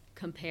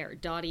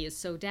compared. Dottie is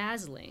so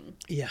dazzling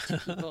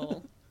to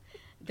people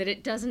that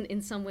it doesn't,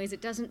 in some ways, it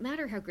doesn't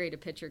matter how great a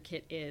pitcher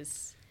Kit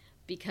is,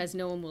 because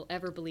no one will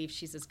ever believe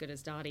she's as good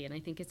as Dottie. And I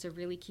think it's a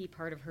really key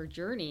part of her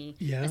journey.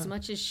 Yeah. As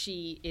much as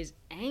she is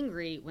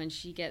angry when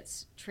she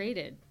gets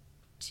traded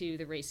to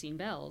the Racine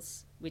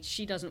Bells, which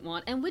she doesn't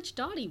want, and which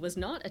Dottie was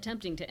not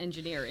attempting to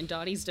engineer, in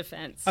Dottie's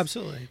defense.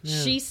 Absolutely.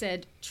 Yeah. She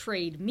said,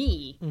 trade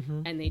me,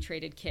 and they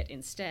traded Kit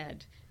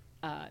instead.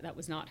 That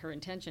was not her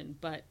intention.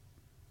 But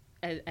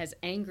as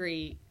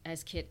angry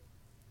as Kit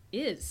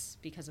is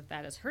because of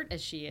that, as hurt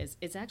as she is,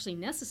 it's actually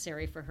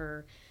necessary for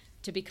her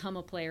to become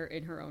a player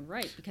in her own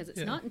right, because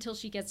it's not until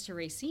she gets to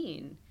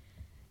Racine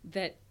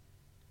that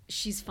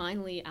she's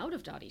finally out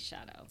of Dottie's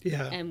shadow.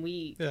 Yeah. And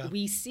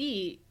we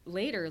see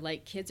later,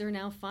 like, kids are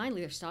now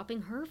finally, they're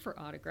stopping her for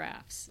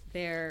autographs.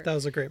 That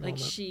was a great moment.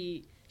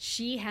 Like,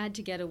 she had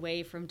to get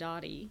away from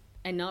Dottie,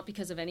 and not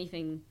because of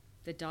anything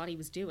that Dottie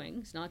was doing.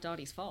 It's not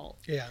Dottie's fault.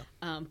 Yeah.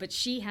 But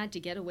she had to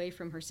get away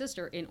from her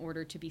sister in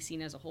order to be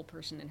seen as a whole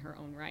person in her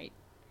own right.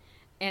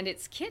 And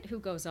it's Kit who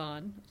goes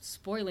on,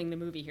 spoiling the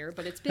movie here,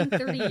 but it's been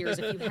 30 years.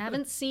 If you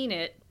haven't seen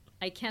it,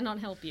 I cannot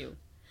help you.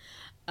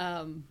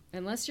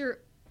 Unless you're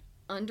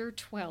under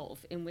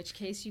 12, in which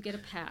case you get a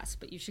pass,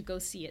 but you should go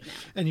see it now.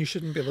 And you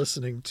shouldn't be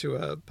listening to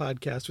a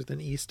podcast with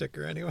an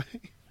e-sticker anyway.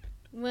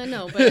 Well,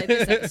 no, but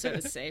this episode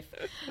is safe.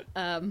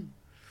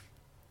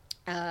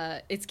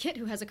 It's Kit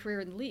who has a career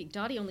in the league.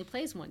 Dottie only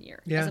plays 1 year.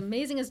 Yeah. As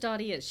amazing as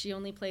Dottie is, she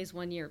only plays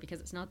 1 year because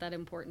it's not that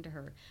important to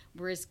her.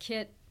 Whereas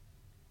Kit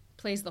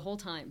plays the whole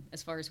time,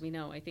 as far as we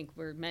know. I think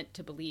we're meant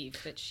to believe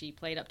that she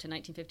played up to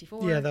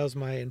 1954. Yeah, that was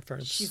my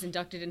inference. She's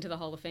inducted into the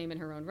Hall of Fame in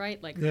her own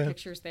right, like her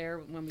picture's there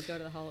when we go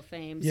to the Hall of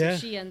Fame. So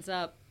she ends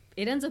up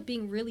it ends up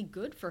being really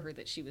good for her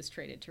that she was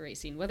traded to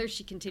Racine. Whether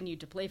she continued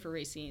to play for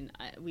Racine,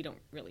 we don't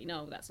really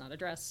know. That's not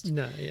addressed.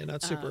 No, yeah,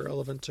 not super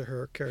relevant to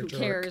her character.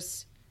 Who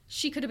cares?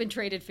 She could have been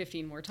traded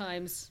 15 more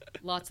times.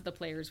 Lots of the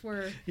players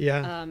were.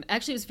 Yeah.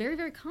 Actually, it was very,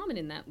 very common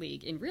in that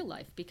league in real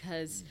life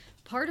because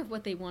part of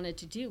what they wanted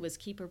to do was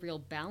keep a real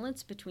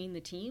balance between the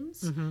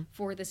teams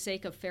for the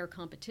sake of fair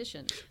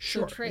competition.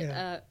 Sure.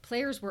 So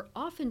players were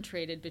often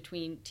traded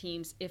between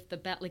teams if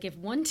if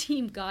one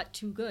team got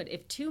too good,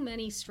 if too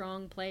many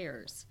strong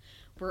players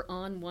were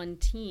on one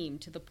team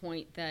to the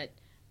point that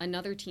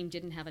another team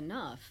didn't have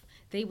enough,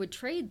 they would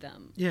trade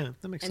them. Yeah,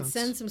 that makes sense. And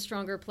send some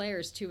stronger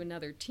players to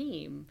another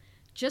team.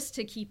 Just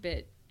to keep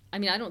it, I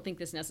mean, I don't think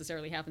this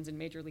necessarily happens in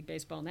Major League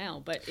Baseball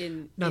now, but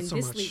in this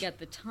much. league at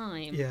the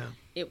time,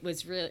 it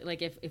was really,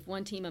 like, if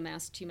one team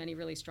amassed too many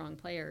really strong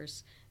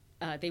players,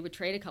 they would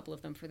trade a couple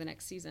of them for the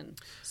next season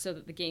so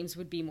that the games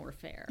would be more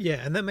fair.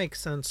 Yeah, and that makes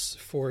sense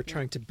for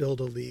trying to build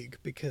a league,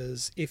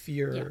 because if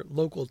your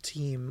local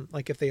team,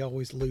 like if they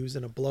always lose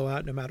in a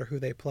blowout no matter who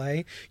they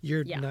play,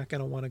 you're not going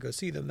to want to go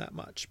see them that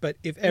much. But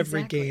if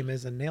every game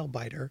is a nail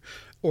biter,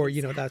 or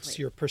you know that's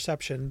your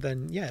perception,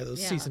 then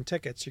those season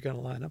tickets you're going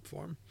to line up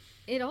for them.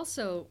 It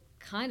also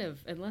kind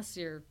of, unless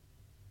you're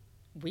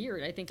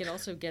weird, I think it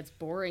also gets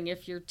boring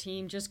if your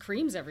team just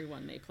creams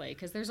everyone they play,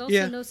 because there's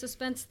also no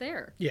suspense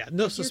there. Yeah,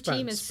 no if suspense. Your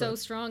team is so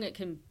strong it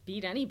can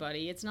beat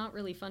anybody. It's not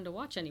really fun to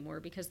watch anymore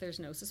because there's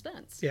no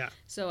suspense. Yeah.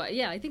 So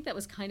I think that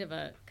was kind of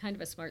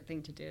a smart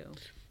thing to do.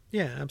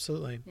 Yeah,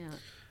 absolutely. Yeah.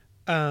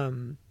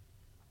 And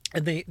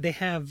they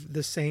have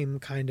the same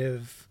kind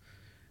of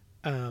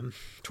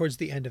towards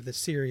the end of the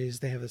series,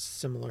 they have a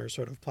similar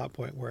sort of plot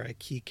point where a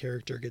key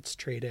character gets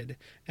traded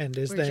and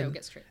is Joe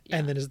gets traded,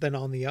 and then is then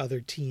on the other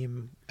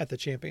team at the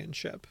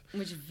championship,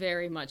 which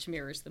very much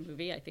mirrors the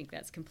movie. I think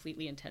that's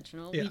completely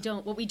intentional. Yeah.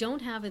 What we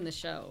don't have in the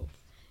show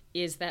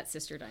is that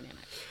sister dynamic.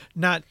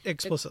 Not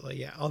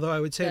explicitly, Although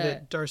I would say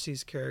that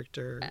Darcy's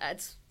character.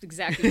 That's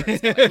exactly where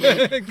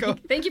I was going.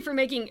 Thank you for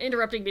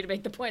interrupting me to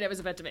make the point I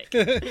was about to make.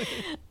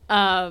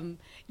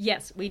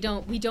 Yes, we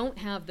don't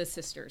have the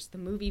sisters. The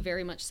movie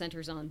very much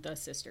centers on the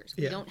sisters.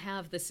 We don't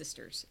have the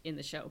sisters in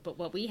the show, but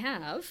what we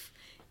have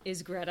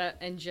is Greta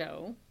and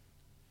Joe,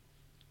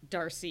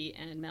 Darcy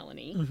and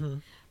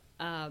Melanie,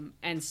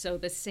 and so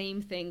the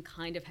same thing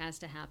kind of has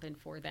to happen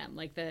for them.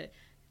 Like the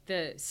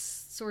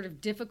sort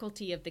of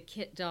difficulty of the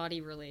Kit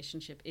Dottie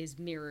relationship is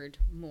mirrored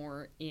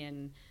more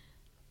in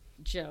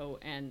Joe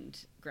and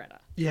Greta.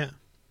 Yeah.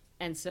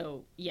 And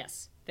so,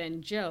 yes,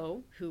 then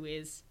Joe, who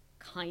is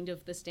kind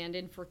of the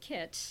stand-in for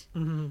Kit,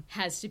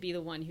 has to be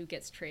the one who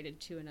gets traded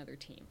to another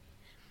team.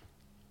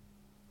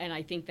 And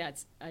I think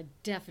that's a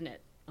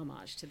definite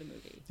homage to the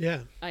movie.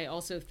 Yeah. I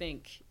also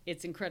think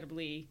it's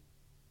incredibly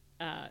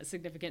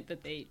significant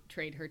that they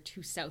trade her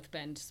to South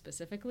Bend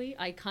specifically.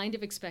 I kind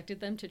of expected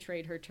them to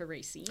trade her to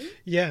Racine.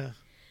 Yeah.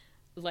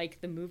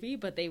 Like the movie,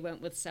 but they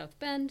went with South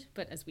Bend.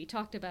 But as we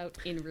talked about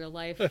in real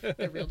life,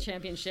 the real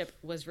championship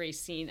was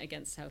Racine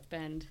against South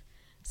Bend.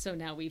 So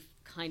now we've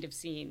kind of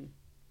seen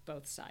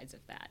both sides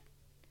of that.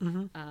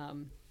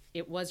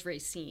 It was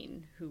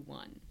Racine who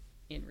won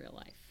in real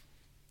life,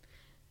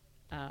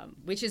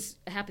 which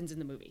happens in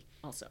the movie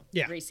also.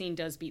 Yeah. Racine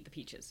does beat the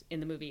Peaches in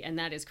the movie, and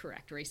that is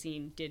correct.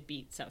 Racine did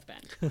beat South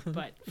Bend.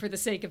 But for the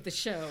sake of the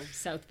show,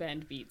 South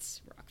Bend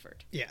beats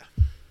Rockford. Yeah.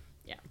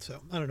 Yeah.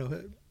 So, I don't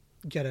know,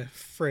 get to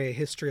fray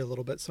history a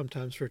little bit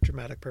sometimes for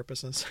dramatic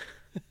purposes.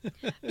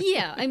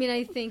 Yeah, I mean,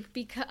 I think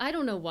because I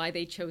don't know why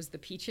they chose the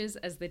Peaches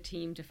as the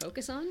team to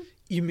focus on.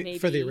 You mean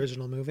for the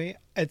original movie?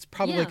 It's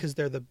probably because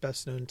they're the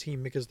best known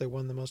team because they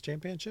won the most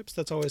championships.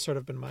 That's always sort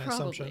of been my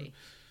assumption.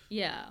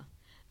 Yeah.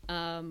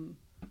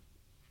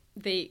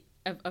 They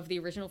of the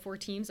original 4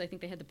 teams, I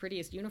think they had the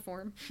prettiest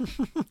uniform,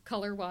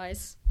 color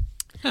wise.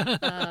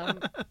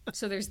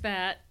 So there's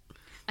that.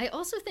 I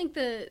also think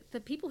the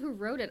people who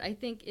wrote it, I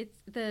think it's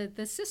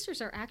the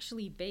sisters are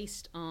actually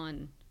based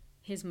on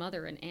his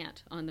mother and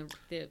aunt, on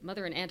the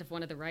mother and aunt of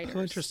one of the writers.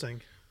 Oh,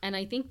 interesting. And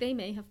I think they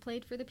may have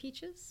played for the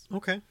Peaches.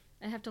 Okay.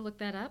 I have to look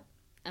that up.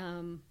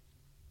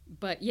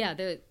 But yeah,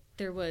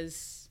 there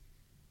was.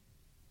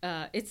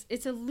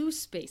 It's a loose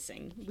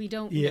spacing. We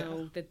don't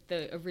know that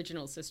the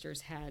original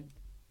sisters had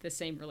the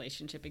same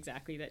relationship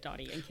exactly that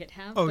Dottie and Kit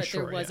have. Oh, but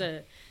sure.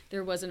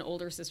 There was an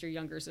older sister,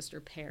 younger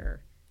sister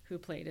pair who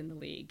played in the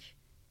league,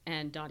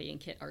 and Dottie and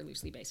Kit are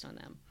loosely based on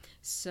them.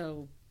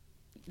 So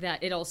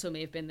that it also may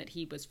have been that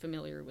he was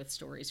familiar with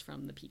stories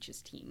from the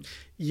Peaches team.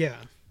 Yeah.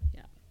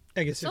 Yeah.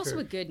 I guess it's also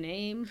a good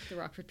name, the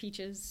Rockford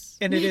Peaches.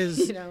 And it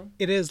is,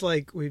 it is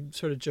like we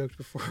sort of joked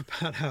before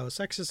about how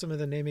sexist some of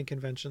the naming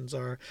conventions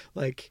are.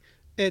 Like,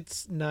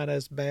 it's not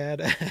as bad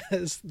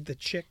as the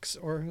Chicks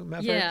or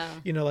whomever. Yeah.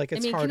 Like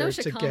it's harder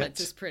Kenosha to Comets get.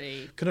 Is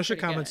pretty. Kenosha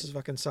pretty Comets good. is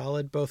fucking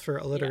solid, both for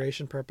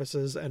alliteration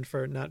purposes and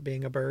for not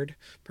being a bird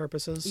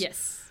purposes.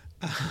 Yes.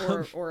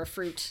 Or a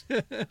fruit.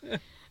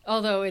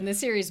 Although in the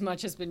series,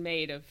 much has been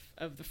made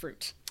of the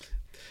fruit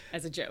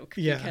as a joke.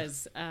 Yeah.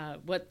 Because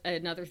what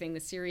another thing the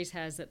series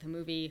has that the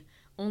movie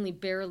only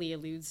barely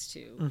alludes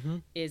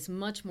to is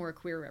much more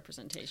queer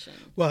representation.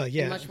 Well,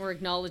 yeah. And much more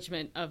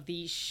acknowledgement of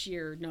the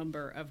sheer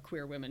number of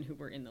queer women who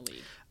were in the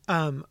league.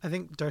 I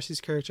think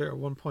Darcy's character at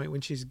one point,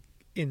 when she's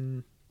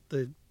in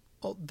the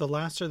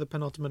last or the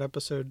penultimate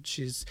episode,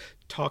 she's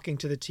talking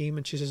to the team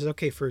and she says,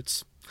 "Okay,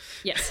 fruits."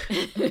 Yes.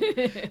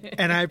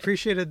 And I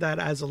appreciated that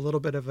as a little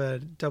bit of a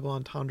double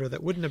entendre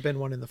that wouldn't have been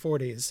one in the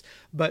 40s,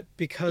 but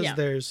because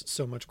there's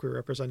so much queer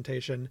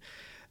representation,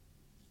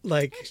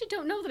 like, I actually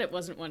don't know that it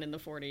wasn't one in the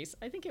 40s.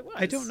 I think it was.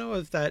 I don't know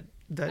if that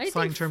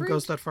slang term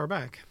goes that far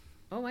back.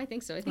 Oh, I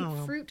think so. I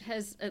think fruit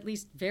has at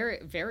least very,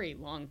 very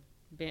long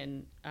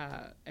been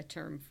a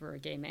term for a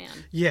gay man.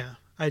 Yeah.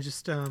 I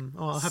just,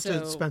 I'll have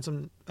to spend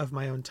some of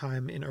my own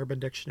time in Urban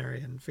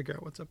Dictionary and figure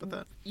out what's up with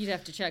that. You'd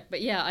have to check.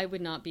 But yeah, I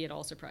would not be at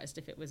all surprised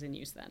if it was in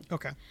use then.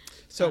 Okay.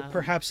 So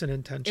perhaps an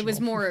intentional. It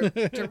was more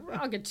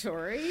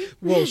derogatory.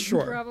 Well,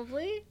 sure.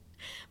 Probably.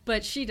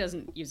 But she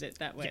doesn't use it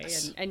that way.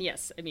 Yes. And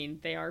yes, I mean,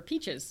 they are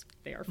peaches.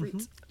 They are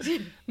fruits.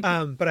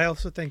 But I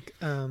also think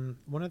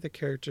one of the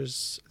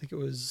characters, I think it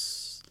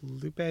was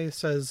Lupe,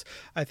 says,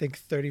 I think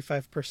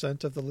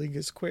 35% of the league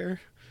is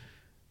queer.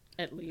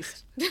 At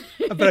least.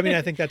 But I mean,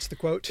 I think that's the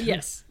quote.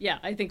 Yes. Yeah,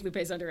 I think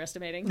Lupe's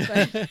underestimating.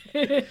 But,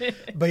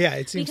 but yeah,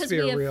 it seems because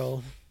to be a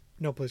real...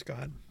 No, please go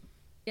ahead.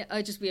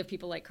 Yeah, we have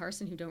people like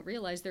Carson who don't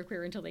realize they're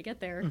queer until they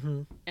get there.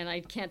 And I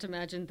can't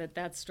imagine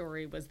that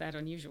story was that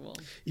unusual.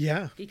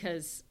 Yeah.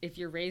 Because if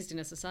you're raised in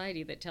a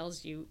society that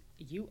tells you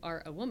you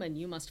are a woman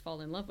you must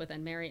fall in love with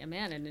and marry a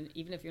man, and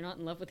even if you're not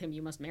in love with him,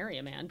 you must marry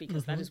a man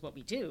because that is what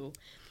we do,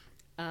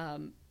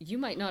 you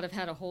might not have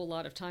had a whole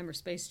lot of time or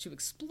space to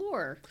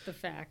explore the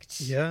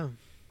fact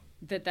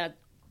that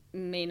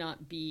may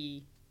not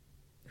be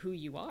who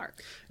you are.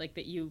 Like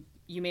that you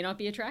may not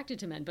be attracted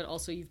to men, but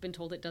also you've been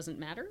told it doesn't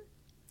matter.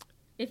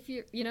 If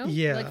you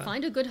like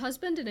find a good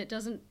husband and it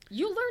doesn't,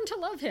 you'll learn to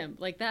love him.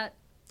 Like that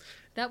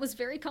was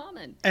very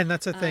common. And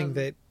that's a thing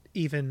that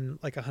even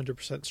like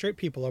 100% straight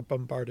people are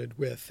bombarded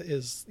with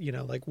is,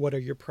 like, what are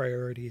your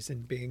priorities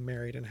in being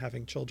married and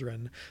having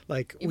children?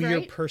 Like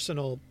your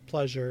personal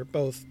pleasure,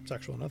 both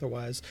sexual and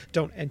otherwise,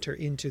 don't enter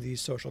into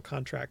these social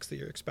contracts that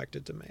you're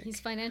expected to make. He's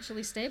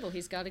financially stable.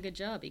 He's got a good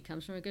job. He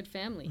comes from a good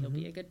family. He'll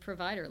be a good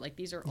provider. Like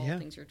these are all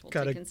things you're told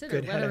to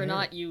consider. Whether or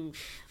not you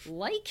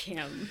like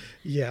him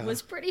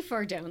was pretty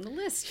far down the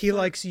list. He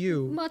likes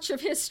you. Much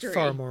of history.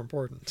 Far more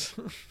important.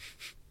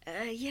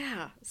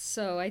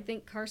 So I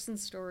think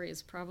Carson's story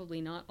is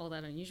probably not all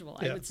that unusual.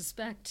 I would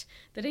suspect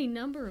that a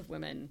number of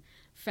women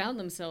found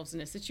themselves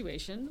in a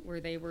situation where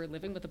they were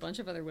living with a bunch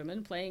of other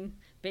women, playing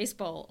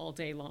baseball all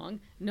day long,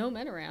 no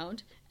men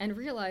around, and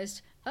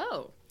realized,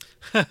 oh,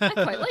 I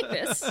quite like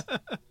this.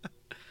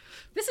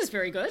 This is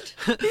very good.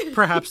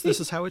 Perhaps this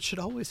is how it should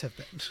always have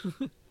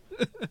been.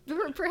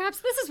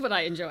 Perhaps this is what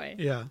I enjoy.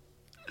 Yeah.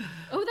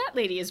 Oh, that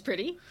lady is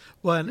pretty.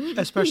 Well, and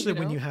especially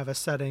when you have a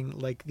setting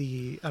like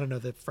the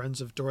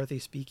Friends of Dorothy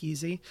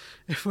Speakeasy,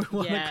 if we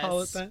want to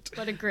call it that.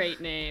 What a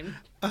great name.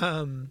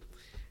 That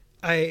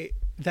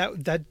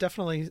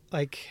definitely,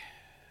 like,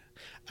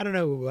 I don't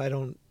know, I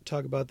don't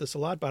talk about this a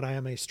lot, but I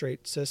am a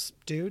straight cis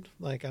dude.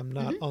 Like, I'm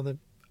not on the...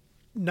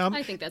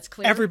 I think that's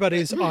clear.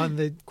 Everybody's on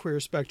the queer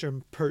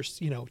spectrum,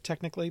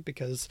 technically,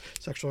 because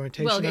sexual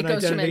orientation and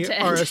identity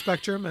are a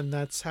spectrum, and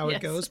that's how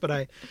it goes.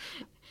 But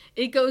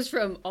it goes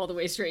from all the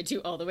way straight to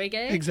all the way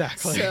gay.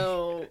 Exactly.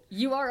 So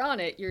you are on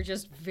it. You're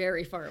just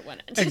very far at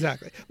one end.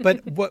 Exactly.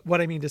 But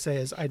what I mean to say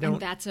is I don't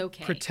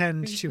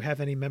pretend to have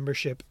any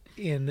membership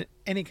in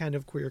any kind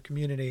of queer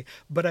community,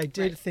 but I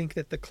did think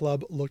that the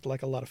club looked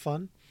like a lot of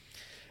fun.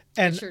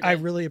 And I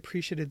really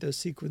appreciated those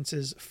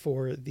sequences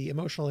for the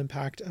emotional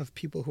impact of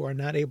people who are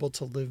not able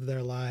to live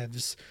their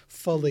lives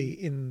fully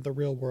in the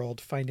real world,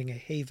 finding a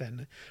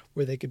haven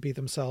where they could be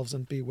themselves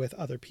and be with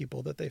other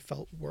people that they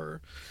felt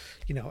were,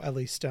 at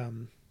least,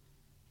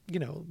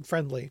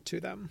 friendly to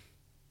them.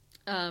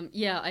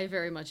 I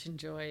very much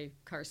enjoy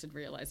Carson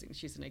realizing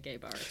she's in a gay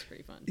bar. It's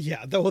pretty fun.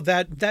 Yeah, though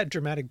that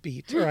dramatic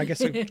beat, or I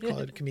guess I could call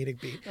it a comedic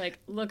beat. Like,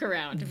 look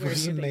around.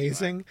 Was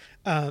amazing.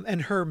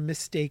 And her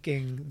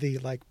mistaking the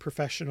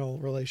professional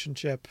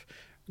relationship,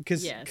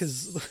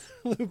 because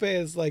Lupe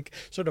is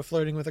sort of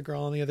flirting with a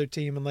girl on the other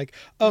team, and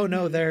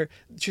no,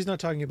 she's not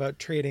talking about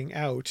trading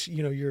out.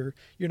 You're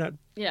not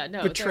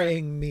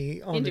betraying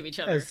me into each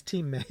other as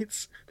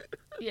teammates.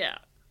 Yeah,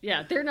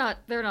 they're not.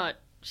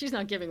 She's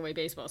not giving away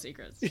baseball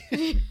secrets.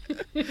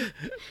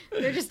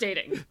 They're just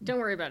dating. Don't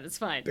worry about it. It's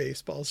fine.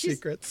 Baseball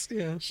secrets.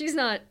 Yeah. She's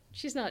not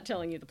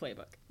telling you the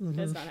playbook.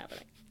 That's not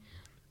happening.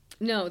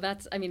 No,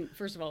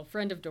 first of all,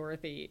 friend of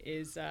Dorothy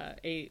is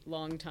a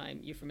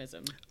long-time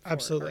euphemism for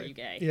absolutely. Are you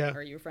gay? Yeah.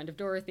 Are you a friend of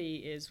Dorothy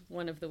is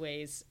one of the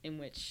ways in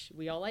which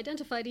we all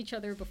identified each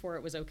other before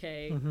it was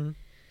okay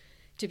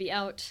to be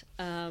out.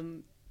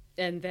 And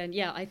then,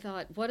 I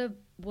thought, what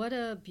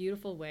a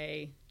beautiful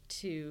way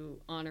to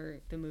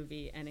honor the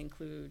movie and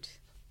include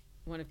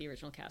one of the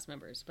original cast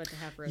members, but to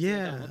have Rosie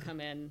O'Donnell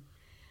come in,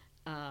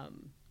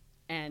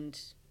 and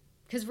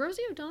because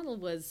Rosie O'Donnell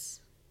was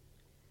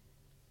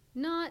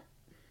not,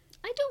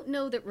 I don't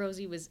know that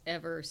Rosie was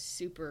ever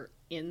super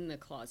in the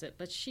closet,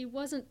 but she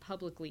wasn't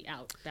publicly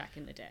out back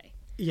in the day.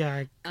 Yeah,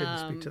 I couldn't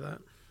speak to that.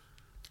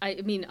 I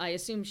mean, I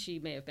assume she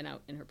may have been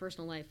out in her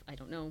personal life. I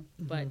don't know.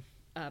 But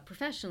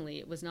professionally,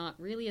 it was not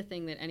really a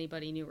thing that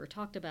anybody knew or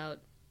talked about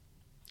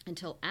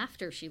until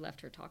after she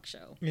left her talk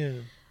show. Yeah.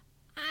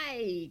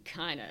 I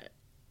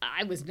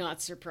was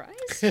not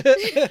surprised.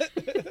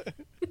 It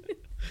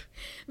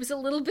was a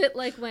little bit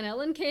like when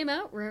Ellen came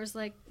out, where I was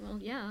like, well,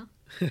 yeah.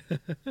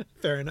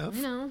 Fair enough.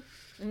 You know,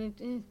 I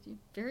mean,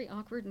 very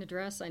awkward in a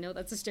dress. I know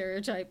that's a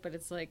stereotype, but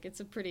it's like,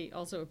 it's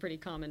also a pretty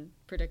common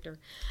predictor.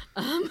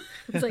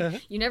 It's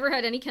like, you never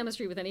had any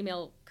chemistry with any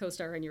male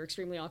co-star and you're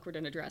extremely awkward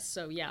in a dress.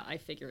 So yeah, I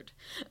figured.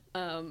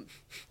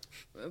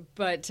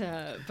 But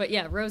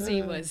yeah,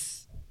 Rosie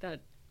was,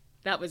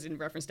 that was in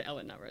reference to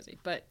Ellen, not Rosie.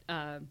 But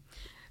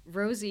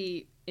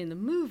Rosie in the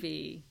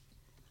movie,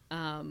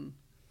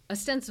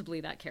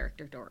 ostensibly that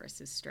character,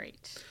 Doris, is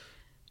straight.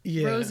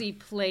 Yeah. Rosie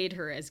played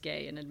her as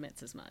gay and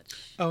admits as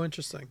much. Oh,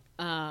 interesting.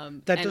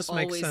 That does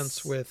make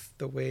sense with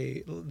the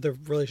way the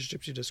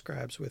relationship she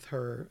describes with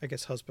her, I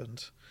guess,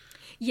 husband.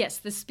 Yes,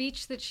 the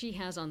speech that she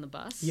has on the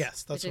bus.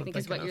 Yes, that's which I think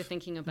is what of. You're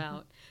thinking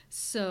about.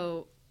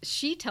 So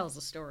she tells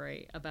a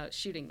story about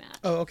shooting that.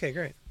 Oh, okay,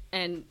 great.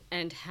 And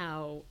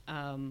how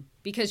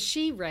because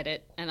she read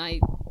it, and I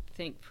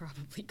think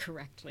probably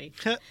correctly,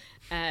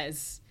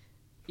 as,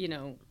 you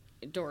know,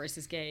 Doris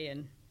is gay,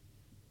 and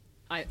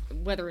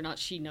whether or not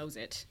she knows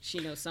it, she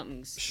knows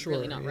something's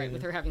really not right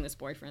with her having this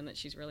boyfriend that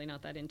she's really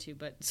not that into,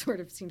 but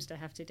sort of seems to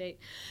have to date.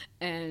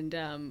 And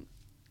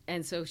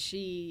so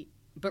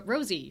but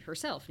Rosie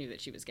herself knew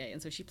that she was gay,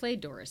 and so she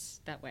played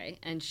Doris that way.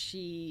 And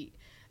she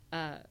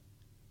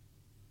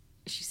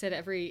said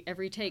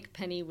every take,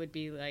 Penny would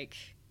be like,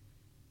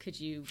 could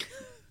you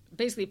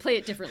basically play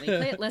it differently,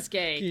 play it less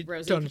gay,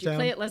 Rosie, could you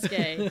play it less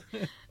gay?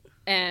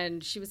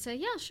 And she would say,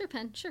 yeah, sure,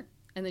 Pen, sure.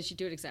 And then she'd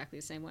do it exactly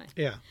the same way.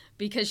 Yeah.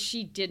 Because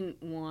she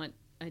didn't want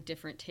a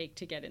different take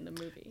to get in the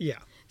movie. Yeah.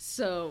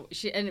 So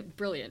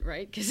brilliant,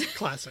 right?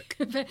 Classic.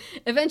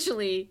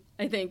 Eventually,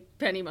 I think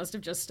Penny must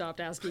have just stopped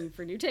asking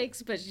for new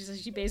takes, but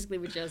she basically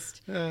would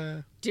just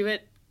do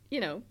it. You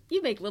know,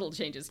 you make little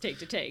changes take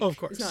to take. Oh, of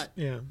course. It's not,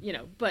 you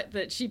know, but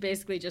that she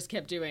basically just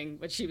kept doing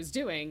what she was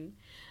doing.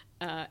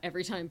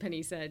 Every time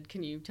Penny said,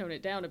 can you tone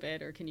it down a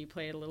bit, or can you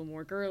play it a little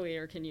more girly,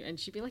 or can you, and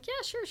she'd be like,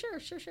 yeah,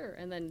 sure,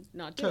 and then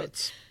not do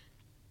it.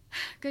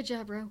 Good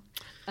job, bro.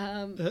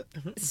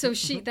 So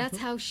that's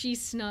how she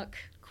snuck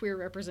queer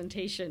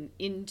representation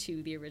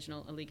into the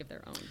original A League of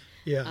Their Own.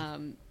 Yeah.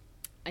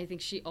 I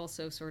think she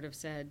also sort of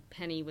said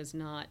Penny was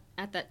not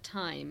at that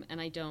time, and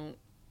I don't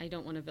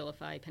want to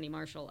vilify Penny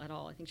Marshall at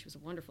all. I think she was a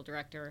wonderful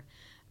director.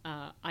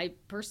 I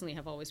personally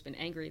have always been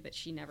angry that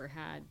she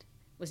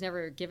was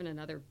never given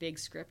another big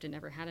script and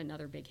never had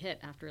another big hit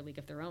after A League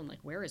of Their Own. Like,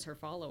 where is her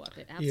follow-up?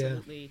 It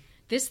absolutely... Yeah.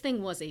 This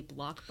thing was a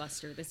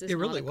blockbuster. This is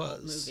not a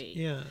cult movie.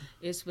 Yeah.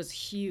 This was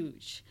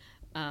huge.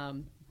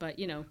 But,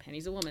 you know,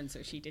 Penny's a woman,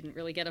 so she didn't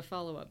really get a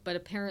follow-up. But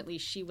apparently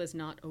she was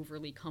not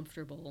overly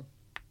comfortable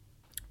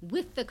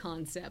with the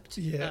concept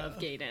of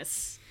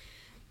gayness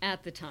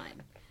at the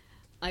time.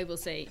 I will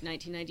say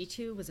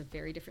 1992 was a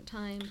very different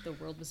time. The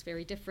world was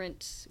very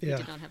different. We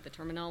did not have the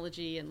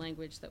terminology and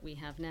language that we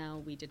have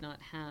now. We did not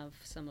have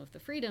some of the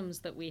freedoms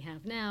that we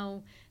have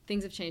now.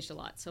 Things have changed a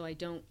lot. So I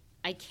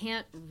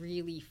can't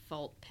really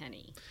fault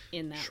Penny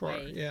in that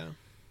way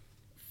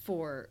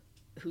for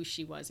who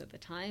she was at the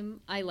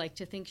time. I like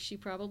to think she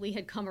probably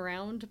had come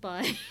around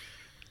by...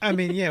 I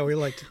mean, yeah, we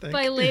like to think.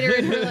 By later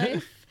in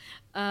her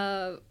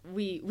life.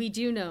 We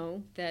do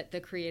know that the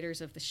creators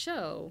of the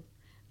show...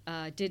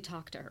 did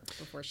talk to her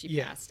before she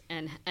passed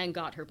and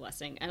got her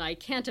blessing. And I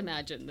can't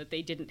imagine that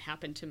they didn't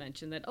happen to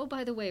mention that, oh,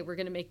 by the way, we're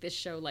going to make this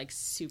show like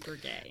super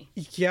gay.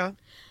 Yeah.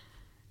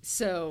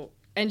 So,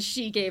 and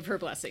she gave her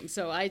blessing.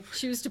 So I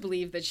choose to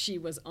believe that she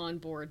was on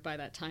board by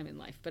that time in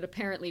life. But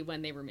apparently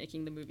when they were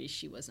making the movie,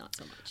 she was not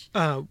so much.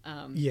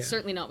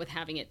 Certainly not with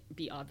having it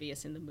be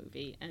obvious in the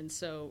movie. And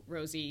so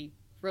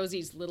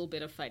Rosie's little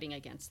bit of fighting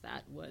against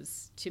that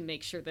was to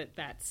make sure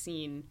that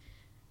scene,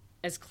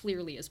 as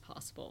clearly as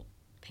possible,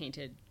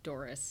 painted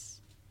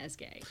Doris as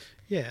gay.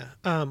 Yeah.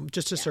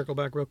 Just to circle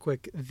back real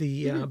quick,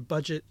 the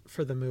budget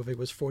for the movie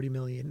was $40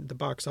 million. The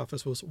box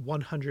office was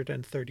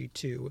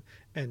 132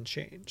 and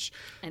change.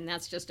 And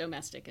that's just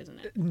domestic,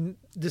 isn't it?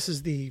 This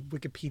is the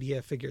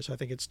Wikipedia figure, so I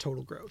think it's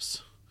total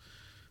gross.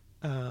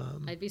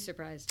 I'd be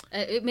surprised.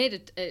 It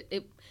made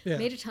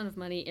a ton of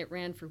money. It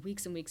ran for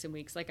weeks and weeks and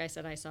weeks. Like I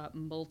said, I saw it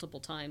multiple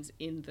times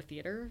in the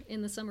theater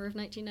in the summer of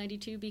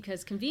 1992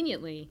 because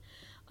conveniently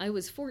I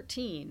was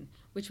 14,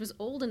 which was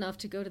old enough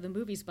to go to the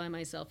movies by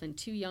myself and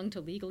too young to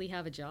legally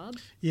have a job.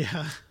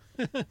 Yeah.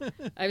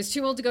 I was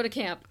too old to go to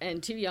camp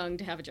and too young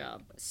to have a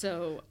job.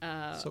 So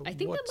I think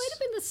that might have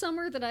been the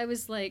summer that I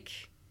was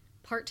like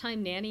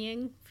part-time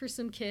nannying for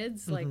some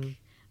kids. Mm-hmm. Like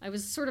I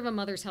was sort of a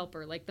mother's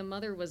helper. Like the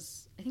mother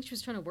was, I think she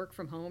was trying to work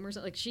from home or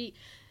something. Like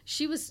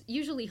she was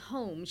usually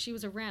home. She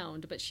was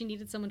around, but she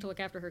needed someone to look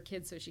after her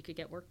kids so she could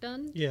get work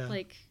done. Yeah.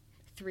 Like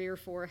 3 or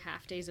 4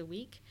 half days a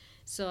week.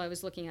 So I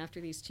was looking after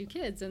these 2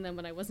 kids, and then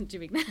when I wasn't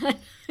doing that,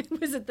 I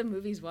was at the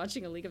movies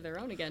watching A League of Their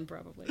Own again,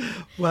 probably.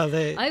 Well,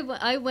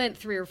 I went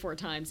 3 or 4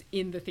 times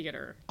in the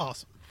theater.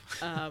 Awesome.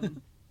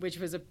 Which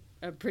was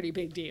a pretty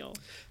big deal.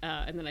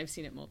 And then I've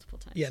seen it multiple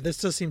times. Yeah, this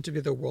does seem to be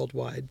the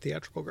worldwide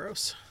theatrical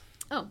gross.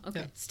 Oh, okay.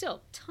 Yeah.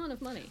 Still, ton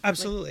of money.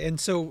 Absolutely. And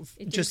so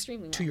just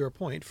well. to your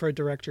point, for a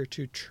director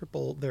to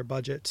triple their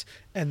budget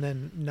and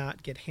then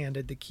not get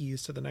handed the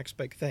keys to the next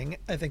big thing,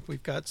 I think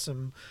we've got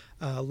some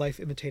life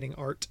imitating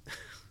art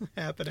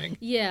happening.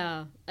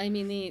 Yeah. I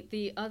mean,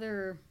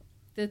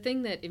 the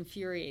thing that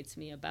infuriates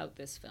me about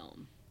this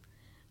film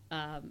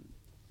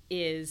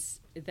is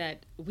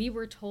that we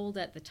were told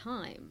at the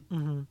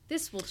time,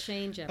 this will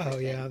change everything. Oh,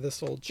 yeah,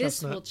 this old This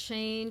chestnut. will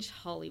change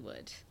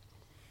Hollywood.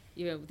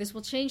 This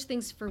will change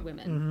things for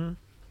women.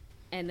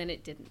 And then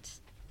it didn't.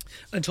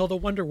 Until the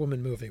Wonder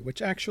Woman movie,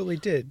 which actually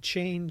did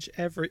change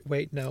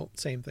Wait, no,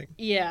 same thing.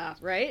 Yeah,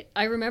 right?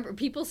 I remember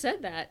people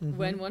said that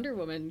when Wonder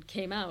Woman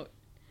came out.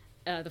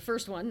 The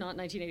first one, not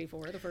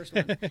 1984, the first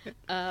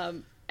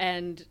one.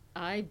 And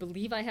I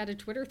believe I had a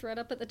Twitter thread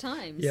up at the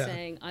time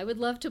saying, I would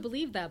love to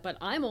believe that, but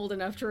I'm old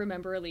enough to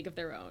remember A League of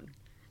Their Own.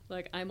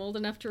 Like, I'm old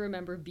enough to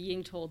remember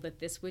being told that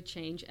this would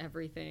change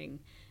everything.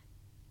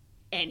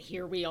 And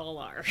here we all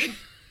are.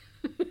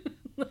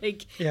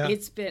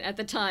 It's been, at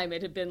the time,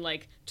 it had been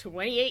like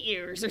 28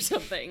 years or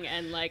something.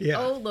 And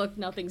oh, look,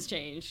 nothing's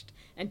changed.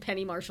 And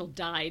Penny Marshall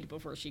died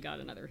before she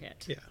got another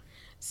hit. Yeah.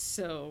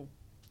 So,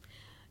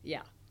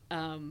 yeah.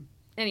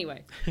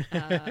 Anyway,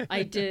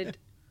 I did...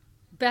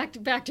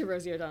 Back to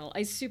Rosie O'Donnell.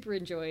 I super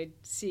enjoyed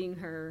seeing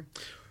her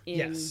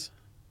in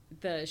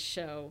the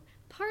show.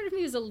 Part of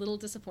me was a little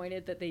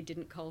disappointed that they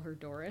didn't call her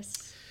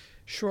Doris.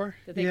 Sure.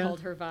 That they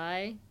called her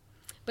Vi.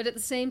 But at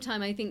the same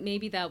time, I think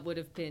maybe that would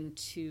have been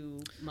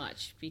too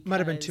much. Might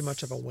have been too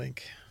much of a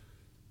wink.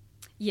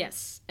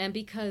 Yes. And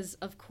because,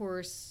 of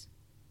course,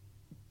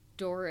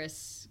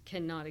 Doris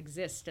cannot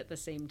exist at the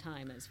same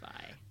time as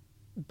Vi.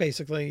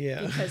 Basically,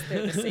 yeah. Because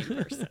they're the same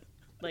person.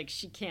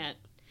 She can't.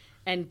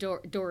 And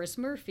Doris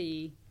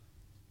Murphy,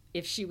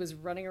 if she was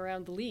running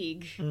around the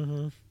league,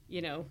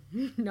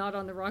 not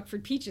on the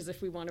Rockford Peaches,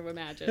 if we want to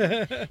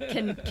imagine,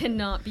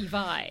 cannot be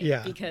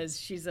Vi, because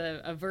she's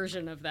a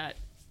version of that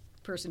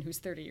person who's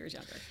 30 years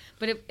younger.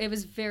 But it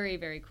was very,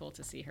 very cool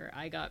to see her.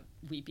 I got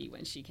weepy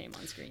when she came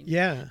on screen.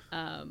 Yeah.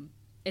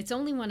 It's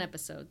only 1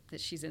 episode that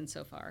she's in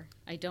so far.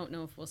 I don't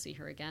know if we'll see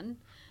her again.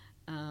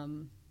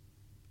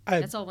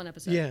 That's all 1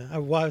 episode. Yeah, I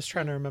was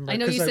trying to remember. I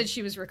know you said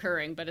she was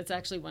recurring, but it's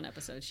actually 1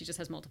 episode. She just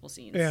has multiple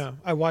scenes. Yeah,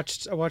 I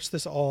watched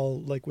this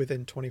all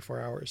within 24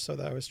 hours, so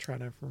that I was trying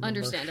to remember.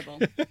 Understandable.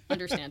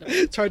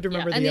 It's hard to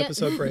remember the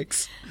episode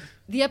breaks.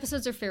 The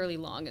episodes are fairly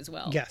long as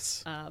well.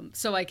 Yes.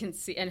 So I can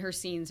see, and her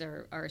scenes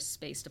are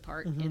spaced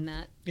apart in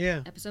that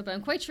episode, but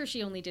I'm quite sure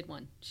she only did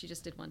 1. She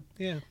just did 1.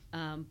 Yeah.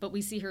 But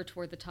we see her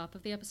toward the top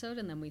of the episode,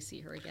 and then we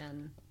see her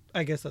again.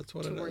 I guess that's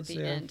what it is. Toward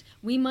the end.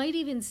 We might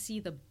even see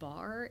the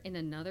bar in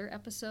another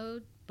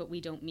episode, but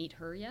we don't meet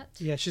her yet.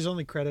 Yeah, she's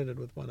only credited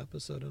with 1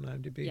 episode on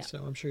IMDb,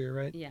 so I'm sure you're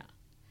right. Yeah.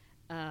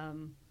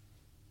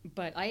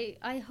 But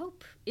I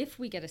hope, if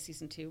we get a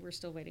season 2, we're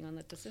still waiting on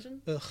that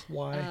decision. Ugh,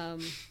 why?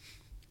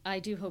 I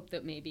do hope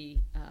that maybe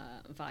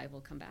Vi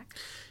will come back.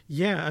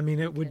 Yeah, I mean,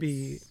 it would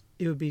be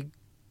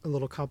a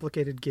little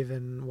complicated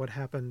given what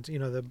happened.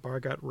 The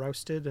bar got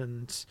roasted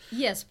and...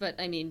 Yes, but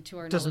I mean, to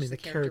our knowledge, the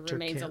character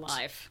remains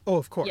alive. Oh,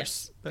 of course.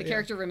 Yes, the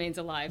character remains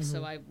alive,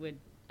 so I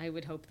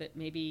would hope that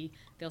maybe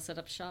they'll set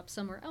up shop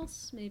somewhere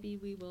else. Maybe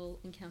we will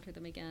encounter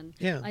them again.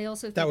 Yeah, I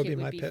also think it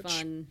would be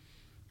fun.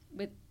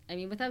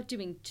 Without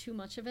doing too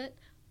much of it,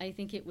 I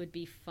think it would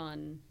be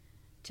fun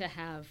to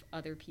have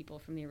other people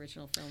from the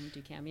original film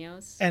do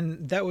cameos.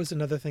 And that was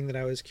another thing that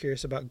I was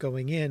curious about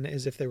going in,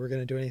 is if they were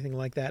going to do anything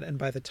like that. And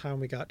by the time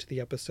we got to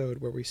the episode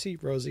where we see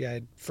Rosie, I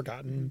had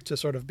forgotten to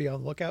sort of be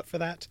on the lookout for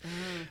that.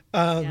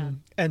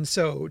 And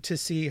so to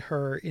see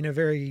her in a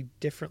very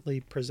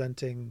differently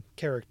presenting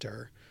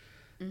character,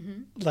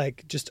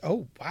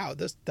 oh wow,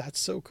 that's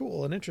so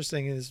cool and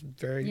interesting, is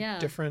very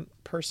different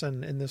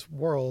person in this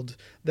world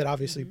that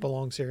obviously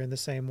belongs here in the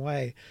same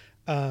way.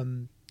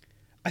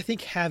 I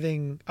think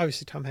having,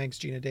 obviously, Tom Hanks,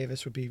 Geena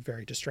Davis would be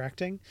very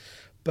distracting,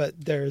 but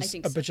there's a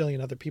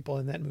bajillion other people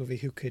in that movie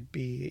who could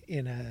be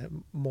in a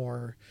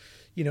more,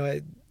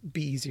 it'd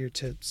be easier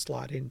to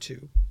slot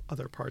into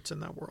other parts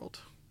in that world.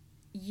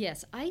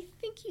 Yes, I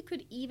think you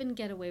could even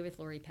get away with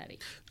Lori Petty.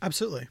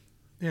 Absolutely.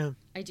 Yeah.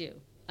 I do.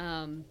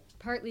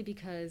 Partly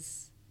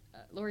because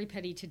Lori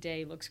Petty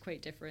today looks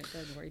quite different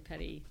than Lori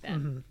Petty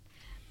then.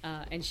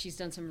 And she's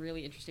done some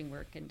really interesting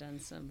work and done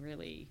some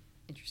really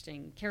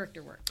interesting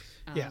character work.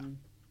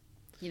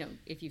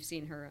 If you've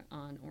seen her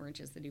on Orange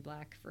is the New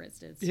Black, for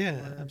instance.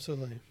 Yeah,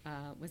 absolutely.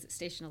 Was it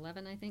Station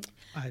 11, I think?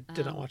 I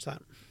did not watch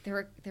that.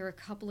 There are a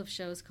couple of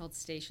shows called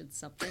Station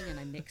something, and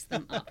I mix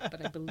them up,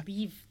 but I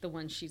believe the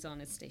one she's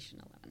on is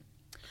Station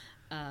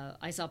 11.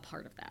 I saw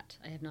part of that.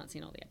 I have not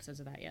seen all the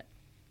episodes of that yet,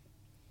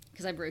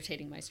 because I'm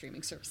rotating my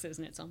streaming services,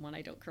 and it's on one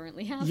I don't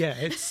currently have. Yeah,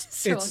 it's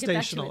so it's I'll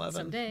get Station back to 11 it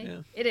someday.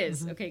 Yeah. It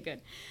is. Okay,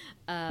 good.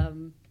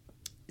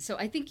 so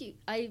I think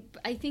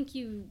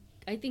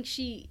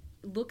she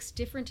looks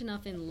different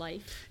enough in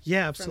life.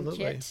 Yeah,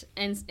 absolutely. From Kit,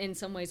 and in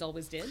some ways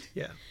always did.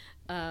 Yeah.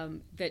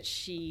 That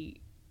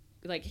she,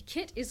 like,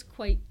 Kit is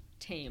quite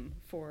tame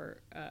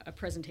for a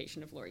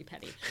presentation of Lori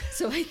Petty.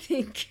 So I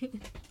think,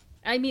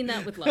 I mean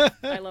that with love.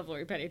 I love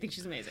Lori Petty. I think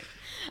she's amazing.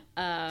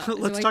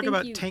 Let's talk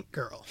about Tank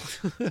Girl.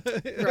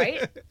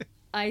 Right?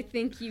 I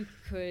think you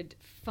could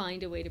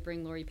find a way to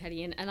bring Lori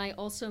Petty in, and I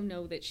also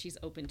know that she's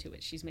open to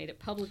it. She's made it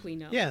publicly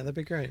known. Yeah, that'd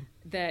be great.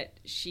 That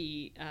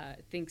she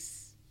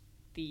thinks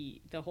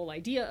the whole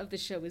idea of the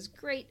show is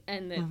great,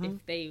 and that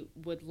if they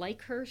would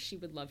like her, she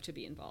would love to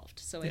be involved.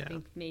 So I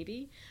think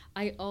maybe.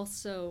 I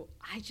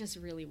just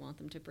really want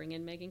them to bring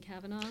in Megan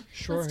Cavanagh.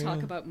 Sure. Let's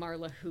talk about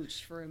Marla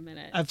Hooch for a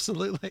minute.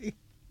 Absolutely.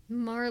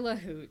 Marla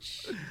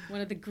Hooch, one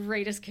of the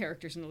greatest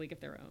characters in A League of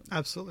Their Own.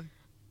 Absolutely.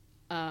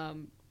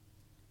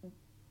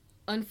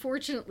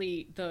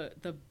 Unfortunately,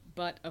 the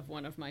butt of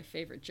one of my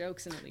favorite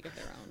jokes in A League of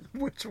Their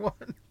Own. Which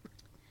one?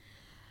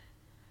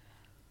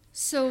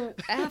 So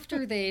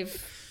after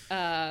they've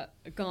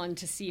gone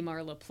to see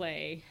Marla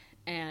play,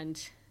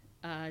 and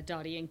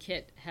Dottie and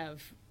Kit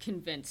have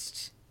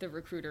convinced the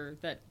recruiter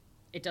that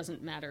it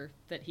doesn't matter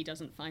that he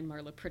doesn't find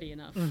Marla pretty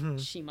enough,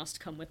 she must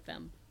come with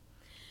them.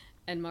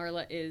 And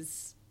Marla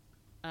is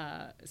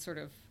sort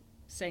of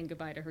saying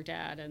goodbye to her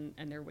dad,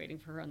 and they're waiting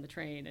for her on the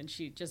train, and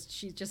she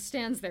just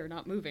stands there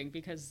not moving,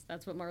 because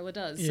that's what Marla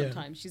does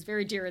sometimes. She's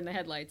very deer in the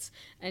headlights.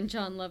 And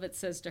John Lovitz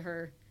says to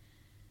her,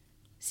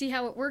 "See,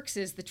 how it works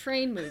is the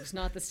train moves,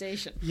 not the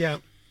station." Yeah,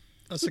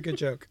 that's a good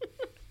joke.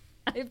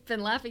 I've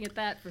been laughing at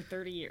that for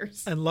 30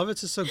 years. And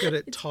Lovitz is so good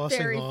at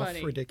tossing off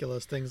funny.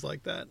 ridiculous things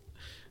like that.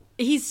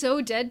 He's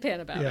so deadpan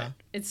about it.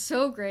 It's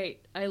so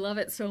great. I love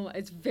it so much.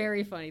 It's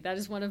very funny. That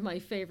is one of my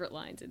favorite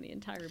lines in the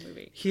entire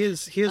movie. He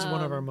is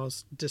one of our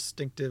most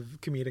distinctive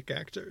comedic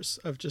actors,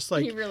 of just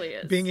like he really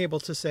is. Being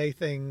able to say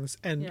things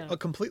and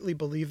completely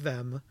believe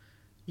them.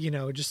 You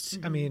know,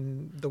 just I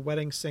mean, The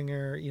Wedding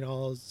Singer, you know,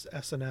 all his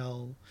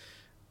SNL,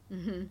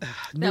 News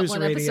that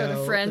one radio, episode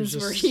of Friends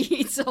where he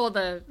eats all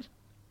the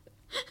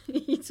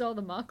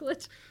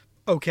mocklet.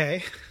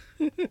 Okay.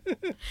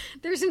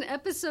 There's an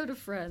episode of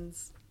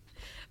Friends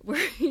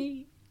where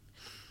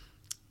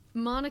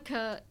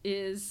Monica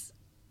is,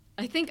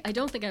 I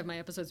don't think I have my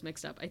episodes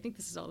mixed up. I think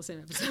this is all the same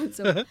episode.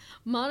 So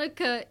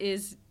Monica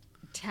is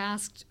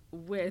tasked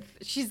with,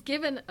 she's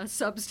given a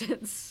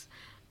substance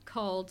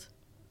called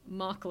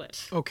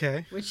mocklet.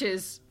 Okay. Which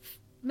is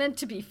meant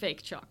to be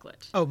fake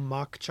chocolate. Oh,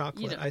 mock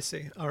chocolate. You know. I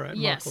see. All right.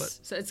 Yes. Mocklet.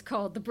 So it's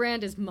called, the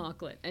brand is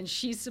mocklet, and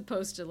she's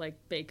supposed to like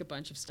bake a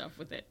bunch of stuff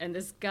with it. And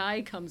this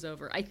guy comes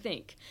over. I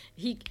think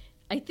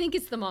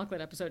it's the mocklet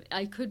episode.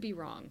 I could be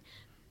wrong.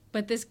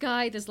 But this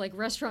guy, this like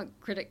restaurant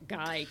critic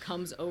guy,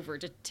 comes over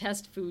to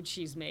test food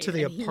she's made. To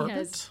the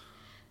apartment?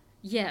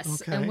 Yes.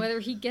 Okay. And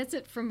whether he gets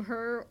it from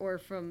her or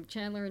from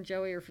Chandler and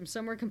Joey or from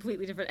somewhere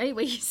completely different.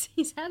 Anyway,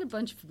 he's had a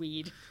bunch of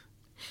weed.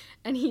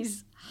 And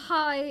he's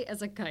high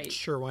as a kite.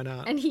 Sure, why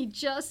not? And he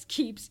just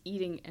keeps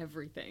eating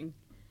everything.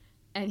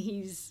 And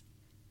he's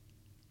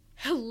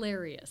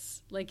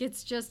hilarious. Like,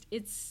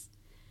 it's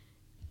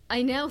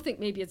I now think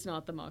maybe it's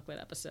not the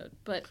mocklet episode,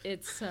 but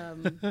it's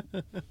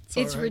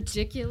it's right.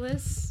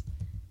 Ridiculous.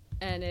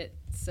 And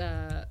it's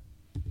I'm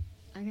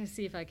going to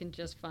see if I can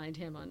just find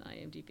him on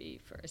IMDb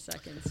for a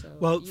second. So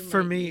well,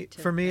 for me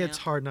it's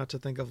hard not to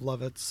think of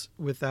Lovitz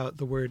without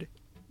the word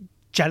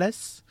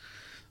jealous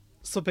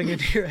slipping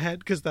into your head,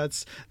 because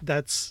that's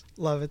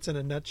Lovitz in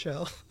a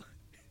nutshell.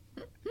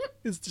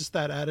 It's just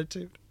that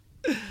attitude.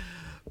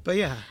 But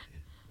yeah,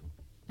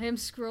 I am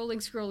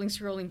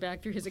scrolling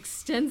back through his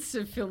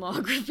extensive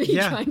filmography,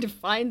 trying to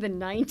find the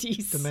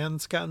 90s. The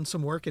man's gotten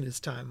some work in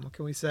his time. What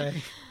can we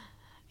say?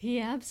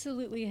 He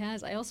absolutely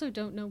has. I also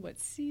don't know what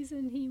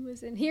season he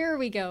was in. Here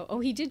we go.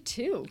 Oh, he did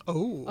 2.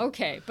 Oh.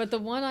 Okay, but the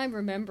one I'm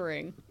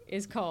remembering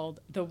is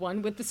called The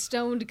One with the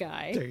Stoned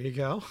Guy. There you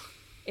go.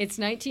 It's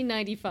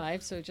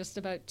 1995, so just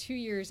about 2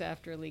 years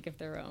after A League of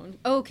Their Own.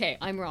 Okay,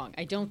 I'm wrong.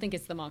 I don't think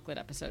it's the mocklet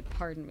episode.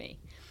 Pardon me.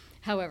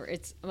 However,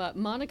 it's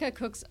Monica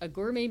cooks a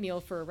gourmet meal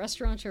for a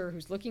restaurateur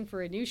who's looking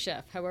for a new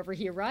chef. However,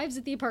 he arrives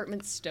at the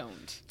apartment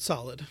stoned.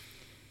 Solid.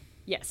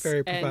 Yes.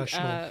 Very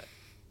professional. And,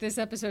 this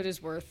episode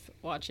is worth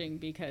watching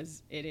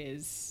because it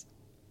is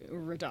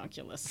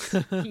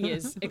redonkulous. He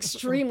is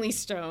extremely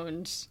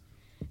stoned,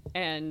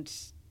 and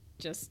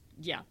just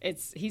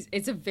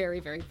it's a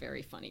very, very,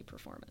 very funny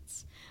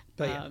performance.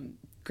 But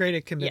great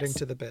at committing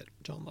to the bit,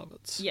 John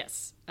Lovitz.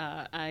 Yes.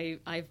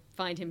 I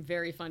find him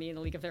very funny in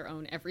A League of Their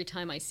Own. Every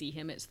time I see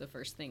him, it's the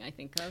first thing I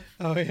think of.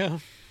 Oh, yeah.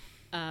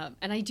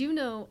 And I do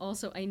know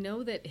also, I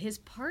know that his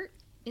part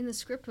in the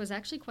script was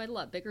actually quite a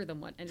lot bigger than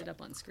what ended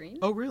up on screen.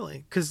 Oh,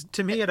 really? Because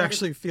to me, it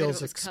actually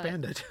feels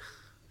expanded.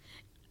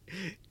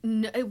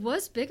 No, it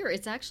was bigger.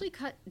 It's actually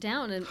cut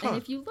down. And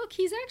if you look,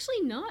 he's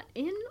actually not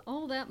in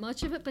all that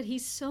much of it, but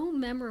he's so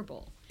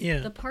memorable. Yeah.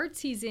 The parts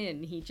he's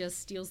in, he just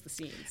steals the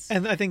scenes.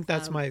 And I think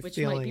that's my which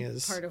feeling might be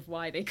is part of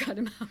why they cut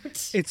him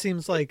out. It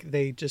seems like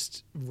they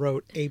just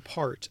wrote a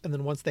part, and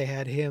then once they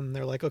had him,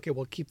 they're like, okay,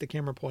 we'll keep the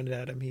camera pointed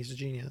at him. He's a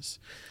genius.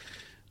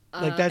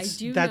 Like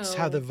that's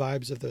how the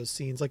vibes of those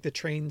scenes, like the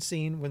train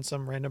scene when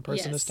some random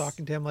person is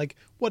talking to him, like,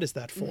 what is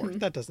that for?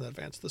 That doesn't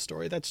advance the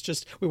story. That's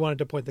just, we wanted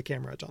to point the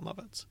camera at Jon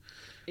Lovitz.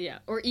 Yeah.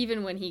 Or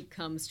even when he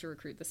comes to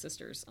recruit the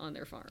sisters on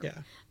their farm.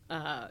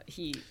 Yeah.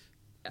 He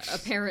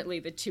apparently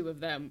the two of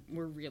them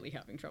were really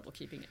having trouble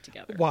keeping it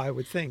together. Well, I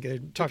would think.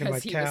 Talking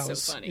because about cows.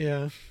 Was so funny.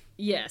 Yeah.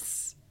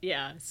 Yes.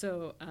 Yeah.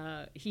 So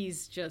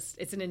he's just,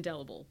 it's an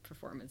indelible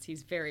performance.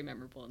 He's very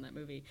memorable in that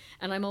movie.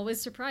 And I'm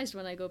always surprised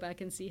when I go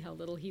back and see how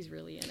little he's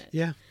really in it.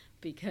 Yeah.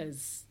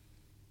 Because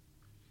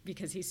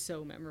he's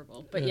so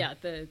memorable. But yeah,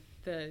 the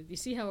you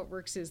see how it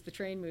works is the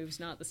train moves,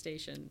 not the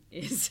station,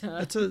 is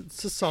it's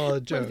a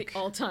solid joke. One of the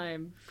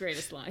all-time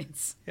greatest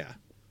lines. Yeah.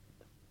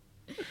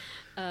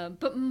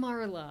 But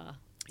Marla.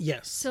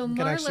 Yes. So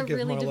Marla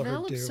really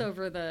develops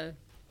over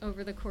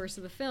the course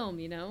of the film,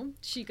 you know?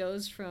 She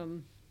goes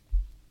from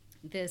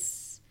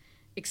this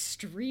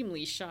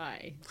extremely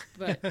shy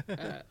but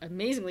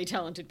amazingly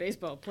talented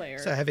baseball player.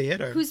 It's a heavy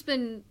hitter. Who's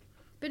been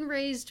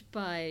raised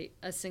by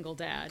a single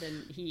dad,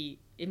 and he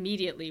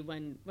immediately,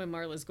 when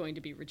Marla's going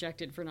to be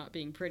rejected for not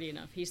being pretty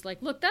enough, he's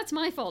like, look, that's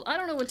my fault. I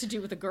don't know what to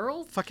do with a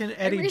girl. Fucking Eddie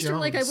Jones. I raised her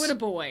like I would a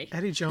boy.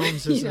 Eddie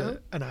Jones is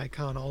an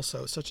icon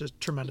also. Such a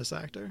tremendous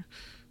actor.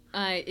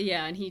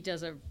 Yeah, and he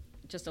does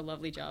just a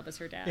lovely job as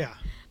her dad.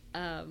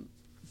 Yeah.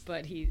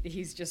 But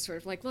he's just sort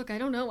of like, look, I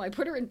don't know. I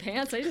put her in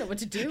pants. I didn't know what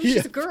to do.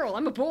 She's a girl.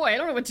 I'm a boy. I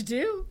don't know what to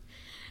do.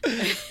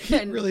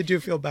 You really do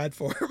feel bad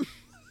for him.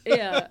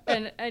 Yeah,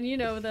 and you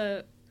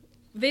know,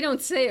 they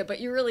don't say it, but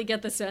you really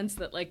get the sense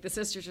that, like, the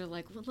sisters are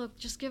like, well, look,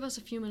 just give us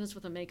a few minutes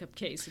with a makeup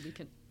case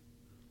and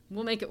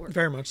we'll make it work.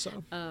 Very much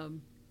so.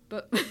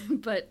 But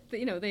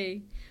you know,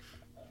 they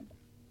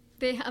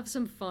have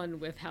some fun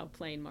with how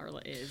plain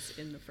Marla is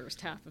in the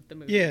first half of the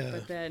movie. Yeah.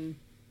 But then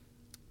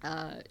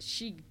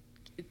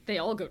they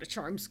all go to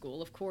charm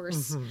school, of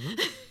course,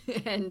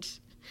 and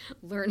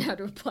learn how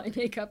to apply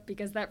makeup,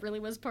 because that really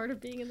was part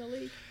of being in the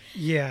league.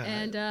 Yeah.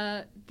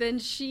 And then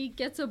she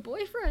gets a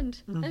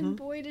boyfriend, and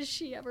boy, does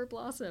she ever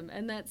blossom.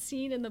 And that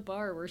scene in the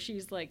bar where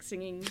she's like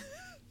singing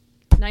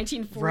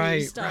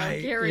 1940s style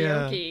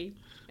karaoke,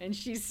 and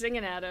she's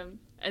singing at him.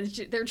 And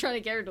they're trying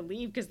to get her to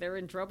leave because they're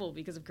in trouble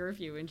because of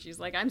curfew. And she's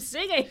like, I'm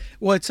singing.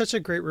 Well, it's such a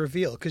great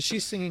reveal because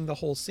she's singing the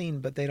whole scene,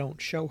 but they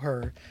don't show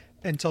her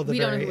until the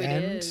very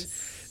end.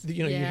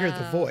 You know, you hear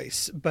the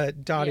voice,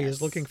 but Dottie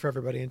is looking for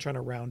everybody and trying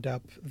to round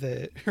up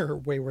her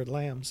wayward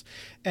lambs.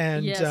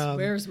 And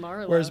where's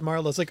Marla? Where's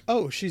Marla's like,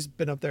 oh, she's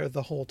been up there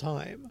the whole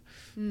time.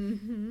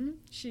 And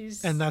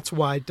that's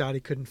why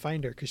Dottie couldn't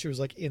find her, because she was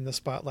like in the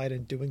spotlight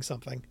and doing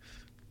something.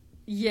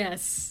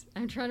 Yes.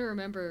 I'm trying to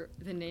remember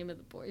the name of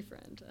the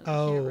boyfriend. I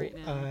can't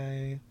right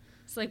now.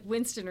 It's like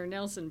Winston or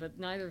Nelson, but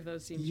neither of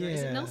those seems right.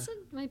 Is it Nelson?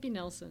 It might be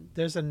Nelson.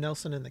 There's a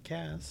Nelson in the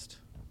cast.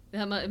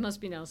 It must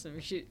be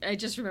Nelson. I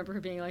just remember her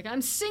being like,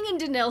 I'm singing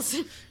to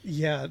Nelson.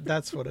 Yeah,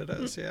 that's what it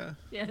is, yeah.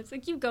 Yeah, it's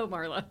like, you go,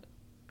 Marla.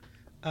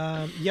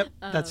 Yep,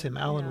 that's him,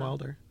 Alan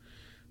Wilder.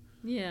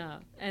 Yeah,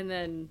 and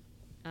then,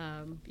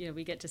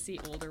 we get to see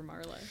older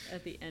Marla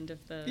at the end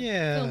of the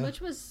film, which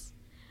was,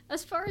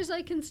 as far as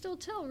I can still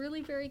tell,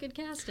 really very good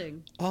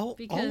casting. All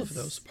of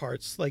those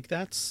parts, like,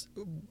 that's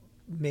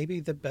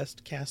maybe the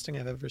best casting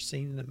I've ever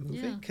seen in a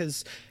movie,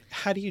 because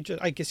how do you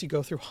I guess you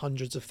go through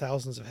hundreds of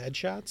thousands of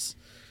headshots?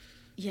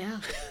 Yeah,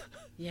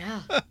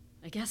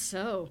 I guess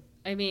so.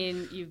 I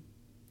mean,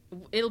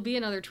 it'll be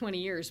another 20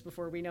 years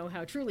before we know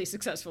how truly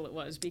successful it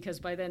was, because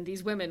by then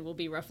these women will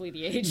be roughly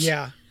the age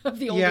of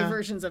the older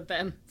versions of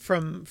them.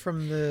 From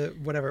the,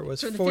 whatever it was,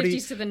 from 40, the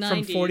 50s to the 90s.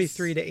 From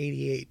 43 to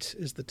 88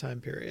 is the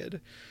time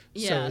period.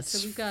 Yeah,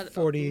 so we've got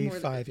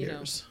 45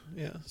 years.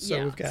 Yeah,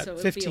 so we've got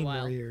 15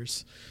 more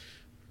years.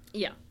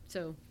 Yeah,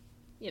 so...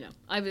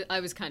 I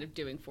was kind of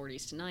doing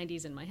 40s to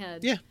 90s in my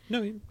head. Yeah,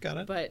 no, you got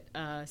it. But,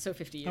 so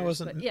 50 years. I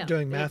wasn't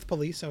doing math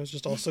police. I was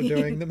just also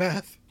doing the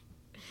math.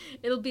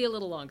 It'll be a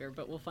little longer,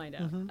 but we'll find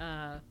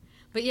out.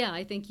 But yeah,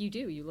 I think you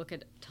do. You look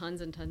at tons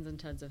and tons and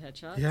tons of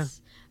headshots.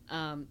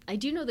 Yeah. I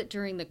do know that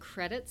during the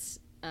credits,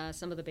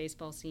 some of the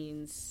baseball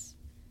scenes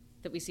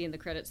that we see in the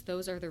credits,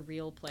 those are the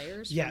real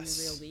players from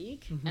the real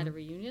league at a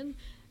reunion.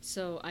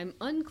 So I'm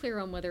unclear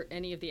on whether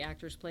any of the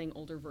actors playing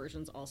older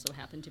versions also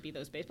happen to be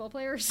those baseball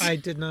players. I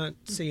did not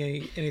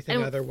see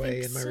anything other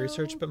way in my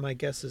research, but my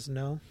guess is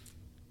no.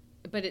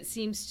 But it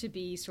seems to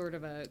be sort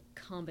of a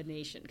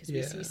combination, because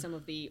we see some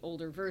of the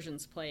older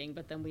versions playing,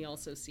 but then we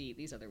also see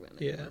these other women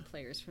who are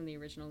players from the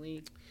original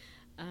league.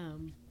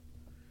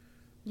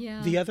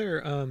 The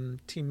other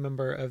team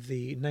member of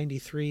the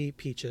 93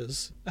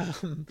 Peaches,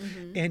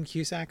 Ann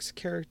Cusack's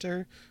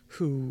character,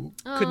 who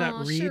could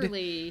not read.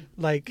 Shirley.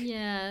 Like,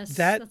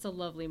 that's a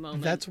lovely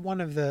moment. That's one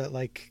of the,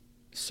 like,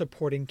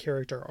 supporting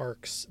character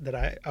arcs that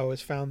I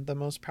always found the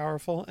most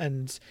powerful,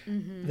 and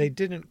they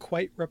didn't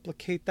quite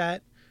replicate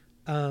that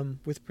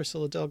with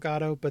Priscilla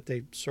Delgado, but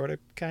they sort of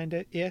kind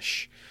of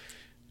ish.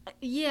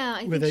 Yeah, I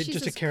think with she's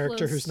just a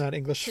character who's not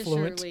English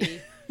fluent.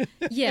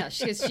 Yeah,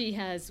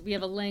 because we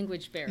have a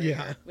language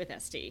barrier with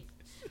ST,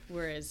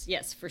 Whereas,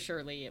 yes, for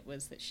Shirley, it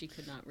was that she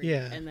could not read.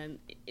 Yeah. And then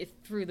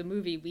through the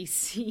movie, we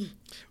see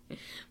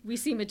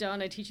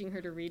Madonna teaching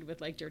her to read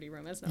with like dirty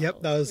romance novels.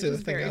 Yep, that was the other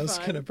thing I was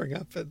going to bring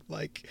up. And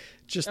like,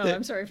 just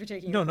I'm sorry for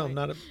taking. No,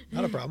 not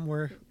a problem.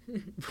 We're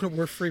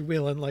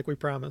freewheeling like we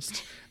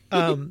promised.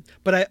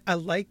 But I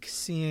like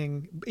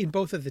seeing in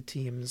both of the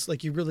teams,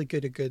 like you really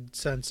get a good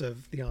sense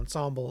of the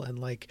ensemble, and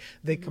like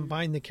they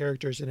combine the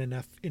characters in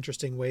enough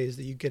interesting ways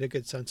that you get a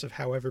good sense of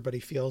how everybody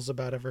feels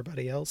about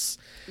everybody else.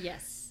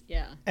 Yes.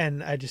 Yeah.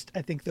 And I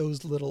think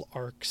those little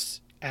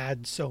arcs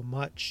add so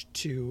much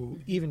to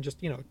even just,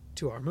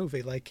 to our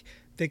movie. Like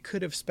they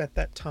could have spent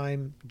that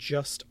time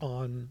just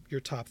on your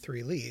top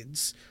 3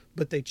 leads,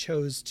 but they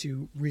chose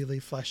to really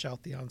flesh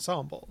out the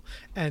ensemble.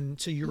 And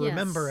so you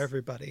remember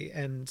everybody,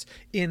 and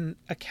in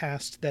a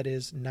cast that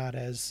is not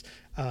as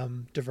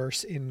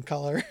diverse in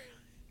color,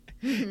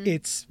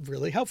 it's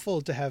really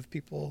helpful to have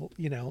people,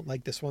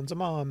 like this one's a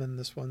mom and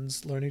this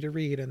one's learning to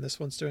read and this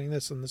one's doing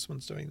this and this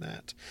one's doing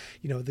that.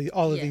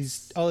 All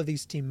of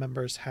these team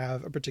members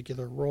have a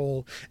particular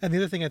role. And the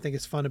other thing I think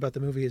is fun about the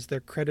movie is they're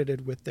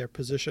credited with their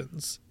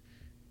positions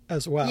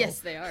as well. Yes,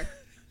 they are.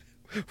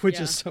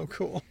 Which is so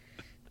cool.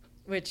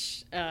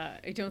 Which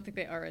I don't think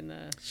they are in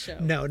the show.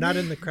 No, not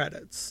in the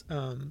credits.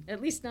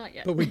 At least not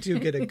yet. But we do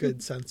get a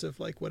good sense of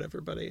like what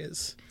everybody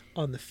is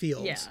on the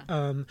field.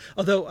 Yeah.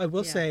 Although I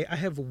will say I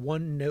have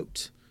one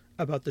note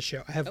about the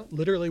show. I have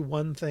literally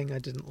one thing I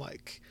didn't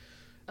like.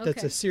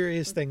 That's a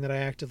serious thing that I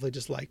actively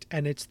disliked,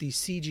 and it's the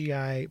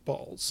CGI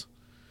balls.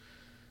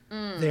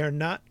 They are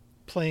not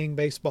playing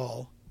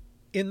baseball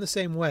in the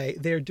same way.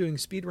 They're doing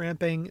speed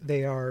ramping.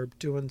 They are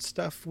doing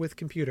stuff with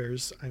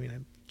computers. I mean,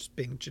 I'm just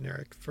being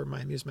generic for my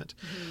amusement.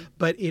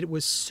 But it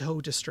was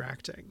so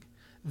distracting.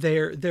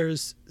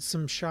 There's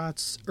some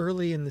shots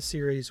early in the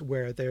series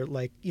where they're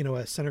like,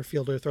 a center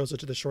fielder throws it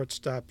to the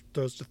shortstop,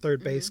 throws to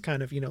third base,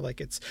 kind of, like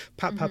it's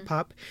pop, pop,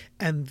 pop.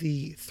 And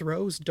the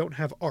throws don't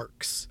have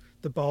arcs.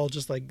 The ball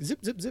just like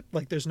zip, zip, zip,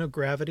 like there's no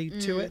gravity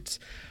to it.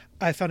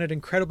 I found it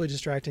incredibly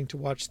distracting to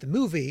watch the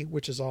movie,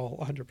 which is all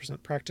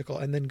 100% practical,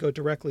 and then go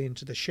directly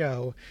into the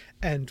show,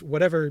 and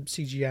whatever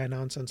CGI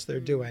nonsense they're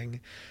doing,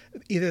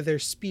 either they're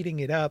speeding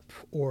it up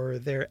or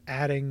they're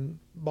adding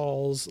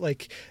balls.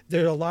 Like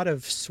there are a lot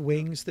of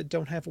swings that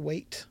don't have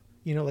weight.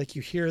 Like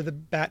you hear the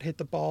bat hit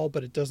the ball,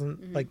 but it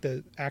doesn't, like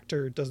the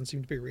actor doesn't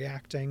seem to be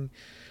reacting.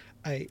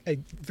 I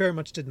very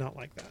much did not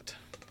like that.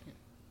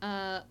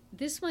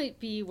 This might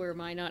be where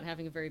my not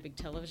having a very big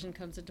television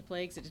comes into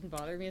play, because it didn't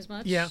bother me as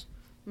much. Yeah.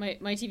 My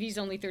TV's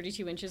only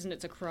 32 inches and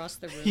it's across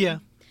the room. Yeah.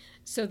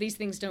 So these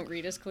things don't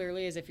read as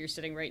clearly as if you're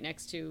sitting right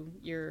next to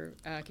your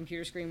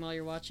computer screen while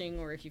you're watching,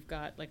 or if you've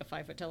got like a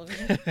 5-foot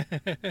television.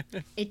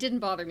 It didn't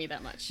bother me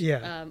that much.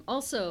 Yeah.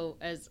 Also,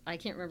 as I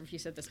can't remember if you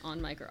said this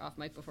on mic or off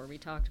mic before we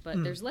talked,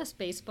 but there's less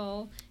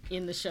baseball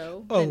in the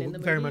show than in the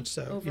movie. Very much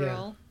so.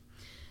 Overall. Yeah.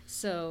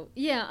 So,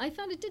 yeah, I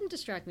found it didn't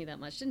distract me that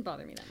much. Didn't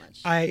bother me that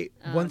much.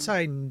 Once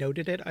I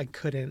noted it, I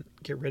couldn't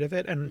get rid of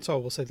it. And so I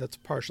will say that's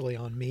partially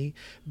on me.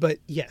 But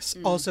yes,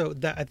 also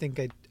that I think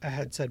I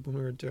had said when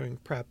we were doing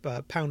prep,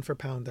 pound for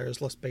pound, there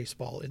is less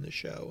baseball in the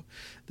show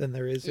than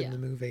there is in the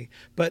movie.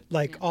 But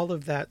like all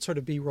of that sort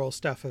of B-roll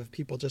stuff of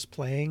people just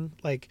playing,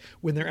 like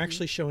when they're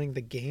actually showing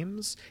the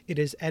games, it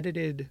is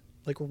edited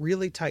like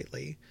really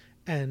tightly.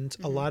 And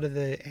a lot of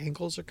the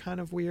angles are kind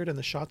of weird and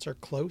the shots are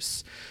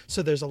close.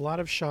 So there's a lot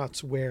of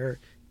shots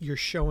where you're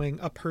showing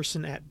a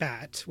person at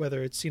bat,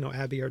 whether it's,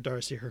 Abby or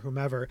Darcy or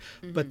whomever,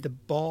 but the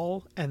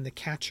ball and the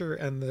catcher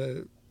and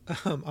the,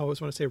 I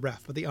always want to say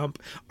ref, but the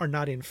ump are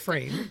not in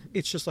frame.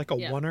 It's just like a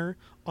oneer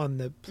on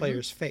the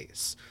player's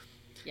face.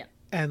 Yeah.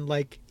 And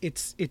like,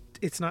 it's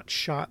not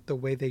shot the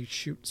way they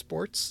shoot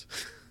sports.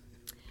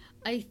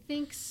 I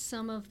think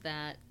some of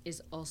that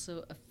is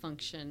also a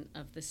function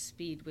of the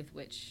speed with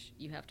which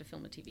you have to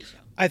film a TV show.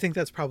 I think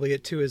that's probably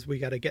it too, is we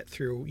got to get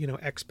through,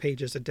 X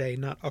pages a day,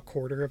 not a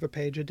quarter of a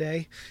page a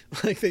day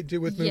like they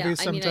do with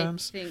movies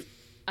sometimes.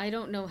 I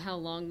don't know how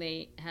long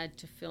they had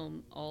to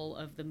film all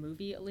of the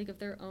movie A League of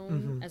Their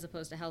Own as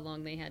opposed to how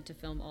long they had to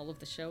film all of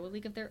the show A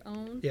League of Their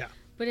Own. Yeah.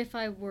 But if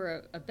I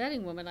were a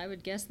betting woman, I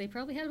would guess they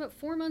probably had about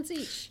 4 months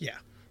each. Yeah.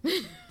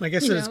 I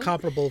guess it is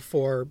comparable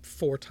for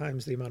 4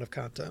 times the amount of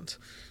content.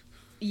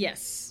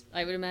 Yes,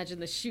 I would imagine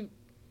the shoot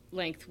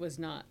length was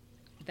not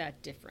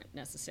that different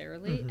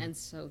necessarily, and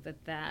so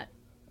that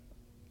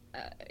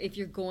if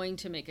you're going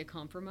to make a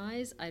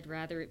compromise, I'd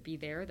rather it be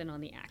there than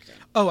on the acting.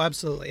 Oh,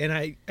 absolutely, and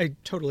I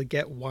totally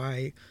get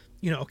why.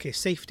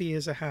 Safety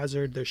is a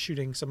hazard. They're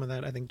shooting some of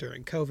that, I think,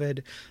 during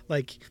COVID.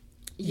 Like,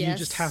 you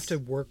just have to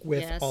work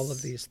with all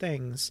of these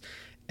things,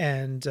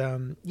 and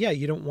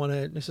you don't want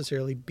to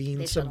necessarily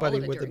beam somebody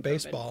with a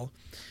baseball.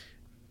 COVID.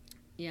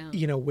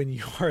 Yeah. When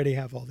you already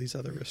have all these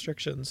other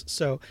restrictions.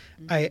 So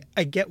I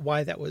get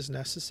why that was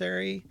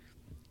necessary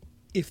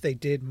if they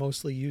did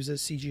mostly use a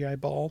CGI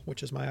ball,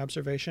 which is my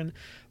observation,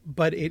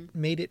 but it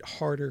made it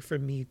harder for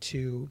me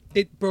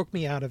it broke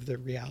me out of the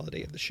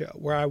reality of the show,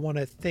 where I want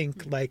to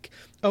think like,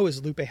 oh,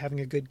 is Lupe having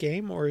a good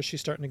game or is she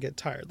starting to get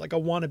tired? Like I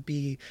want to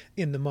be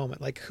in the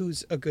moment. Like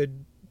who's a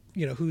good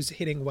who's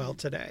hitting well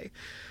today.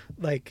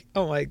 Like,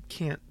 oh, I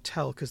can't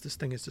tell because this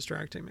thing is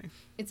distracting me.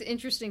 It's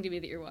interesting to me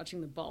that you're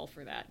watching The Ball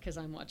for that, because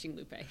I'm watching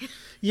Lupe.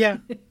 Yeah.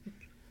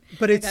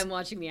 But like I'm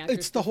watching the actor's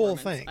it's the whole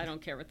thing. I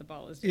don't care what The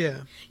Ball is doing.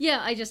 Yeah.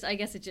 Yeah, I guess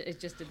it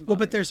just didn't Well,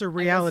 but me. there's a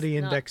reality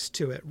index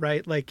to it,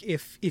 right? Like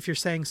if you're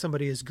saying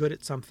somebody is good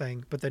at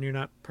something, but then you're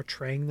not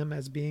portraying them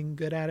as being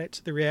good at it,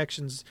 the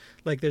reactions,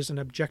 like there's an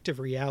objective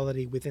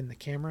reality within the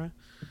camera.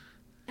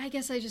 I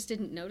guess I just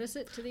didn't notice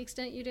it to the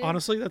extent you did.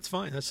 Honestly, that's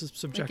fine. That's a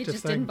subjective it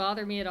just thing. Didn't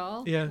bother me at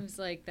all. Yeah. It was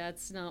like,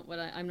 that's not what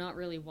I'm not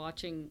really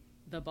watching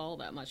The Ball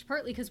that much.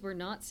 Partly because we're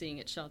not seeing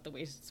it shot the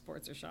way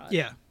sports are shot.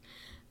 Yeah.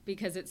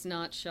 Because it's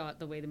not shot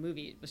the way the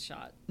movie was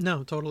shot.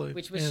 No, totally.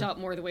 Which was shot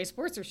more the way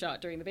sports are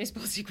shot during the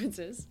baseball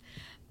sequences.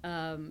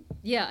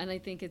 Yeah, and I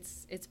think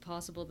it's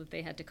possible that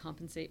they had to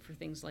compensate for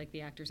things like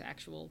the actor's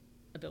actual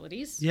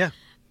abilities. Yeah.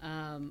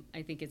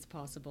 I think it's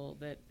possible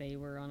that they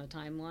were on a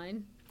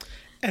timeline.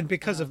 And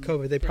because of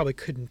COVID, they probably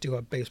couldn't do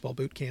a baseball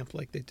boot camp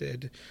like they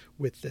did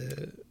with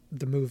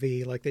the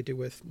movie, like they do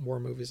with war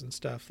movies and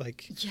stuff.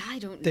 Like, yeah, I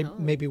don't they know.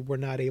 maybe were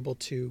not able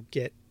to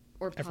get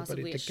or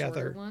everybody a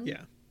together. One.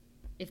 Yeah.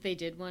 If they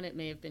did one, it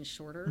may have been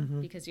shorter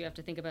because you have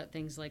to think about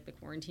things like the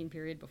quarantine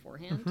period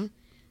beforehand. Mm-hmm.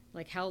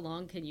 Like, how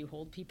long can you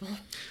hold people?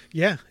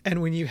 Yeah,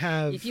 and when you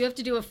have... If you have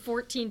to do a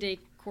 14-day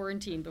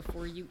quarantine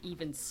before you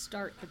even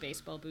start the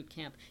baseball boot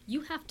camp, you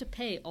have to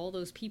pay all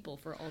those people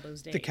for all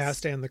those days. The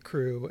cast and the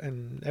crew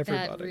and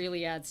everybody. That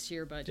really adds to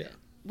your budget. Yeah.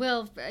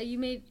 Well, you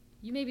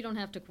maybe don't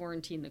have to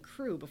quarantine the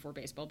crew before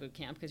baseball boot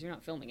camp because you're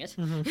not filming it.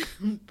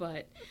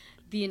 But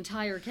the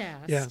entire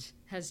cast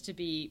has to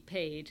be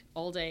paid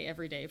all day,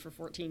 every day for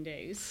 14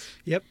 days.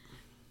 Yep.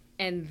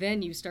 And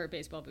then you start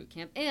baseball boot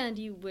camp. And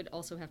you would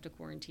also have to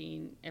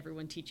quarantine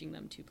everyone teaching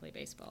them to play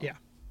baseball. Yeah.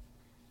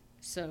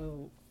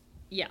 So,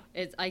 yeah,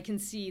 I can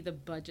see the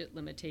budget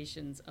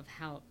limitations of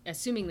how,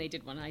 assuming they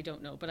did one, I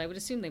don't know, but I would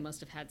assume they must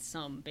have had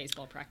some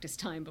baseball practice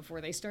time before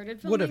they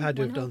started filming. Would have had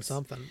to have done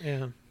something,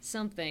 yeah.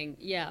 Something,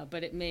 yeah,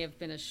 but it may have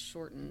been a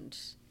shortened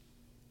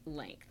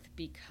length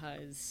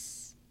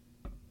because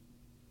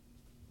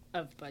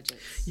of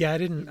budgets. Yeah, I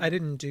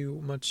didn't do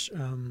much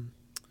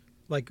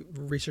like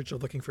research or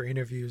looking for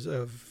interviews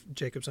of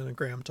Jacobson and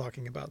Graham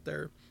talking about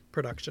their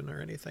production or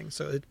anything.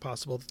 So it's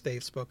possible that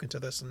they've spoken to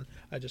this, and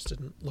I just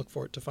didn't look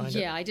for it to find it.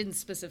 Yeah, I didn't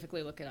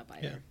specifically look it up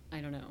either. Yeah. I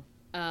don't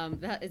know.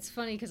 That it's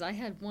funny because I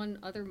had one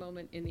other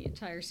moment in the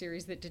entire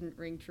series that didn't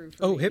ring true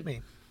for me. Oh, hit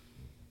me.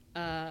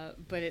 But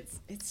it's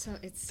this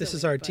silly,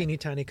 is our teeny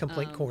tiny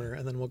complaint corner,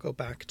 and then we'll go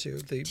back to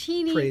the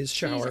praise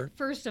shower.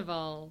 First of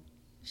all,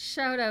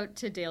 shout out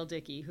to Dale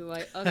Dickey, who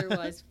I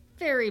otherwise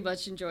very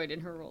much enjoyed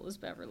in her role as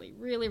Beverly.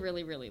 Really,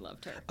 really, really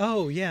loved her.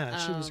 Oh yeah,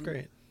 she was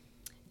great.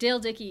 Dale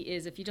Dickey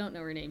is, if you don't know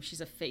her name, she's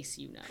a face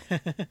you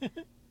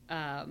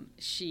know.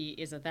 She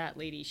is a that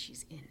lady.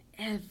 She's in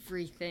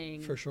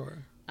everything. For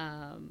sure.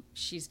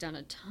 She's done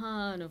a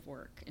ton of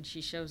work, and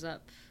she shows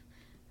up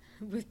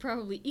with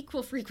probably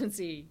equal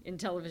frequency in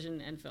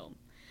television and film.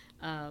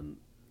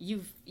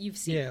 You've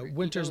seen her.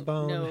 Winter's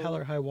Bone, Hell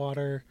or High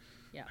Water,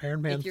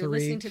 Iron Man 3. If you're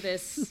listening to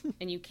this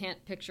and you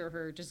can't picture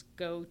her, just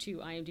go to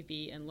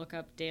IMDb and look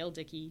up Dale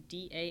Dickey,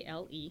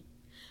 D-A-L-E,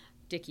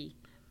 Dickey,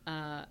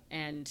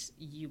 and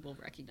you will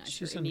recognize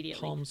her immediately.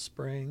 She's in Palm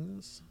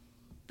Springs.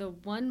 The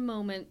one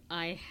moment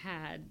I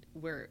had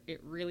where it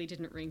really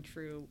didn't ring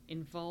true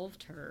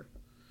involved her,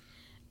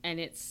 and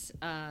it's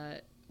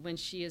when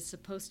she is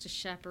supposed to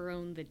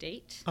chaperone the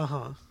date.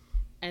 Uh-huh.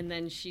 And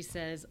then she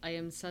says, I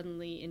am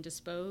suddenly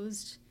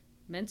indisposed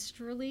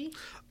menstrually.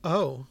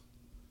 Oh.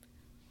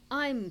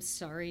 I'm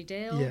sorry,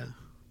 Dale. Yeah.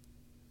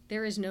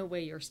 There is no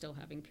way you're still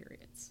having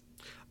periods.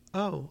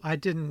 Oh, I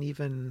didn't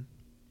even...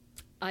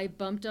 I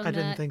bumped on that. I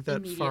didn't think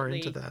that far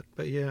into that,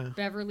 but yeah.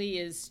 Beverly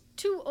is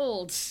too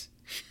old.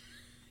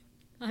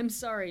 I'm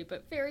sorry,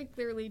 but very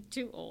clearly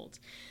too old.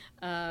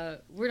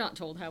 We're not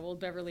told how old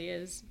Beverly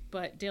is,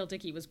 but Dale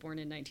Dickey was born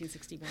in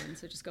 1961,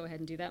 so just go ahead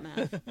and do that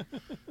math.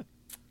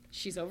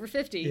 She's over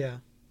 50. Yeah.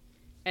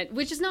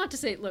 Which is not to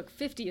say, look,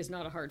 50 is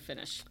not a hard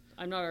finish.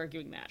 I'm not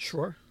arguing that.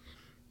 Sure.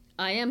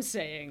 I am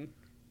saying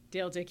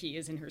Dale Dickey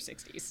is in her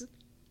 60s.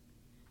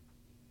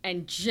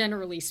 And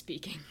generally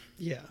speaking,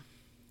 yeah,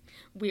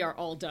 we are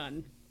all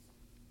done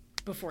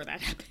before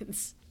that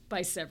happens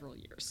by several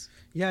years.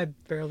 Yeah, I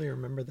barely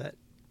remember that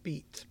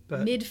beat.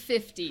 But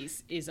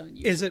mid-50s is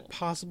unusual. Is it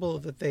possible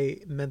that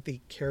they meant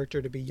the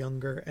character to be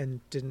younger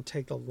and didn't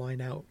take the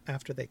line out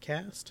after they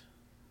cast?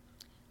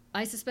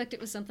 I suspect it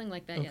was something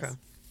like that, okay.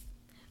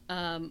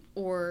 Yes.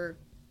 Or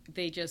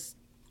they just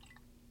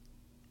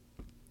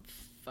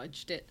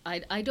fudged it.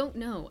 I don't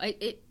know.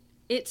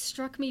 It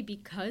struck me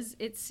because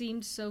it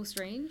seemed so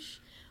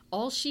strange.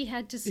 All she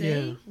had to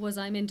say was,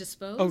 I'm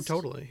indisposed. Oh,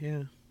 totally,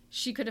 yeah.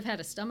 She could have had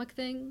a stomach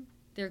thing.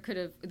 They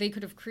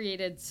could have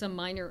created some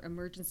minor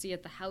emergency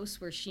at the house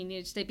where she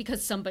needed to stay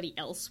because somebody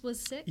else was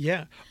sick.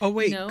 Yeah. Oh,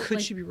 wait,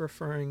 could she be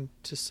referring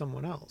to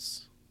someone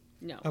else?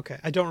 No. Okay,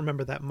 I don't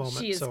remember that moment,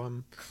 she is so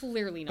I'm...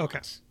 clearly not.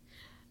 Okay.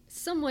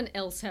 Someone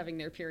else having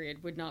their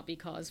period would not be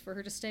cause for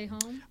her to stay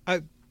home.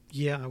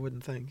 Yeah, I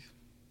wouldn't think.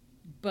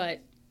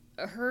 But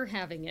her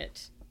having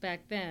it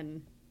back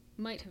then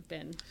might have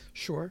been.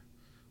 Sure.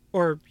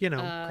 Or,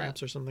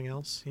 cramps or something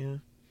else. Yeah.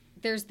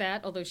 There's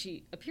that, although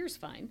she appears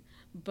fine.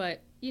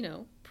 But,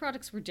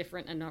 products were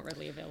different and not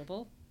readily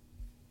available.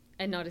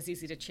 And not as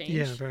easy to change.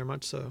 Yeah, very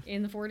much so.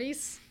 In the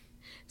 40s.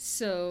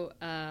 So,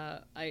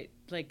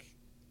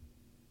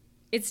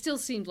 it still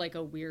seemed like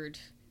a weird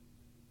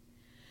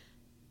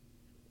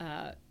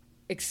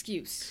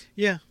excuse.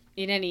 Yeah.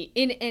 In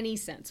any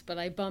sense. But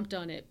I bumped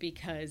on it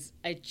because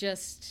I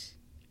just...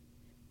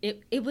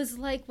 It was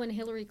like when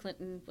Hillary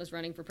Clinton was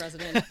running for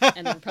president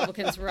and the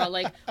Republicans were all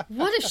like,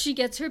 what if she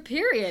gets her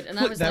period? And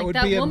I was that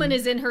woman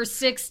is in her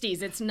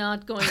 60s. It's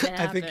not going to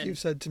happen. I think you've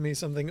said to me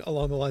something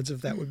along the lines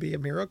of that would be a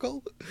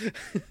miracle.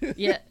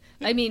 Yeah.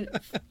 I mean,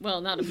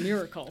 well, not a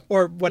miracle.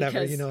 Or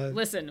whatever, because,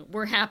 listen,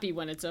 we're happy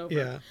when it's over.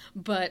 Yeah.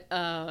 But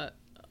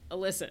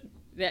listen,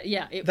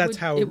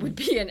 it would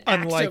be an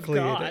unlikely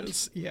act of God. It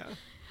is. Yeah.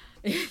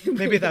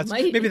 Maybe that's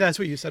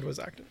what you said was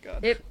act of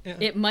God.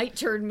 It might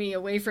turn me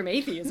away from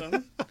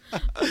atheism.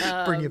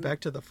 Bring you back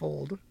to the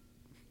fold.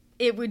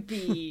 It would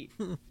be,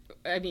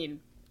 I mean,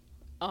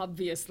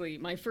 obviously,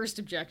 my first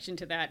objection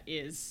to that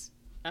is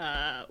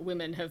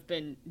women have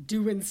been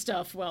doing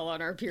stuff while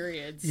on our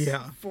periods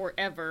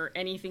forever.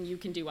 Anything you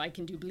can do, I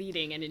can do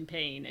bleeding and in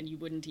pain, and you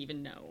wouldn't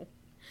even know.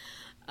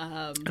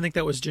 I think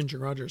that was Ginger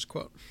Rogers'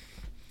 quote.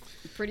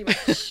 Pretty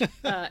much.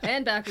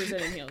 And backwards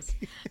and in heels.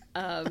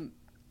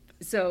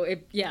 So,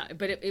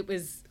 it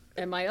was,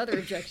 and my other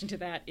objection to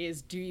that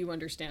is, do you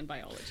understand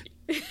biology?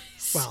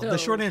 Well, the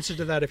short answer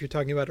to that, if you're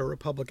talking about a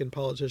Republican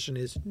politician,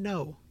 is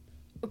no.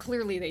 Well,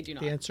 clearly they do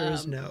not. The answer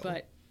is no.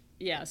 But,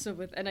 yeah,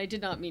 and I did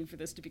not mean for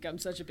this to become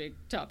such a big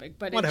topic,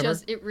 but Whatever.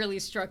 It really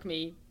struck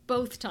me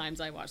both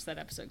times I watched that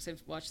episode, because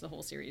I've watched the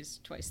whole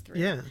series twice through.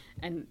 Yeah.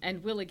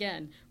 And will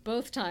again.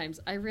 Both times,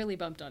 I really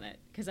bumped on it,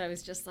 because I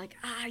was just like,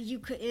 you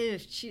could,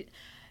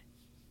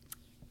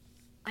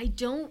 I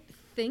don't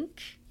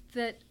think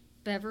that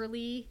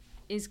Beverly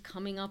is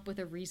coming up with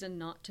a reason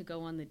not to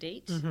go on the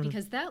date,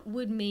 because that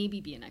would maybe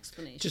be an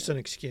explanation. Just an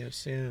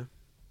excuse, yeah.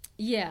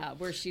 Yeah,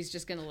 where she's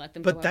just going to let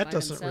them go out by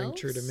themselves. But that doesn't ring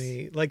true to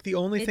me. Like, the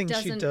only thing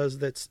she does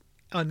that's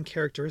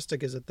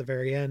uncharacteristic is at the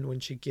very end when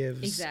she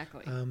gives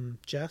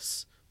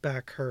Jess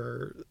back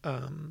her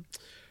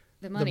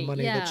the money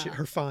that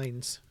her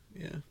fines.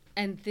 Yeah.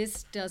 And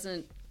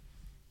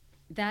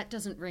that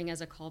doesn't ring as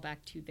a callback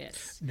to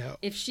this. No.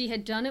 If she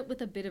had done it with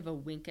a bit of a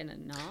wink and a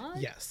nod,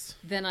 yes,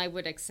 then I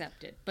would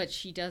accept it. But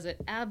she does it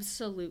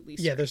absolutely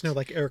straight. Yeah, there's no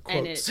air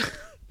quotes.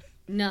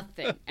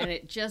 Nothing. And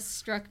it just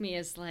struck me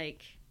as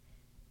like,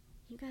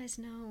 you guys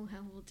know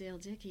how old Dale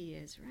Dickey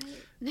is,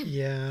 right?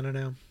 Yeah, I don't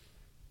know.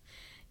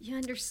 You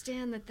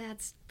understand that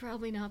that's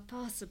probably not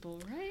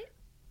possible, right?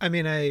 I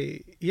mean,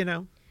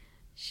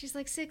 She's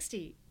like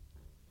 60.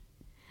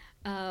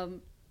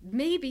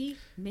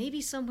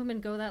 Maybe some women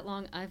go that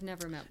long. I've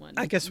never met one.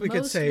 I guess we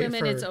could say most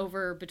women it's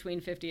over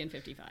between 50 and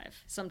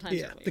 55. Sometimes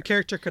earlier. The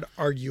character could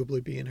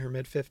arguably be in her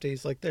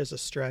mid-50s. Like, there's a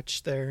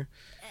stretch there.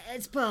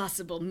 It's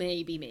possible,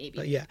 maybe.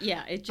 But yeah.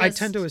 It just... I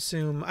tend to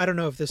assume, I don't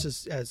know if this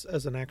is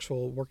as an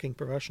actual working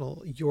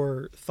professional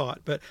your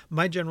thought, but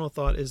my general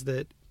thought is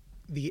that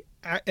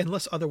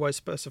unless otherwise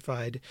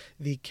specified,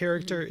 the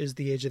character is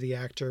the age of the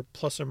actor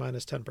plus or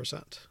minus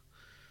 10%.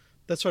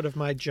 That's sort of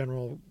my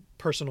general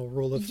personal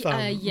rule of thumb.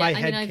 I've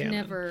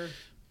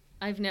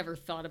never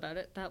thought about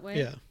it that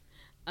way.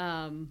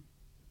 Yeah.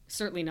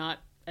 Certainly not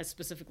as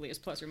specifically as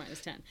plus or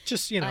minus 10.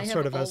 Just,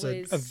 sort of as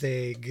a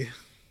vague...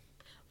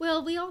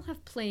 Well, we all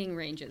have playing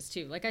ranges,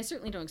 too. Like, I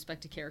certainly don't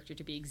expect a character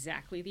to be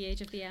exactly the age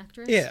of the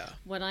actress. Yeah.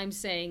 What I'm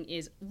saying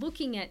is,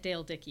 looking at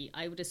Dale Dickey,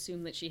 I would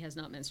assume that she has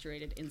not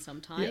menstruated in some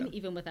time,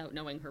 even without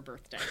knowing her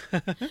birthday.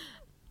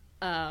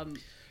 So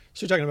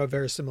you're talking about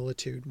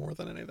verisimilitude more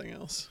than anything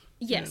else.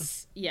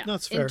 Yes, yeah.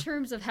 That's fair. In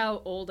terms of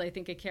how old I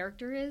think a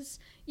character is,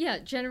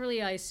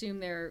 generally I assume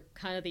they're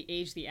kind of the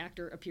age the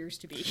actor appears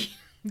to be.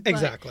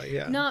 Exactly,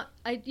 yeah.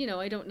 I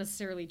don't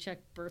necessarily check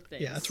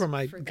birthdays. Yeah, that's where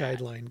my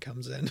guideline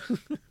comes in.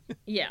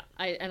 Yeah,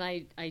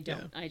 I don't.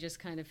 Yeah. I just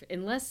kind of,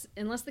 unless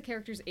the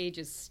character's age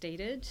is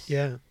stated.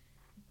 Yeah.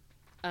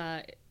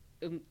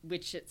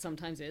 Which it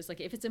sometimes is.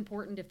 Like, if it's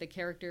important, if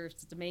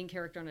it's the main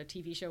character on a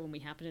TV show and we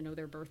happen to know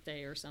their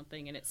birthday or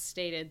something and it's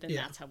stated, then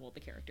that's how old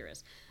the character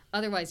is.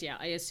 Otherwise,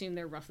 I assume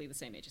they're roughly the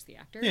same age as the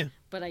actor. Yeah.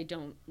 But I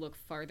don't look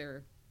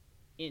farther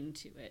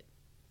into it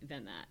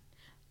than that.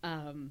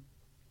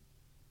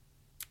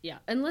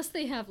 Unless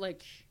they have,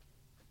 like,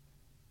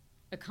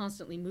 a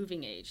constantly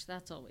moving age.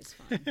 That's always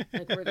fun.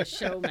 Like, where the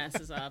show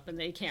messes up and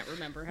they can't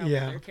remember how old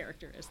their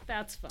character is.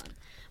 That's fun.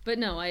 But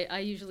no, I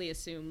usually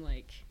assume,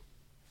 like...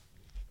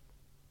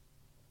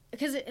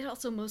 Because it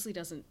also mostly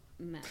doesn't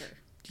matter.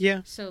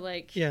 Yeah. So,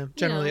 like... Yeah,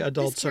 generally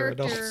adults are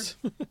adults.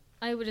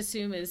 I would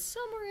assume is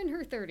somewhere in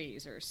her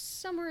 30s or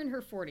somewhere in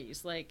her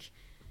 40s. Like,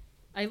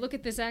 I look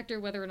at this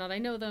actor, whether or not I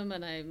know them,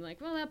 and I'm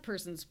like, well, that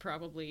person's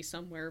probably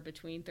somewhere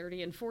between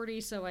 30 and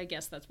 40, so I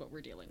guess that's what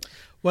we're dealing with.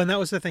 Well, and that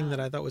was the thing that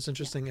I thought was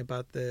interesting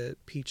about the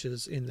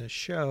Peaches in the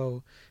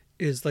show,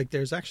 is, like,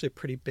 there's actually a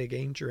pretty big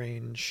age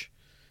range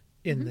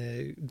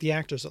in the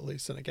actors at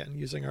least, and again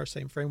using our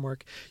same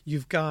framework,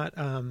 you've got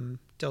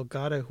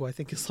Delgado, who I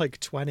think is like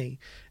 20,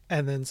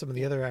 and then some of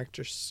the other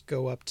actors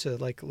go up to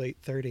like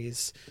late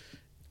 30s.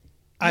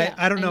 Yeah,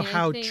 I don't know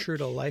how true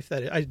to life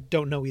that is. I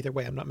don't know either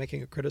way. I'm not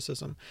making a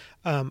criticism.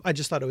 I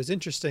just thought it was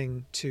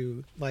interesting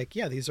to like,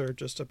 yeah, these are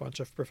just a bunch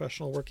of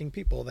professional working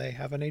people. They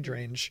have an age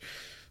range.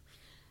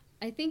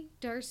 I think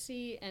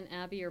Darcy and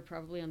Abby are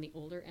probably on the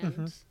older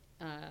end,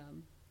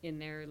 in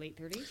their late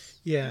 30s.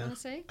 Yeah. I want to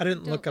say. I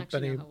didn't look up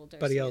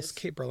anybody else.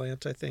 Kate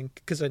Berlant, I think,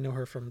 because I know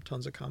her from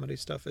tons of comedy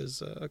stuff,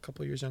 is a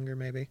couple years younger,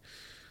 maybe.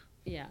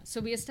 Yeah.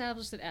 So we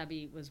established that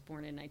Abby was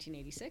born in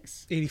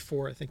 1986.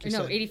 84, I think you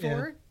said. No,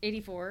 84. Yeah.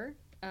 84,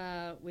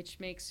 which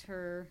makes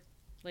her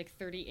like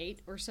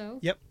 38 or so.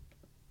 Yep.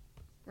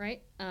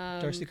 Right?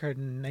 Darcy Card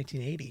in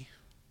 1980.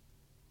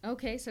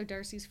 Okay, so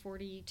Darcy's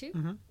 42?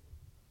 Mm-hmm.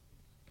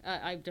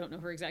 I don't know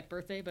her exact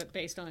birthday, but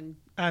based on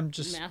I'm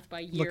just math by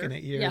year. Looking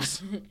at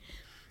years.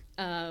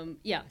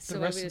 Yeah. So the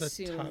rest I would of the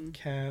assume top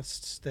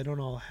casts, they don't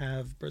all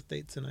have birth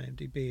dates in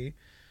IMDb.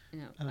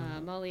 No,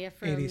 Molly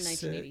Ephraim,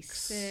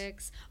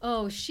 1986.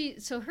 Oh,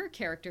 so her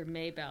character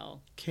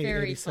Maybelle, Kate,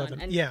 very 87.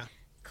 fun, and yeah,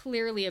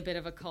 clearly a bit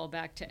of a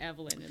callback to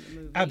Evelyn in the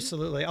movie.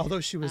 Absolutely.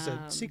 Although she was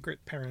a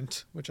secret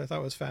parent, which I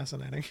thought was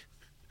fascinating.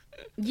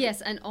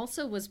 Yes, and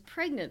also was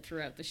pregnant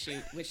throughout the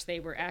shoot, which they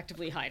were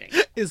actively hiding.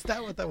 Is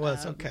that what that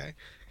was? Okay.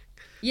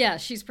 Yeah,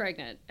 she's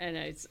pregnant,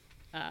 and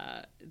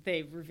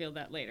they revealed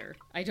that later.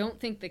 I don't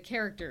think the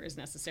character is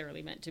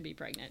necessarily meant to be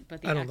pregnant,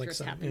 but the actress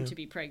happened to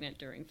be pregnant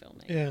during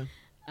filming. Yeah.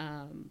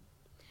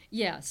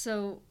 Yeah,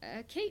 so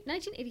Kate,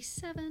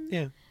 1987.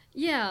 Yeah.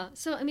 Yeah,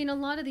 so I mean, a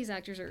lot of these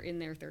actors are in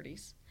their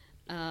 30s.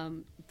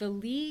 The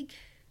League,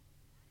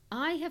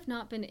 I have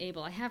not been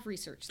able, I have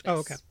researched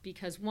this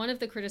because one of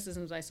the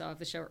criticisms I saw of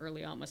the show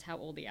early on was how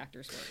old the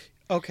actors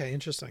were. Okay,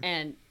 interesting.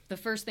 And the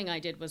first thing I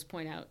did was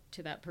point out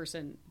to that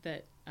person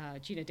that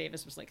Gina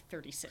Davis was like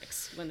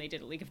 36 when they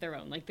did A League of Their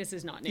Own. Like, this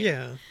is not new.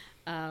 Yeah.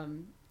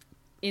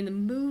 In the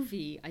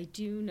movie, I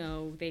do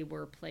know they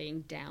were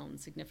playing down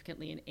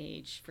significantly in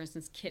age. For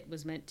instance, Kit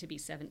was meant to be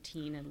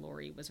 17 and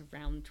Laurie was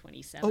around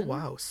 27. Oh,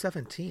 wow,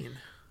 17.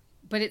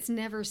 But it's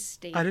never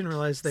stated. I didn't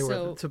realize they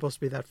were supposed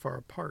to be that far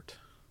apart.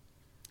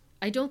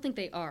 I don't think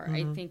they are.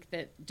 I think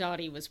that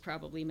Dottie was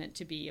probably meant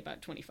to be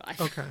about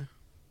 25. Okay.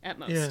 At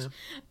most.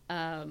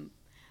 Yeah.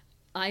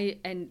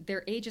 And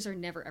their ages are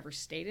never ever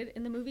stated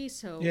in the movie,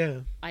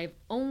 so I've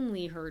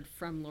only heard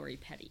from Laurie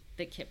Petty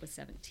that Kit was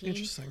 17.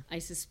 Interesting. I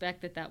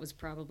suspect that was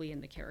probably in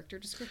the character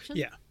description.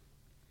 Yeah.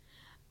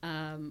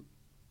 I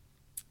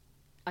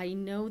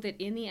know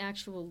that in the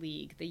actual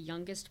league, the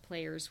youngest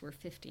players were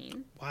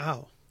 15.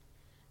 Wow.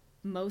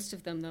 Most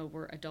of them, though,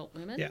 were adult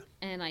women. Yeah.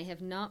 And I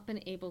have not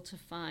been able to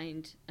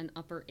find an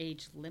upper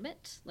age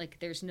limit. Like,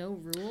 there's no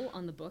rule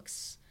on the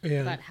books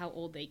about how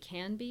old they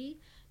can be.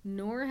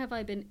 Nor have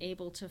I been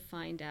able to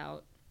find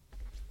out,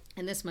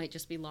 and this might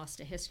just be lost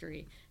to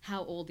history,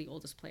 how old the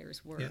oldest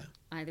players were,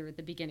 either at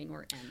the beginning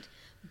or end.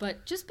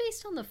 But just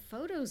based on the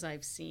photos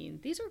I've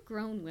seen, these are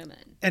grown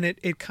women. And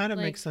it kind of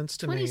makes sense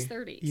to 20s,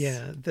 30s.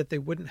 Yeah, that they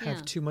wouldn't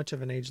have too much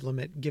of an age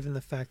limit, given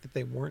the fact that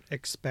they weren't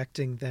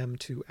expecting them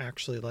to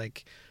actually,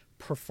 like,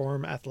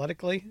 perform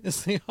athletically,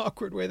 is the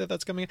awkward way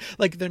that's coming in.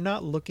 Like, they're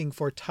not looking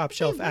for top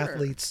shelf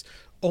athletes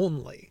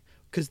only,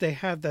 because they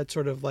have that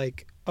sort of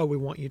like, oh, we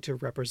want you to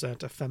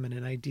represent a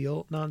feminine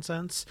ideal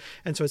nonsense.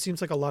 And so it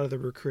seems like a lot of the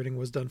recruiting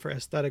was done for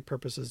aesthetic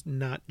purposes,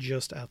 not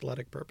just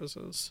athletic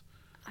purposes.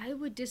 I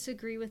would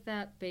disagree with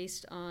that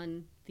based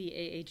on the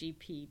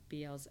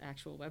AAGPBL's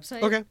actual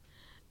website. Okay.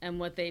 And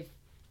what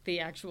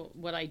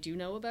I do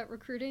know about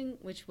recruiting,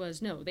 which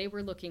was, no, they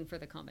were looking for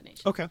the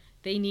combination. Okay.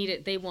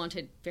 They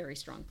wanted very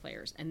strong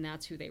players, and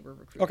that's who they were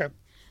recruiting. Okay.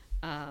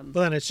 Well,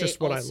 then it's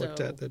just what I looked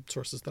at, the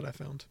sources that I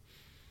found.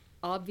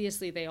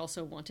 Obviously, they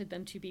also wanted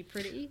them to be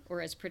pretty, or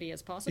as pretty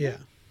as possible. Yeah.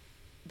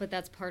 But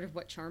that's part of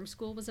what Charm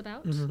School was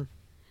about. Mm-hmm.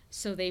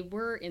 So they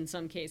were, in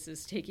some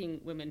cases, taking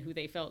women who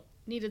they felt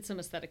needed some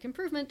aesthetic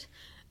improvement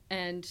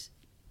and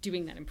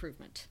doing that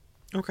improvement.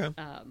 Okay.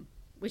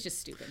 Which is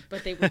stupid,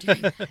 but they were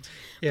doing that.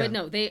 But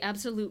no, they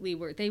absolutely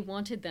were. They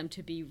wanted them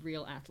to be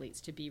real athletes,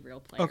 to be real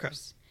players. Okay.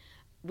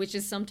 Which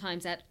is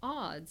sometimes at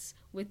odds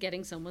with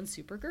getting someone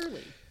super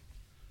girly.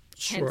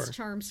 Sure. Hence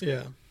Charm School.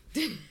 Yeah.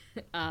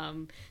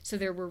 So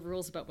there were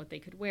rules about what they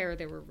could wear,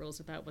 there were rules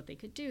about what they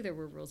could do, there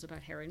were rules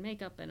about hair and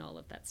makeup and all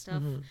of that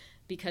stuff,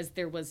 because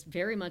there was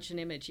very much an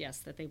image, yes,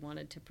 that they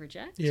wanted to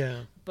project,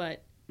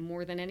 but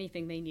more than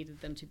anything, they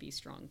needed them to be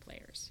strong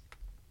players.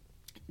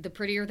 The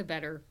prettier the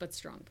better, but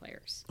strong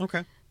players.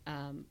 Okay.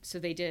 So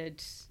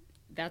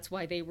that's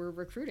why they were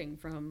recruiting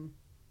from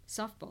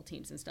softball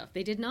teams and stuff.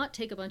 They did not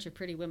take a bunch of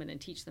pretty women and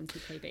teach them to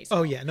play baseball.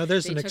 Oh yeah, no,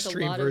 there's an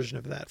extreme version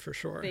of that for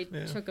sure. They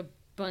took a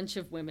bunch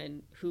of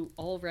women who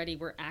already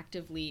were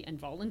actively and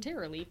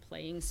voluntarily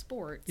playing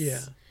sports. Yeah.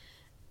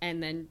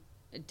 And then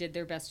did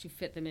their best to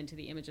fit them into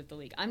the image of the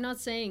league. I'm not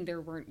saying there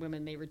weren't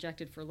women they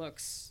rejected for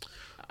looks.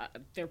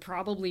 There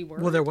probably were.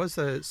 Well, there was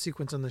a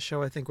sequence on the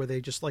show, I think, where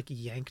they just like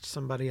yanked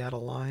somebody out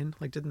of line.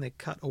 Like, didn't they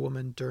cut a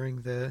woman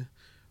during the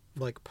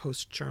like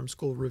post charm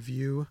school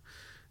review.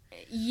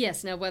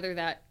 Yes. Now, whether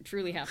that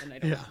truly happened, I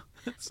don't know.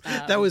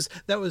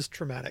 That was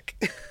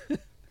traumatic.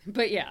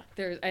 But yeah,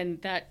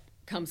 that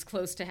comes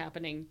close to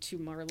happening to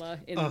Marla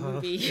in the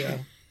movie.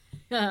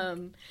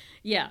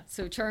 Yeah.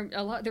 So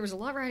there was a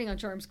lot riding on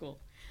Charm School,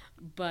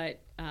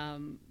 but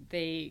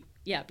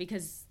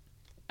because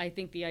I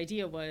think the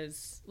idea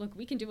was, look,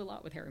 we can do a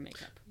lot with hair and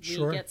makeup.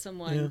 Sure. We get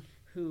someone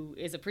who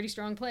is a pretty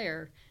strong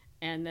player,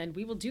 and then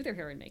we will do their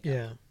hair and makeup.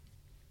 Yeah.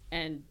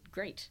 And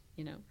great,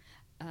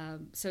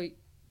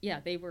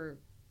 they were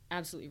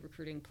absolutely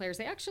recruiting players.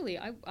 They actually,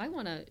 I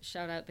want to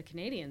shout out the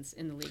Canadians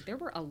in the league. There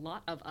were a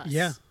lot of us.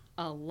 Yeah.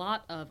 A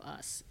lot of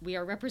us. We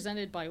are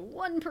represented by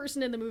one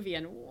person in the movie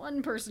and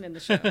one person in the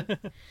show.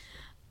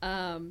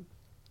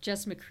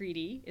 Jess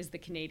McCready is the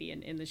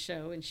Canadian in the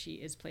show, and she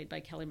is played by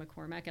Kelly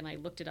McCormack, and I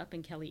looked it up,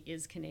 and Kelly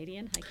is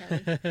Canadian. Hi,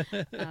 Kelly.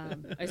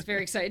 I was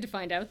very excited to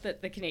find out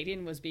that the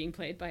Canadian was being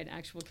played by an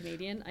actual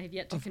Canadian. I have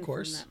yet to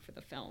confirm that for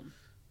the film.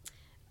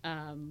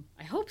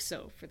 I hope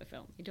so for the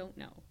film. I don't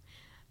know.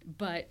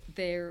 But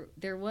there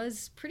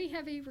was pretty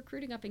heavy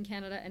recruiting up in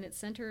Canada, and it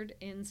centered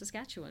in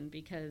Saskatchewan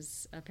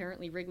because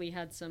apparently Wrigley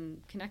had some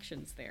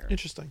connections there.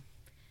 Interesting.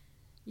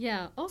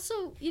 Yeah.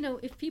 Also,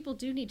 if people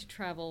do need to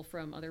travel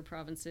from other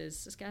provinces,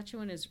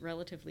 Saskatchewan is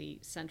relatively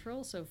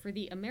central. So for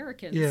the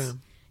Americans,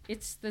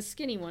 it's the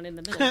skinny one in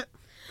the middle.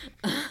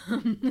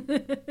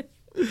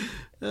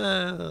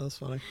 That's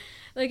funny.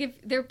 Like,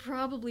 if they're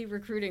probably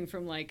recruiting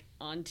from like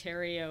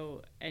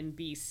Ontario and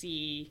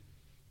BC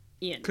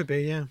in. Could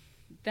be, yeah.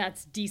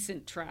 That's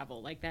decent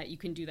travel. Like that, you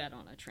can do that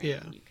on a train.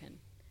 Yeah. You can.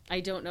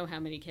 I don't know how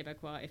many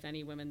Quebecois, if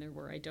any, women there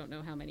were. I don't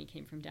know how many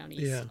came from down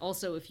east. Yeah.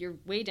 Also, if you're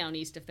way down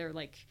east, if they're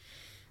like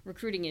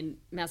recruiting in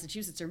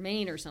Massachusetts or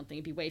Maine or something,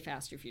 it'd be way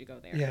faster for you to go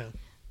there.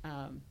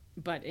 Yeah.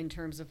 But in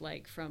terms of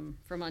like from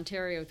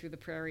Ontario through the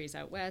prairies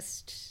out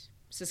west,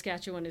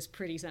 Saskatchewan is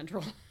pretty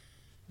central.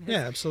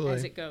 Absolutely.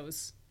 As it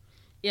goes.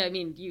 Yeah, I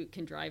mean, you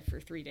can drive for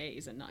 3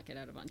 days and not get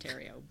out of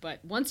Ontario.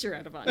 But once you're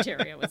out of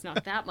Ontario, it's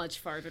not that much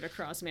farther to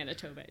cross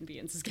Manitoba and be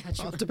in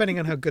Saskatchewan. Well, depending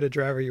on how good a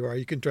driver you are,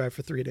 you can drive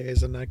for 3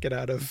 days and not get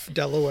out of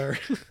Delaware.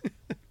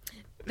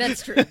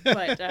 That's true.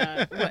 But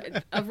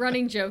a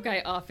running joke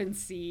I often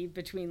see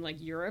between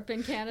like Europe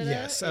and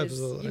Canada is,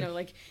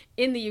 like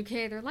in the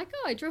UK, they're like,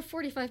 oh, I drove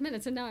 45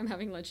 minutes and now I'm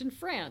having lunch in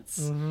France.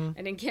 Mm-hmm.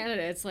 And in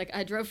Canada, it's like,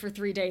 I drove for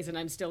 3 days and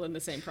I'm still in the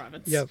same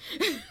province. Yep.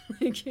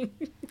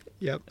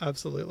 Yep,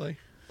 absolutely.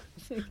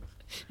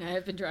 I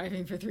have been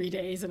driving for 3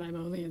 days and I'm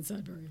only in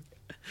Sudbury.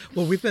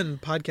 Well, we've been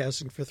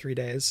podcasting for 3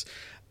 days.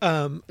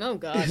 Oh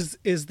God!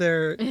 Is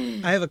there?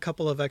 I have a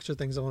couple of extra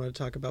things I wanted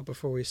to talk about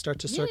before we start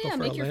to circle for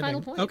make a your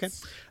landing. Final points. Okay.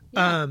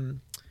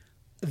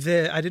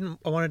 Yeah.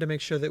 I wanted to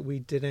make sure that we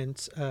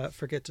didn't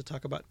forget to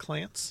talk about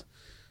Clance.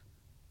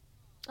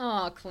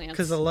 Oh, Clance!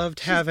 Because I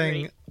loved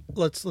having.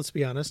 Great. Let's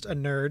be honest, a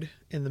nerd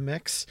in the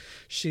mix.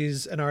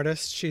 She's an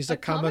artist. She's a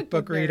comic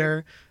book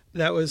reader.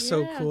 That was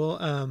so cool.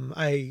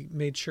 I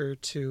made sure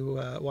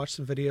to watch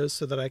some videos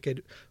so that I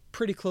could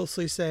pretty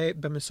closely say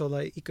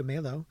Bemisola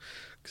Ikumelo,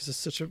 because it's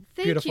such a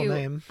beautiful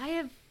name. I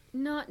have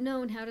not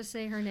known how to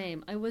say her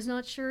name. I was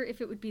not sure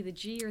if it would be the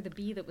G or the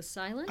B that was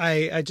silent.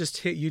 I just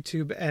hit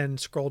YouTube and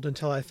scrolled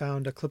until I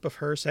found a clip of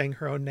her saying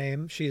her own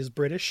name. She is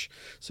British,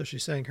 so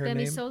she's saying her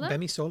Bemisola?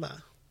 name.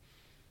 Bemisola.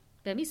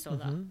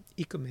 Bemisola. Mm-hmm.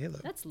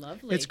 Ikumelo. That's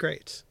lovely. It's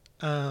great.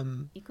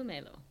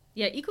 Ikumelo.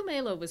 Yeah,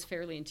 Ikumelo was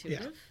fairly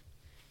intuitive. Yeah.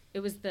 It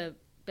was the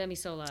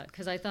Bemisola,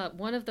 because I thought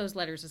one of those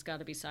letters has got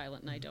to be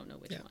silent, and I don't know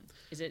which one.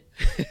 Is it?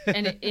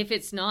 And if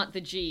it's not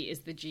the G, is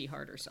the G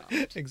hard or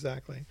soft?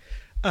 Exactly.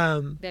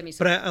 Bemisola.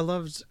 But I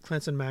loved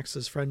Clance and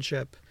Max's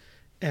friendship,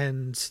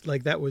 and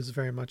like that was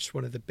very much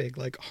one of the big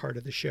like heart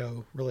of the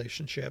show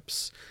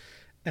relationships,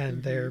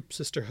 and their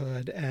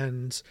sisterhood,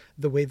 and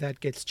the way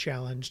that gets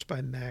challenged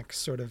by Max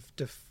sort of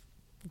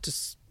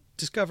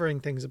discovering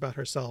things about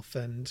herself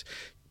and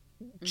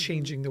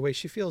changing the way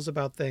she feels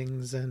about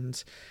things.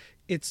 And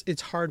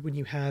it's hard when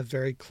you have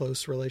very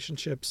close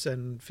relationships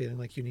and feeling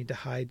like you need to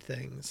hide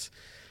things.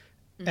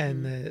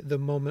 And the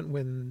moment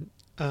when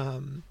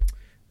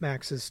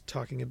Max is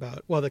talking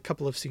about, well, the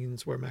couple of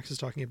scenes where Max is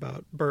talking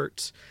about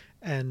Bert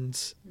and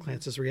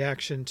Clance's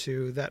reaction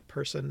to that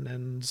person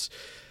and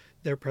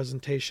their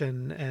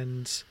presentation,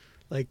 and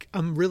like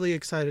I'm really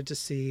excited to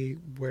see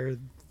where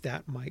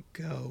that might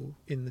go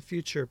in the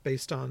future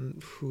based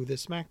on who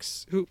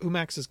Max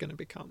is going to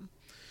become.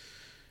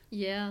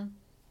 Yeah.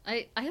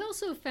 I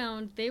also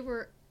found they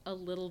were a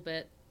little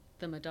bit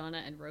the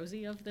Madonna and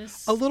Rosie of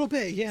this. A little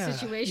bit, yeah.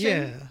 Situation.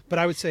 Yeah, but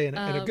I would say in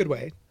a good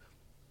way.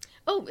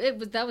 Oh,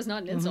 that was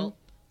not an insult.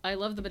 I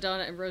love the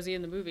Madonna and Rosie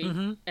in the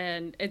movie,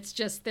 and it's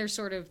just they're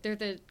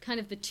the kind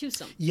of the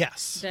twosome.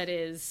 Yes. That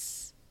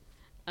is,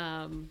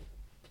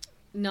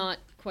 not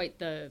quite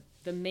the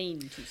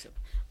main twosome,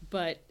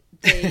 but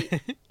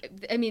they,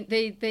 I mean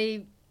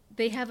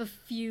they have a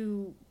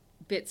few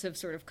bits of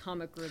sort of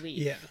comic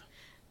relief.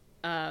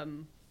 Yeah.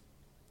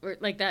 Or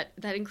like that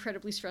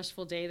incredibly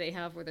stressful day they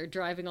have where they're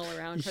driving all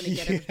around trying to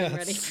get everything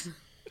ready.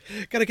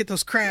 Gotta get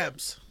those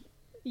crabs.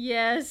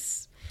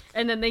 Yes.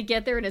 And then they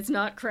get there and it's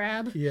not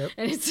crab. Yep.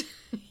 And it's,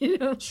 you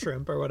know,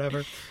 shrimp or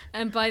whatever.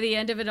 And by the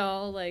end of it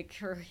all, like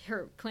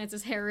her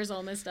Clance's hair is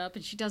all messed up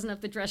and she doesn't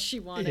have the dress she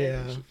wanted.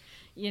 Yeah.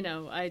 You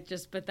know,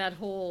 but that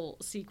whole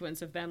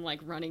sequence of them like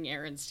running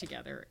errands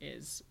together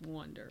is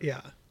wonderful.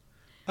 Yeah.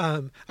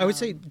 I would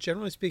say,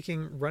 generally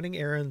speaking, running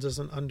errands is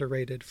an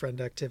underrated friend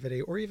activity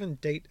or even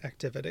date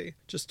activity.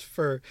 Just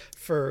for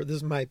this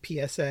is my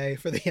PSA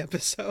for the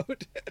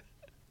episode.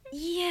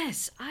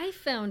 Yes, I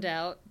found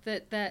out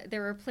that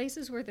there are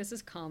places where this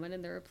is common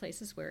and there are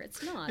places where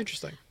it's not.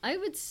 Interesting. I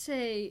would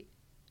say,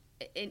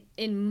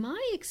 in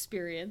my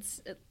experience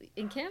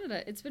in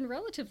Canada, it's been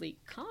relatively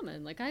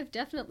common. Like, I've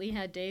definitely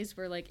had days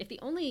where, like, if the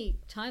only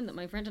time that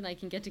my friend and I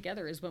can get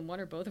together is when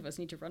one or both of us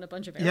need to run a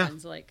bunch of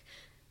errands, like,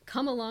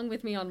 come along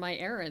with me on my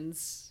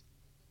errands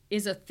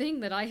is a thing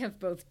that I have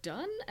both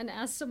done and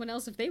asked someone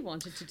else if they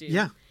wanted to do.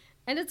 Yeah.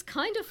 And it's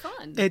kind of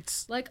fun.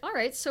 It's like, all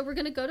right, so we're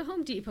going to go to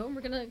Home Depot and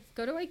we're going to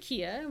go to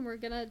IKEA and we're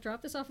going to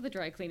drop this off at the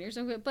dry cleaners.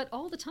 But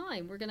all the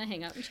time, we're going to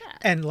hang out and chat.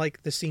 And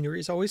like the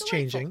scenery is always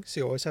changing. So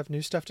you always have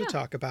new stuff to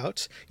talk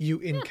about. You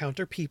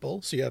encounter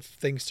people. So you have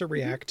things to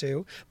react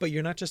to. But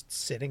you're not just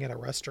sitting at a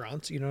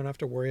restaurant. So you don't have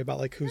to worry about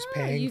like who's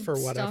paying for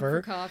whatever. You stop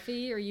for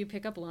coffee or you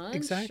pick up lunch.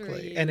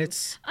 Exactly. And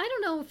it's... I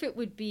don't know if it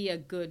would be a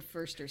good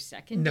first or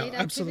second date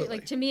activity. Absolutely.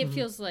 Like, to me, it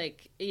feels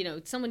like, you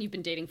know, someone you've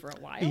been dating for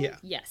a while. Yeah.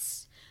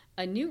 Yes.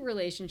 A new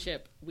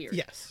relationship, weird.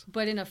 Yes.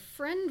 But in a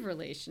friend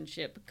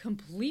relationship,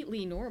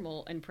 completely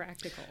normal and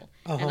practical.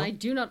 And I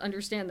do not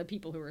understand the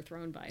people who are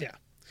thrown by it. Yeah.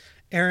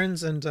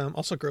 Errands and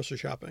also grocery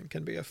shopping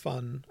can be a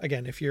fun,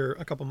 again, if you're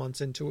a couple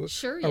months into a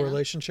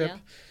relationship.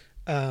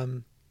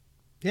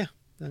 Yeah.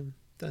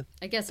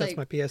 I guess that's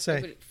my PSA.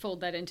 I would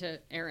fold that into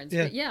errands.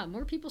 Yeah. But yeah,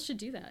 more people should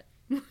do that.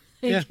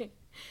 Yeah.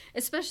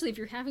 Especially if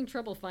you're having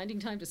trouble finding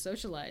time to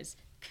socialize.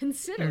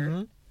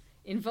 Consider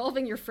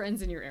involving your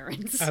friends in your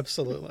errands.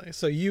 Absolutely.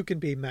 So you can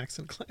be Max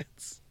and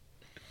Clance.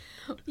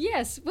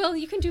 Yes. Well,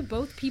 you can do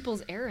both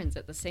people's errands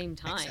at the same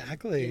time.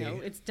 Exactly. You know,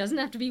 it doesn't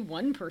have to be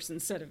one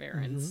person's set of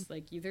errands.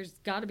 Like, there's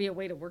got to be a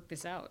way to work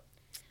this out.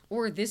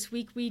 Or this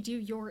week we do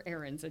your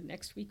errands and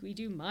next week we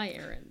do my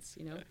errands.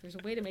 You know, there's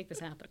a way to make this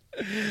happen.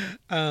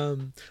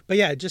 But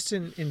yeah, just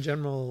in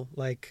general,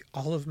 like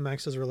all of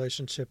Max's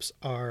relationships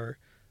are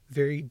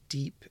very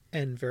deep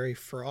and very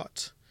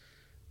fraught,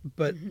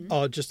 but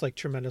all just like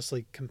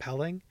tremendously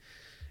compelling.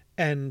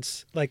 And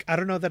like, I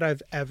don't know that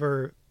I've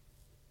ever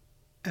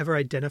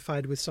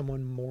identified with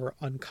someone more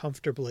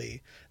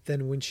uncomfortably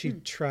than when she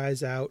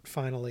tries out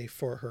finally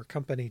for her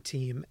company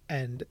team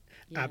and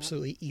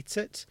absolutely eats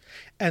it.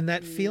 And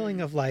that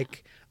feeling of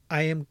like,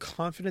 I am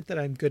confident that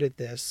I'm good at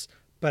this,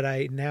 but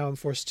I now am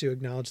forced to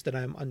acknowledge that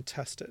I'm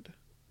untested.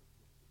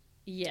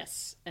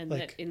 Yes. And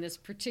like, that in this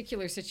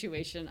particular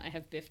situation, I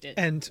have biffed it.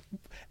 And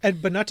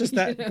but not just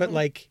that, but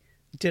like,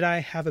 did I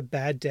have a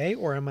bad day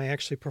or am I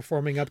actually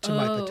performing up to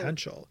my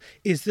potential?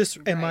 Is this,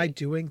 am I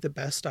doing the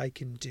best I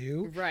can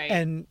do? Right.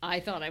 And I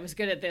thought I was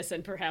good at this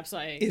and perhaps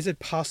is it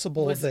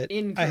possible that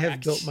incorrect. I have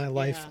built my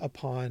life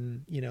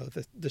upon, you know,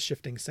 the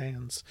shifting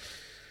sands?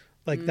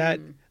 Like that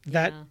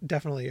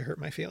definitely hurt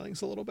my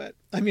feelings a little bit.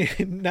 I mean,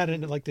 not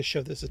in like the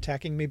show that's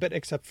attacking me, but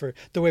except for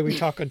the way we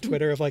talk on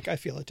Twitter of like, I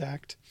feel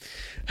attacked.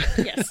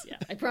 Yes. Yeah.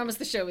 I promise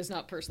the show is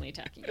not personally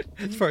attacking you.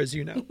 As far as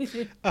you know.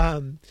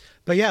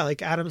 But yeah,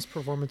 like Adam's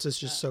performance is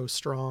just so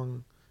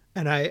strong.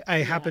 And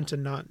I happen to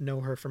not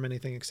know her from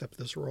anything except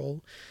this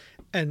role.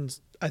 And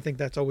I think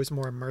that's always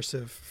more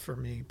immersive for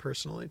me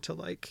personally to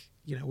like,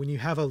 you know, when you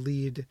have a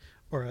lead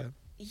or a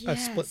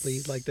split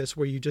lead like this,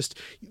 where you just,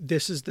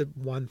 this is the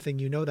one thing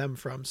you know them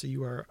from. So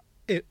you are,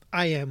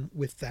 I am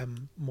with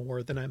them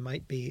more than I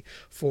might be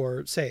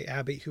for, say,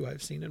 Abby, who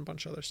I've seen in a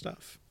bunch of other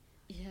stuff.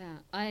 Yeah,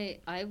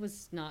 I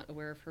was not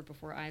aware of her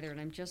before either, and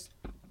I'm just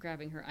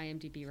grabbing her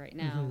IMDb right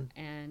now.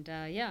 And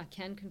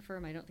can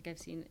confirm I don't think I've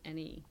seen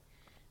any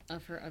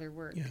of her other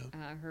work.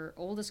 Yeah. Her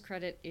oldest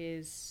credit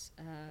is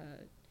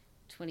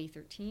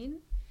 2013.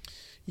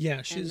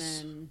 Yeah,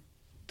 she's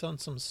done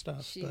some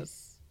stuff.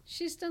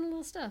 She's done a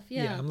little stuff,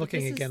 yeah. Yeah, I'm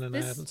looking again and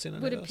I haven't seen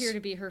any of this. Would appear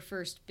to be her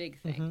first big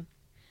thing.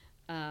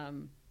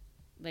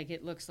 Like,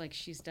 it looks like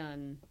she's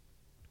done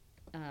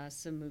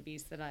some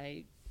movies that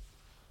I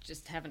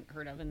just haven't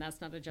heard of, and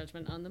that's not a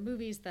judgment on the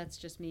movies. That's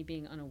just me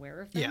being unaware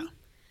of them.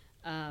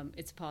 Yeah.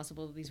 It's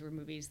possible that these were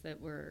movies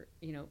that were,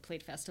 you know,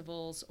 played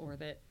festivals or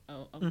that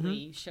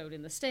only showed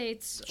in the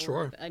States.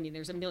 Sure. I mean,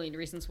 there's a million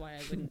reasons why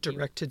I wouldn't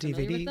direct to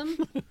DVD. With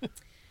them.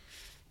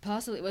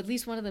 Possibly. Well, at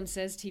least one of them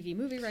says TV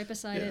movie right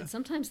beside it.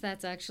 Sometimes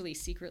that's actually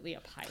secretly a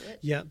pilot.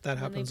 Yeah, that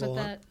happens a lot.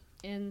 They put that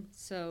in,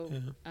 so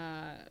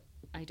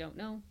I don't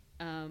know.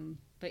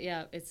 But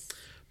yeah, it's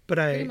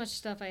pretty much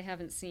stuff I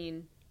haven't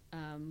seen,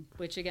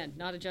 which again,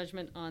 not a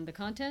judgment on the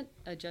content,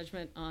 a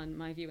judgment on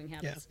my viewing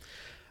habits.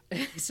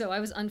 Yeah. So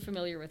I was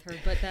unfamiliar with her,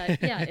 but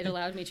that, it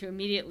allowed me to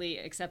immediately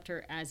accept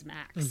her as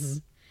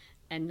Max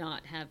and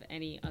not have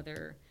any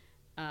other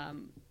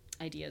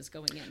ideas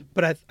going in.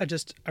 But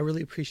I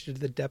really appreciated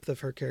the depth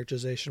of her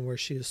characterization, where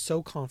she is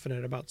so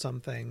confident about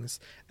some things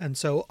and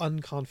so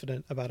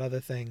unconfident about other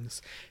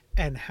things,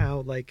 and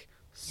how like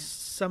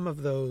some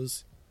of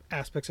those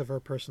aspects of her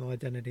personal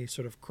identity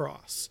sort of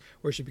cross,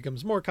 where she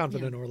becomes more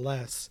confident or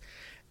less.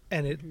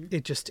 And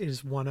it just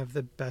is one of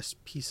the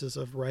best pieces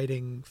of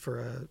writing for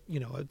a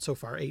so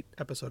far 8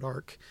 episode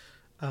arc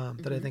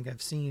that I think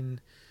I've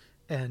seen.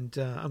 And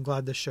I'm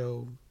glad the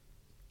show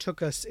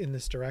took us in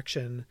this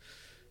direction.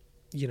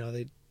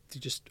 They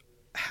just,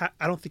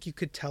 I don't think you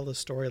could tell a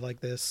story like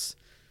this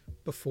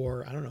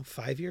before,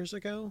 5 years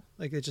ago.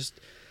 Like, it just,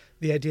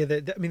 the idea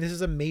that, this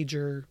is a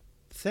major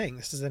thing.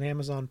 This is an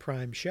Amazon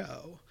Prime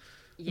show.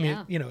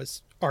 Yeah.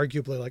 It's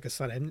arguably like it's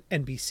not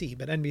NBC,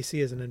 but NBC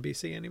isn't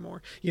NBC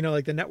anymore.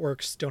 Like, the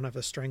networks don't have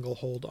a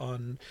stranglehold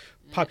on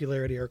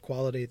popularity or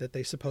quality that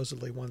they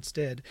supposedly once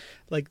did.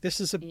 Like, this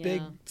is a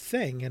big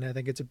thing, and I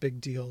think it's a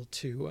big deal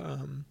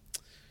to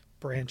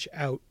branch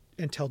out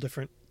and tell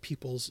different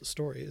people's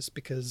stories,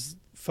 because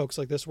folks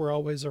like this were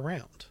always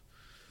around.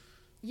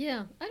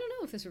 Yeah, I don't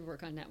know if this would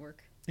work on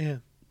network. Yeah.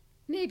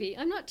 Maybe.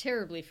 I'm not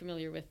terribly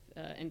familiar with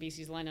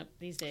NBC's lineup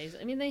these days.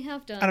 They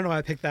have done... I don't know.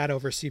 I picked that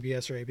over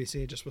CBS or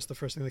ABC. It just was the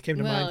first thing that came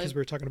to mind because we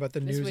were talking about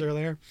the news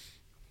earlier.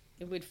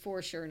 It would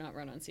for sure not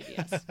run on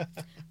CBS.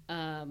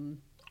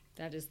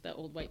 That is the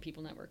old white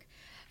people network.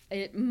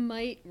 It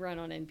might run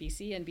on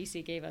NBC.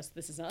 NBC gave us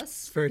This Is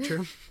Us. Very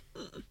true.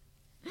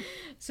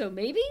 So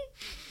maybe.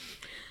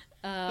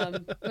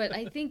 But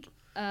I think...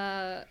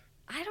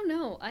 I don't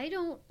know. I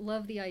don't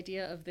love the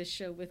idea of this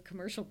show with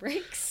commercial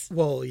breaks.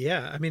 Well,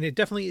 yeah. It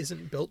definitely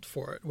isn't built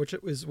for it, which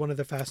was one of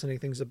the fascinating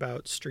things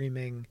about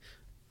streaming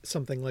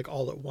something like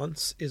all at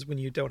once, is when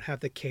you don't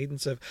have the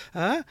cadence of,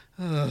 Yeah,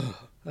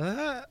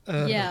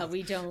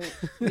 we don't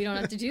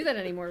have to do that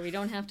anymore. We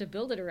don't have to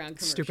build it around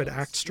commercials. Stupid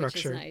act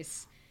structure. Which is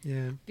nice.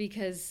 Yeah.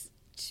 Because...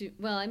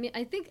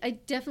 I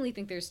definitely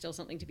think there's still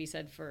something to be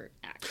said for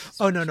act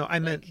structure. Oh, no. I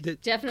meant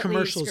that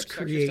commercials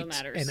create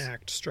an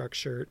act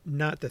structure,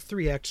 not the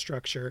 3-act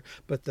structure,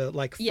 but the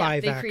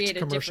 5-act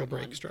commercial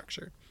break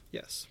structure.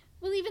 Yes.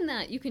 Well, even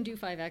that, you can do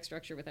 5-act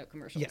structure without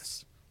commercials.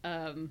 Yes.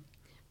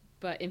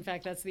 But in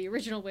fact, that's the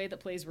original way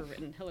that plays were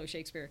written. Hello,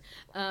 Shakespeare.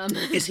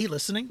 Is he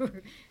listening?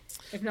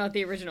 If not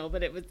the original,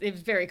 but it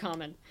was very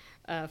common.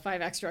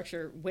 5-act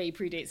structure way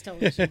predates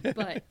television.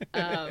 But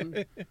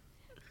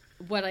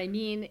what I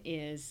mean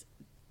is,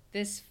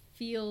 this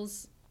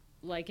feels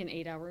like an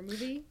 8-hour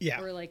movie,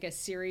 or like a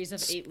series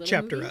of 8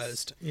 little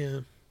chapterized movies. Yeah.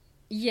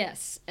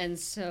 Yes, and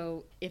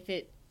so if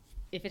it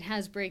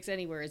has breaks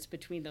anywhere, it's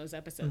between those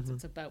episodes.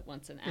 It's about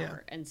once an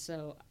hour, and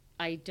so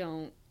I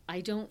don't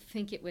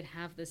think it would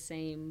have the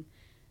same.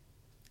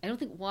 I don't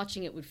think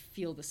watching it would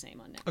feel the same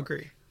on network.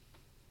 Agree.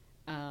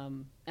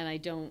 And I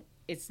don't.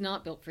 It's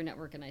not built for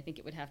network, and I think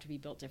it would have to be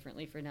built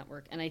differently for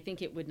network. And I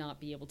think it would not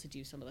be able to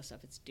do some of the stuff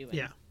it's doing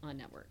on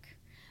network.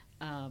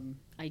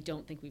 I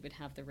don't think we would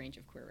have the range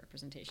of queer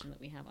representation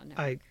that we have on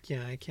network.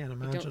 I can't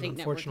imagine, I don't think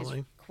unfortunately.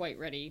 Network is quite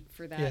ready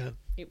for that,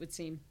 it would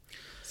seem.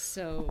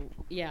 So,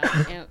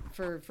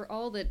 for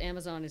all that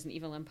Amazon is an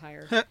evil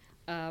empire,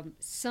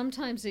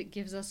 sometimes it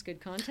gives us good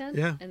content,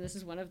 and this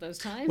is one of those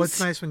times. What's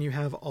nice when you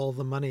have all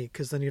the money,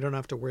 because then you don't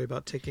have to worry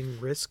about taking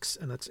risks,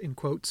 and that's in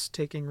quotes,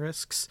 taking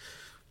risks,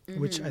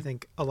 which I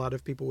think a lot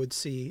of people would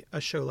see a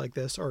show like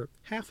this, or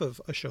half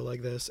of a show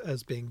like this,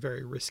 as being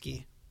very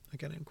risky,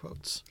 again in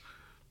quotes.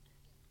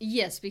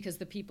 Yes, because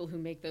the people who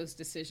make those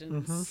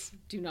decisions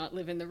do not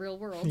live in the real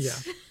world. Yeah,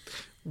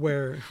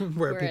 where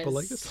people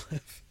like this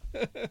live.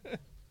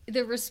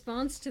 The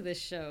response to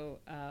this show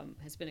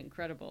has been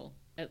incredible.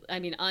 I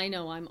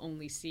know I'm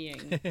only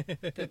seeing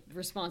the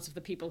response of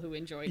the people who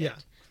enjoyed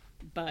it,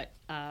 but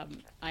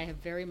I have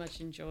very much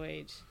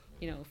enjoyed,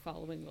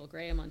 following Will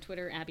Graham on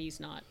Twitter. Abby's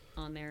not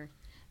on there,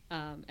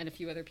 and a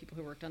few other people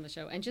who worked on the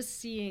show, and just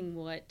seeing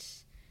what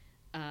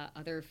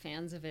other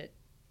fans of it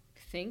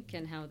think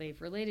and how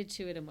they've related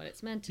to it and what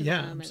it's meant to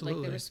them. Absolutely.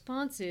 And the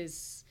response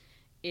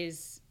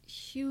is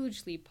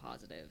hugely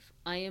positive.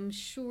 I am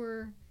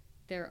sure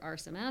there are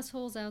some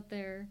assholes out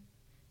there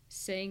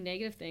saying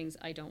negative things.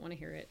 I don't want to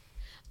hear it.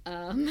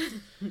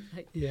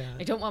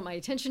 I don't want my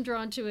attention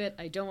drawn to it.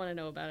 I don't want to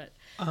know about it.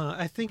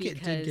 I think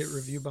it did get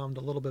review bombed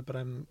a little bit, but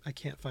I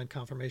can't find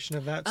confirmation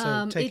of that.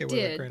 So take it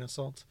with a grain of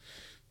salt.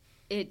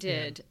 It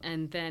did,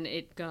 and then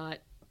it got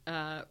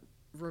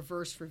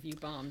reverse review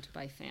bombed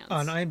by fans.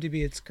 On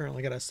IMDb, it's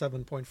currently got a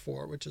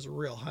 7.4, which is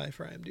real high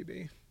for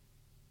IMDb.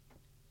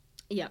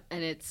 Yeah,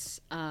 and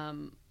it's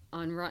on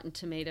Rotten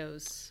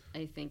Tomatoes.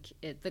 I think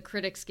the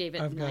critics gave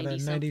it. I've got a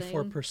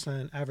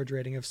 94% average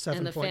rating of 7.7.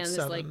 And the fan is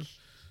like,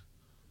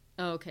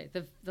 oh, okay.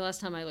 The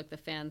last time I looked, the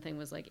fan thing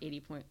was like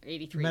 83.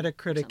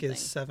 Metacritic is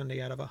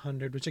 70 out of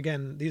 100, which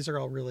again, these are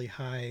all really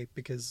high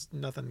because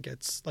nothing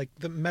gets like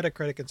the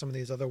Metacritic and some of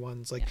these other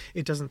ones. Like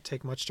it doesn't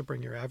take much to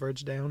bring your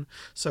average down.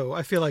 So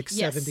I feel like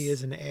 70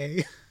 is an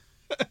A.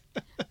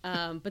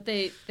 But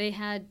they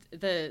had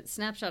the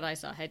snapshot I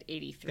saw had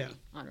 83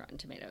 on Rotten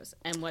Tomatoes,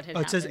 and what had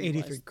it says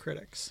 83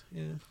 critics.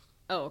 Yeah.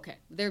 Oh, okay.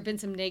 There have been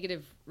some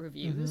negative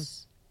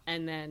reviews,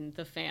 and then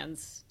the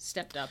fans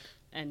stepped up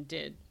and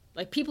did.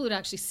 Like, people who'd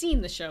actually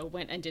seen the show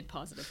went and did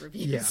positive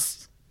reviews.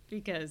 Yeah.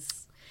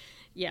 Because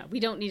Yeah, we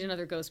don't need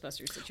another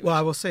Ghostbusters situation. Well,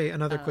 I will say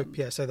another quick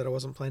PSA that I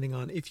wasn't planning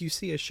on. If you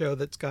see a show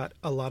that's got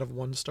a lot of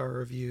 1-star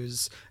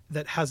reviews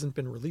that hasn't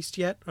been released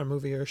yet, a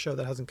movie or a show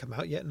that hasn't come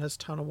out yet and has a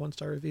ton of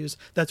 1-star reviews,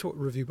 that's what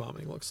review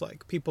bombing looks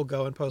like. People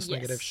go and post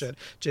negative shit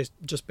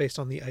just based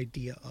on the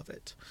idea of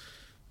it.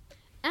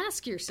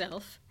 Ask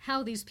yourself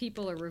how these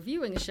people are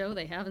reviewing a show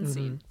they haven't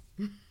seen.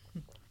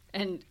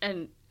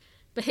 and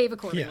behave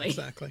accordingly. Yeah,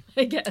 exactly.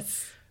 I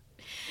guess.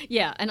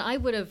 Yeah, and I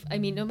would have, I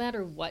mean, no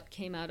matter what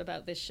came out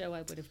about this show,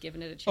 I would have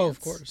given it a chance. Oh, of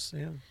course,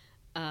 yeah.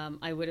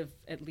 I would have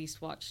at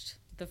least watched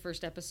the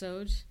first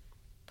episode,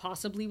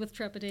 possibly with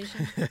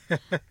trepidation.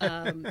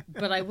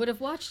 But I would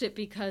have watched it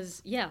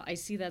because, yeah, I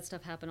see that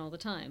stuff happen all the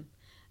time.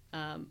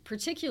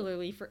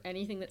 Particularly for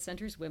anything that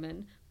centers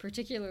women,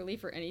 particularly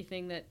for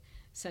anything that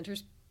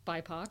centers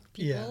BIPOC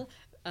people,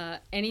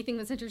 anything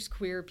that centers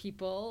queer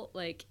people,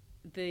 like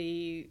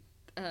the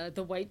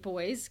white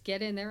boys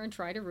get in there and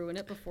try to ruin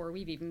it before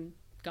we've even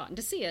gotten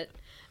to see it.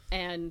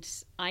 And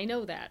I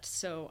know that,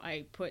 so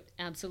I put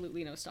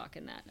absolutely no stock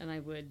in that, and I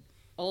would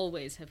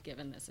always have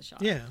given this a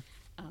shot. Yeah.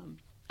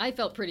 I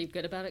felt pretty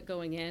good about it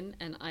going in,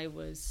 and I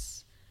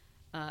was,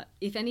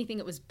 if anything,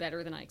 it was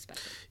better than I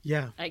expected.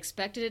 Yeah. I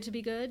expected it to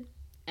be good,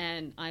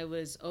 and I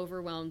was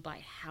overwhelmed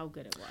by how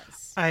good it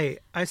was. I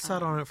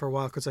sat on it for a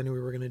while because I knew we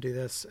were going to do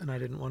this, and I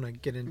didn't want to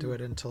get into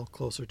it until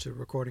closer to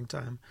recording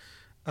time.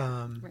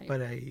 Right.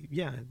 But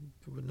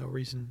with no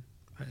reason.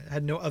 I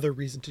had no other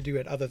reason to do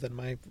it other than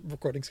my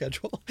recording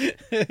schedule.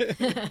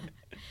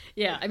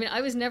 Yeah, I mean, I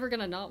was never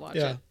going to not watch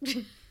Yeah.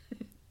 it.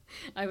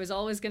 I was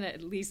always going to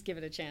at least give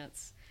it a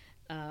chance.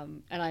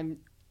 And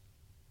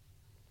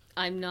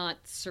I'm not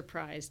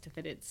surprised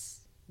that it's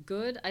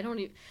good.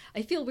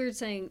 I feel weird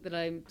saying that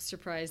I'm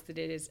surprised that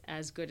it is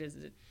as good as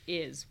it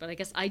is, but I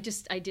guess I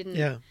didn't.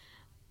 Yeah.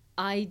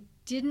 I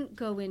didn't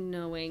go in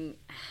knowing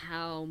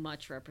how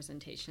much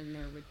representation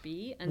there would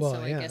be, and Well,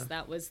 so I yeah. guess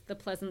that was the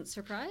pleasant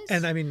surprise.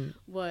 And I mean,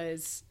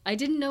 I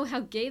didn't know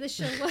how gay the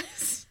show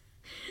was.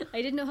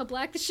 I didn't know how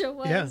black the show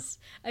was.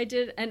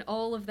 Yeah. And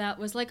all of that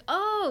was like,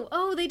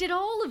 oh, they did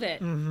all of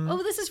it. Mm-hmm.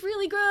 Oh, this is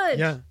really good.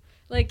 Yeah.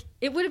 Like,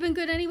 it would have been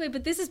good anyway,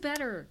 but this is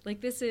better.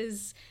 Like,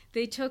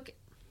 they took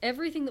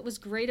everything that was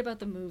great about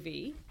the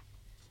movie,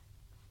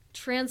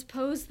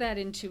 transposed that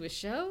into a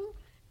show,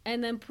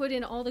 and then put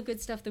in all the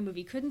good stuff the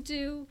movie couldn't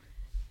do,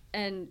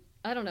 and,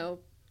 I don't know,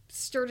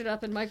 stirred it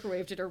up and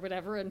microwaved it or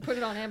whatever, and put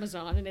it on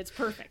Amazon, and it's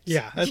perfect.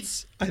 Yeah,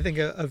 that's, I think,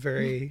 a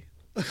very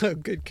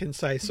good,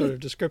 concise sort of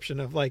description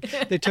of, like,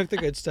 they took the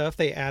good stuff,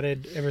 they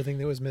added everything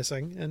that was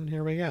missing, and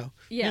here we go.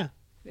 Yeah.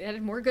 They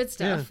added more good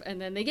stuff, and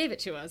then they gave it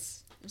to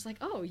us. It was like,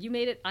 oh, you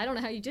made it. I don't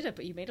know how you did it,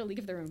 but you made A League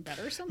of Their Own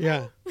better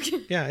somehow. Yeah.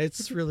 Yeah,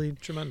 it's really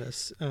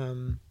tremendous.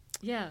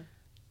 Yeah.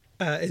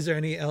 Is there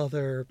any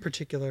other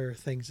particular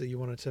things that you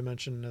wanted to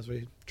mention as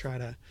we try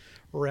to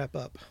wrap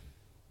up?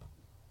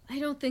 I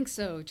don't think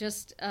so.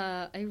 Just,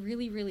 I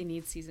really, really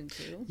need season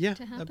 2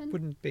 to happen. That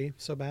wouldn't be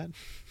so bad.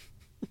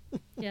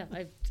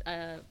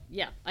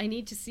 I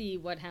need to see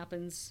what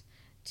happens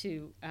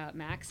to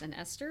Max and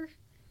Esther.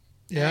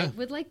 Yeah. I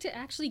would like to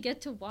actually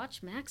get to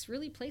watch Max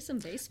really play some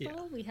baseball.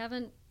 Yeah. We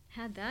haven't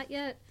had that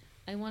yet.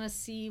 I want to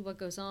see what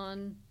goes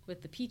on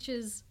with the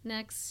Peaches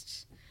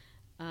next.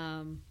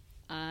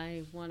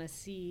 I want to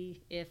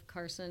see if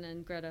Carson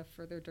and Greta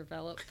further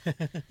develop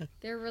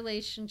their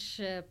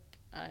relationship.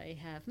 I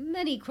have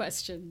many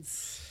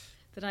questions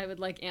that I would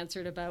like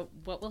answered about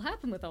what will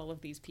happen with all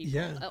of these people.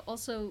 Yeah.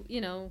 Also,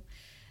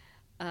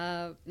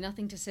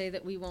 nothing to say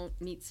that we won't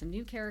meet some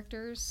new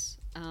characters.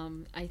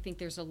 I think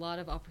there's a lot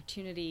of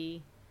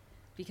opportunity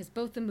because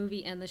both the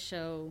movie and the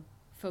show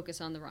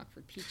focus on the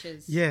Rockford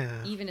Peaches.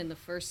 Yeah. Even in the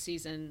first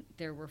season,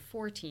 there were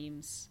 4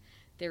 teams.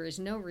 There is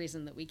no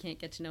reason that we can't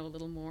get to know a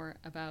little more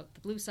about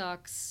the Blue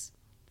Sox,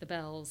 the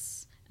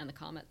Bells, and the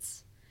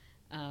Comets.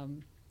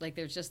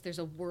 There's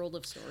a world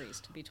of stories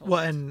to be told.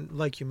 Well, and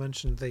like you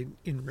mentioned, they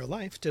in real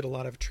life did a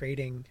lot of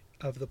trading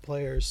of the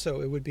players,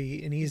 so it would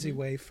be an easy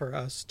way for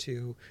us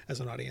to, as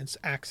an audience,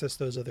 access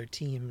those other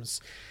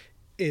teams,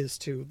 is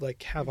to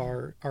like have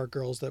our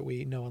girls that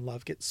we know and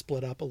love get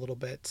split up a little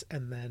bit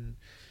and then,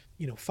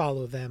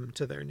 follow them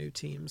to their new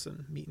teams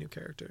and meet new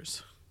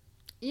characters.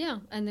 Yeah,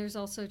 and there's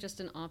also just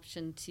an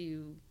option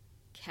to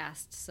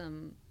cast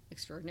some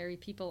extraordinary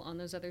people on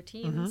those other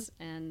teams.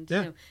 Mm-hmm.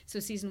 And, so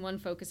season 1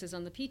 focuses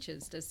on the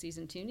Peaches. Does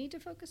season 2 need to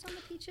focus on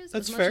the Peaches?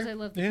 That's as fair. Much as I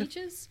love the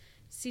Peaches,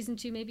 season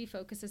 2 maybe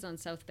focuses on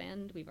South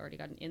Bend. We've already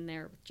gotten in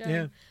there with Joe.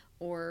 Yeah.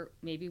 Or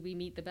maybe we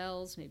meet the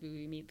Bells. Maybe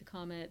we meet the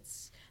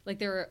Comets. Like,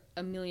 there are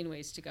a million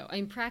ways to go. I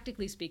mean,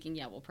 practically speaking,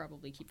 we'll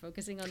probably keep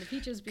focusing on the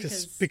Peaches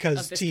because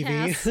of this TV.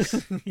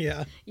 cast.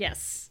 Yeah.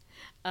 Yes.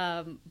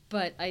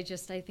 But I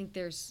think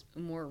there's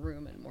more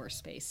room and more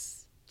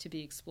space to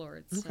be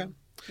explored. So, okay.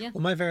 Yeah.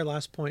 Well, my very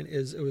last point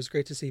is it was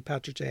great to see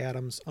Patrick J.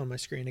 Adams on my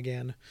screen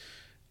again.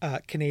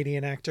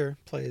 Canadian actor,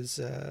 plays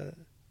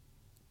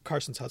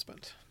Carson's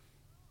husband.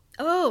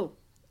 Oh,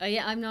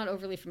 yeah, I'm not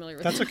overly familiar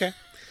with That's him.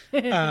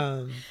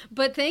 Okay.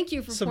 But thank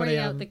you for pointing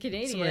out the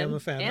Canadian I'm a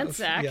fan and of.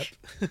 Zach.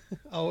 Yep.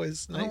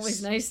 Always nice.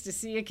 Always nice to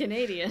see a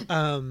Canadian.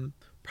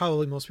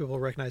 probably most people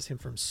recognize him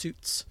from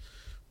Suits,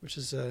 which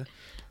is a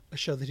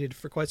show that he did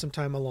for quite some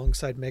time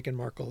alongside Meghan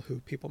Markle, who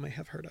people may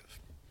have heard of.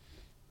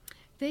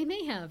 They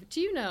may have.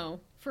 Do you know,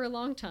 for a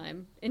long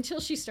time, until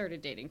she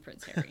started dating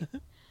Prince Harry,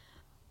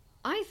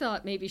 I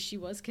thought maybe she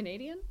was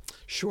Canadian.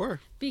 Sure.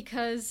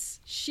 Because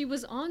she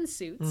was on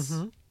Suits.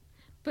 Mm-hmm.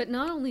 But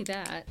not only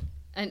that,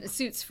 and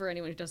Suits, for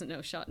anyone who doesn't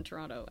know, shot in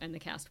Toronto, and the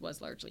cast was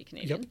largely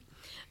Canadian.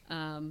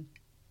 Yep.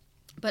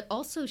 But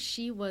also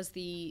she was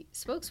the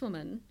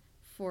spokeswoman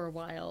for a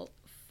while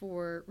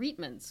for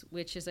Reitmans,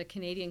 which is a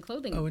Canadian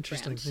clothing brand. Oh,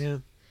 interesting. Yeah.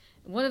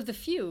 One of the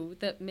few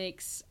that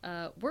makes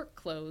work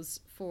clothes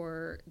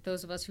for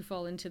those of us who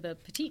fall into the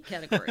petite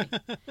category.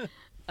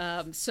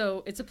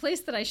 So it's a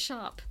place that I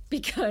shop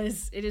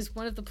because it is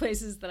one of the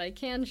places that I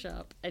can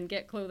shop and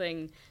get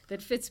clothing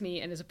that fits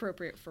me and is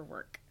appropriate for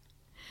work.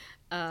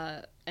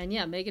 And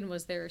yeah, Meghan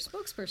was their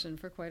spokesperson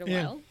for quite a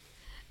while.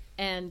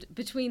 And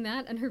between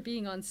that and her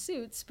being on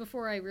Suits,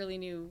 before I really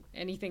knew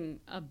anything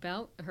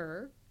about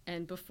her,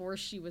 and before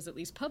she was at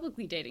least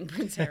publicly dating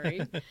Prince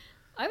Harry,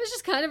 I was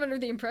just kind of under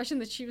the impression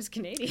that she was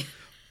Canadian.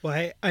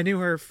 Well, I knew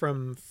her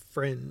from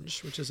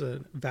Fringe, which is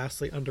a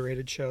vastly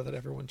underrated show that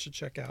everyone should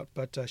check out.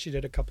 But she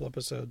did a couple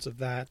episodes of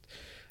that.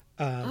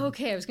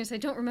 Okay, I was going to say, I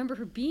don't remember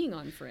her being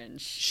on Fringe.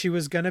 She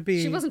was going to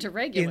be... She wasn't a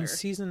regular. In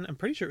season... I'm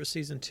pretty sure it was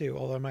season 2,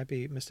 although I might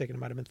be mistaken. It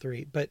might have been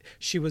 3. But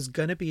she was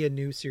going to be a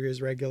new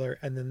series regular,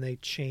 and then they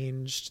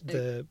changed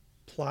the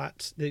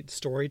plot, the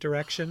story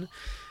direction.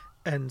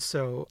 And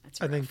so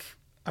I think,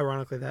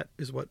 ironically, that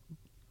is what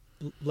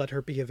let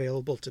her be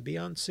available to be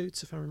on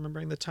Suits, if I'm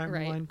remembering the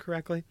timeline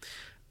correctly.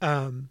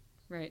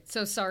 Right.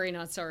 So sorry,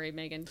 not sorry,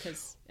 Meghan,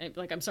 because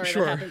I'm sorry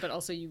Sure. that happened, but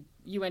also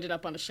you ended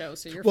up on a show,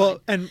 so you're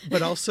fine.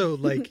 But also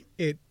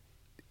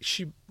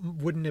she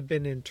wouldn't have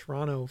been in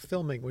Toronto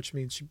filming, which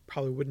means she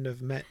probably wouldn't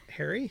have met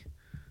Harry.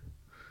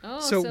 Oh,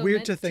 so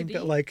weird to think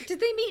that did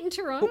they meet in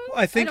Toronto?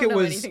 I think it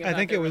was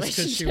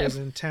because she was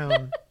in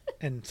town.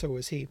 And so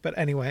was he. But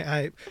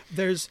anyway,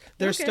 there's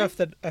stuff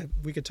that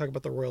we could talk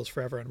about the royals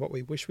forever and what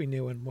we wish we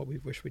knew and what we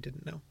wish we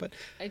didn't know. But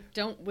I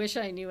don't wish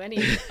I knew any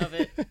of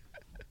it.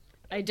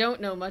 I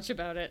don't know much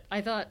about it.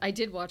 I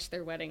did watch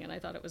their wedding, and I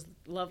thought it was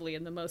lovely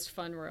and the most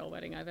fun royal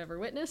wedding I've ever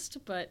witnessed.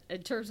 But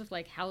in terms of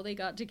how they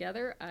got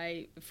together,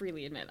 I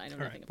freely admit I know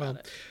nothing about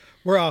it.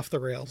 We're off the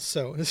rails,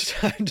 so it's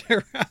time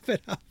to wrap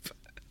it up.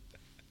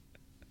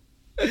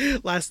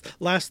 Last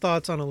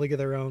thoughts on A League of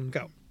Their Own.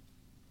 Go.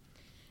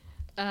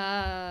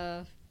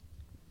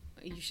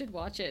 You should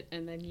watch it,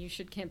 and then you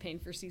should campaign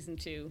for season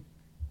 2.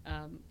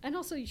 And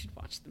also you should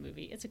watch the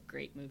movie. It's a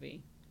great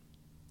movie.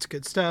 It's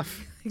good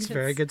stuff. It's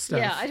very good stuff.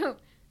 Yeah, I don't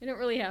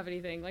really have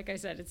anything. Like I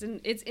said,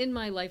 it's in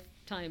my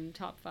lifetime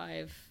top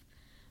 5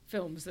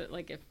 films that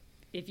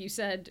if you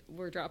said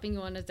we're dropping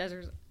you on a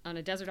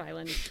desert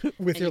island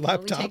with your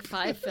laptop, only take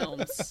 5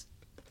 films.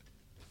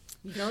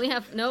 You can only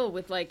have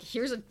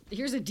here's a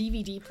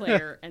DVD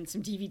player and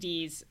some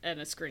DVDs and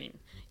a screen.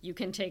 You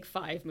can take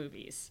 5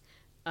 movies.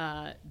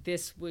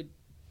 This would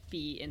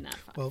be in that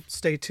 5. Well,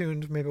 stay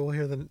tuned. Maybe we'll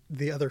hear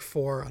the other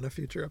 4 on a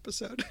future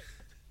episode.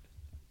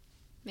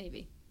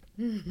 Maybe.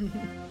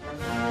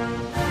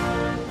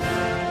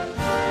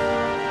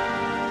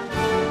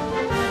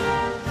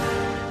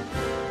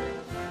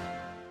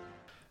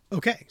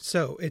 Okay,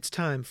 so it's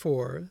time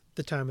for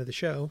the time of the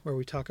show where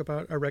we talk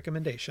about our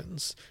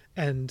recommendations.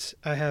 And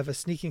I have a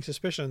sneaking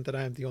suspicion that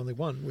I am the only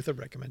one with a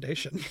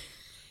recommendation.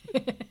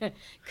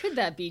 Could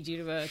that be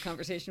due to a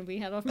conversation we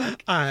had off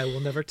mic? I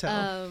will never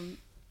tell.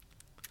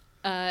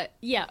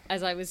 Yeah,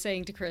 as I was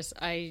saying to Chris,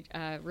 I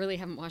really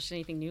haven't watched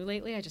anything new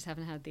lately. I just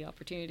haven't had the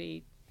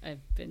opportunity.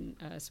 I've been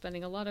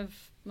spending a lot of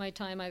my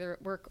time either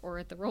at work or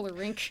at the roller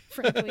rink,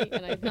 frankly,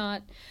 and I've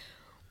not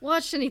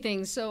watched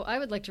anything. So I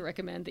would like to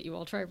recommend that you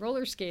all try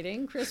roller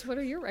skating. Chris, what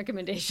are your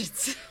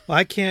recommendations? Well,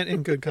 I can't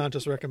in good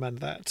conscience recommend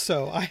that,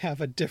 so I have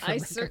a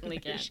different certainly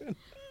can.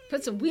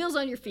 Put some wheels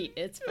on your feet.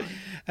 It's fun.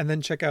 And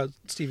then check out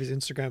Stevie's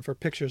Instagram for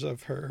pictures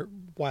of her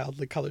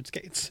wildly colored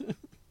skates.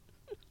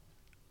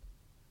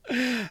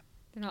 They're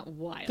not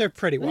wild. They're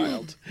pretty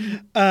wild.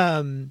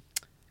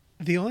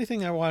 The only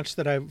thing I watched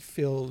that I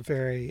feel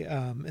very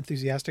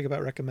enthusiastic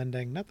about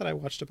recommending, not that I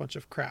watched a bunch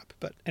of crap,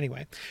 but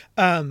anyway,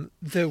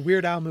 the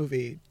Weird Al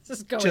movie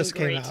just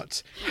came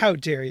out. How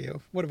dare you?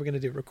 What are we going to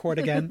do? Record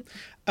again?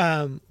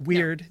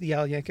 Weird, no. The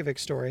Al Yankovic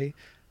story.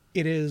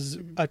 It is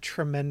a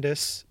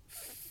tremendous,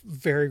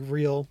 very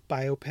real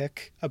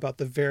biopic about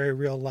the very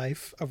real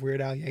life of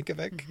Weird Al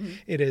Yankovic.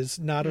 It is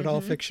not at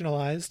all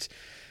fictionalized.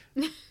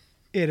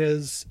 It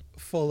is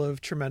full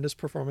of tremendous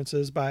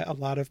performances by a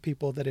lot of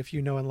people that if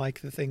you know and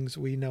like the things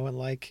we know and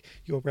like,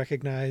 you'll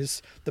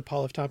recognize the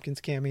Paul F.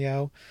 Tompkins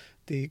cameo,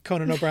 the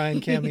Conan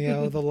O'Brien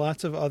cameo, the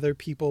lots of other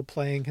people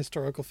playing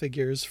historical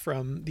figures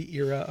from the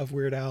era of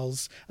Weird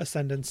Al's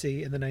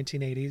ascendancy in the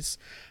 1980s.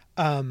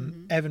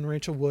 Evan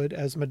Rachel Wood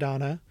as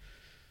Madonna.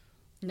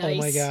 Nice. Oh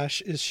my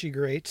gosh, is she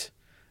great.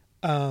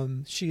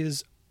 She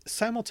is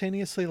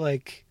simultaneously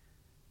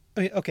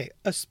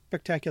a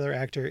spectacular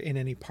actor in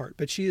any part,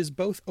 but she is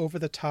both over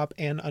the top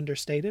and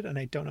understated, and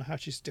I don't know how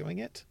she's doing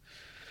it.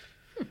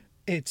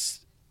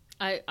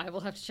 I will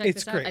have to check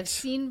this out. Great. I've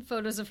seen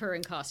photos of her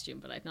in costume,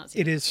 but I've not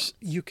seen it. Is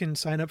you can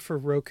sign up for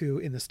Roku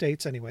in the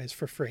States anyways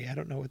for free. I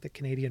don't know what the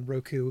Canadian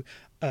Roku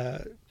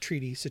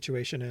treaty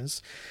situation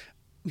is.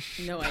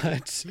 No idea.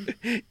 But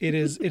it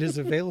is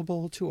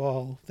available to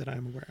all that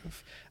I'm aware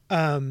of.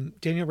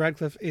 Daniel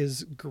Radcliffe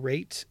is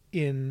great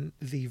in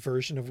the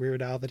version of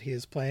Weird Al that he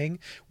is playing.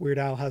 Weird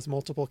Al has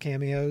multiple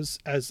cameos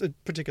as a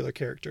particular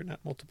character, not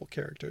multiple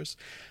characters.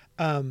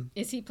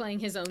 Is he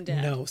playing his own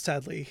dad? No,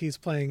 sadly. He's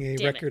playing a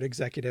record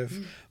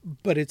executive,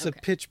 but it's a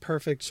pitch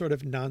perfect sort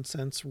of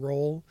nonsense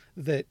role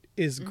that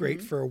is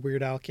great for a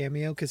Weird Al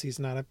cameo because he's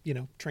not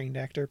a, trained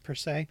actor per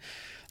se.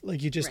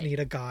 Like, you just need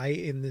a guy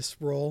in this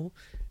role.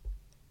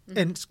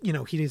 And,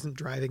 he isn't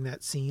driving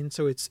that scene,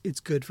 so it's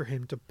good for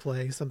him to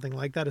play something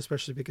like that,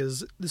 especially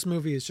because this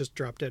movie is just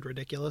drop dead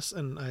ridiculous,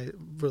 and I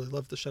really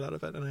love the shit out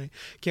of it, and I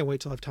can't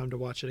wait till I have time to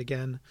watch it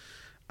again.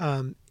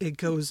 It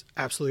goes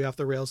absolutely off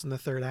the rails in the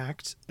third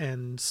act,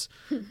 and,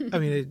 I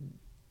mean,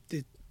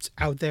 it's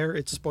out there,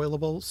 it's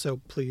spoilable, so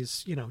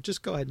please,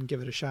 just go ahead and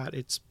give it a shot.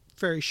 It's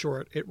very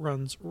short, it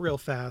runs real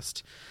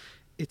fast,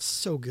 it's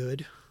so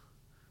good.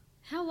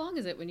 How long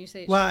is it when you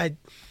say it's short?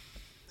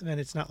 And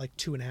it's not like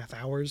 2.5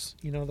 hours,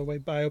 the way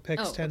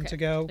biopics tend to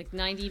go. Like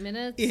 90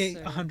 minutes?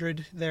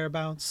 100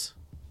 thereabouts.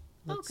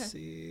 Let's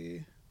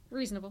see.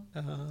 Reasonable.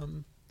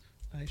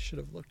 I should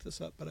have looked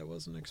this up, but I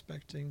wasn't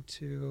expecting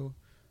to.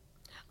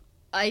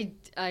 I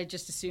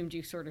just assumed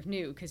you sort of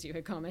knew because you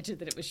had commented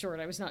that it was short.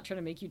 I was not trying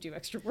to make you do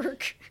extra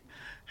work.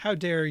 How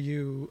dare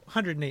you?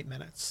 108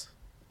 minutes.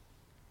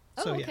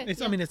 So okay.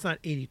 I mean, it's not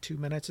 82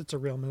 minutes. It's a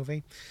real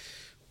movie.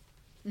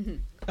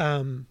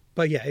 Mm-hmm.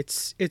 But yeah,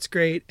 it's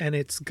great, and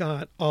it's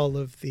got all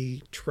of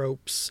the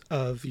tropes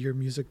of your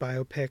music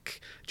biopic.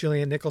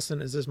 Julianne Nicholson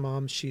is his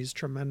mom. She's a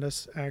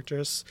tremendous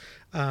actress.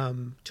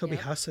 Toby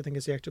Huss, I think,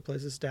 is the actor who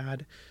plays his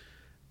dad.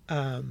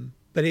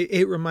 But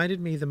it reminded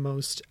me the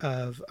most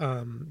of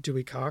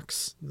Dewey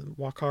Cox, the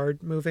Walk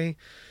Hard movie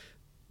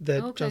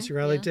that John C.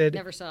 Reilly did.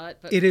 Never saw it,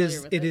 but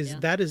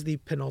that is the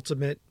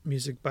penultimate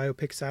music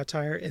biopic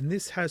satire, and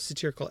this has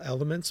satirical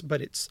elements,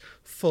 but its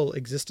full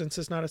existence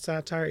is not a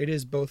satire. It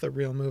is both a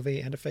real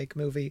movie and a fake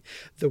movie,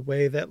 the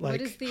way that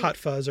Hot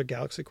Fuzz or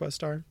Galaxy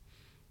Quest are.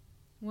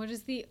 What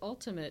is the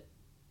ultimate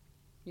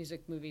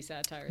music movie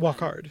satire? Walk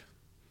Hard.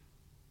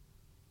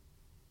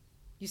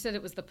 You said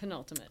it was the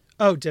penultimate.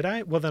 Oh, did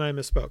I? Well, then I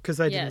misspoke because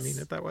I didn't mean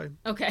it that way.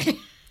 Okay.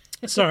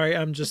 Sorry,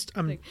 I'm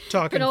talking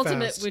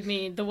penultimate fast. would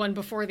mean the one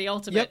before the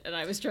ultimate, and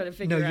I was trying to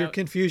figure out. No, your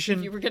confusion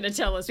if you were going to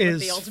tell us what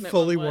the ultimate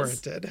fully one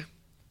was. Warranted.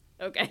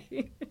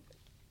 Okay.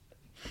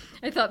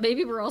 I thought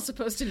maybe we're all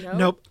supposed to know.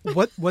 Nope.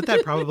 What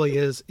that probably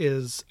is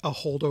a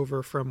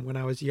holdover from when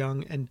I was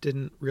young and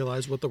didn't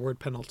realize what the word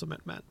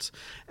penultimate meant,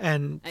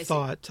 and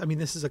I mean,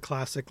 this is a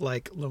classic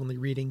like Lonely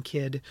Reading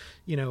Kid,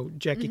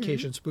 Jackie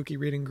Cation Spooky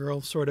Reading Girl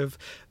sort of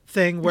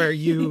thing where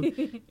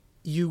you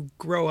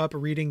grow up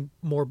reading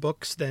more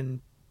books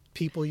than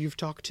people you've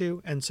talked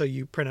to, and so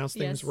you pronounce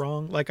things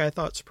wrong. Like, I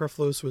thought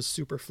superfluous was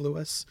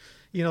superfluous.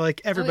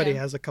 Like everybody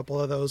has a couple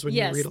of those when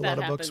you read a lot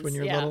of books when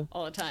you're little.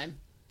 All the time.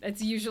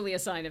 It's usually a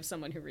sign of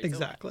someone who reads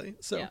exactly. A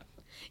lot. So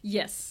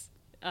yes,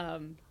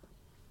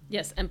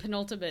 yes, and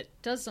penultimate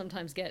does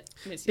sometimes get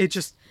misused. It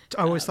just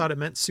I always thought it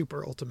meant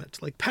super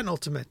ultimate, like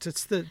penultimate.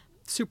 It's the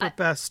super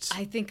best.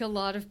 I think a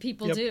lot of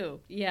people do.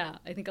 Yeah,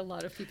 I think a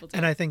lot of people do.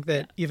 And I think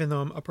that even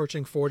though I'm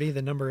approaching 40,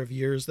 the number of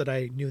years that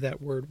I knew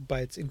that word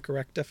by its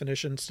incorrect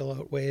definition still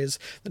outweighs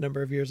the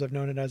number of years I've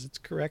known it as its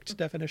correct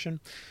definition.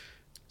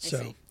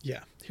 So,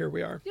 yeah, here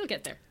we are. You'll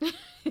get there.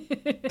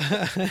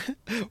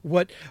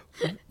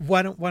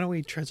 Why don't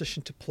we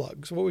transition to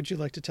plugs? What would you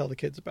like to tell the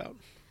kids about?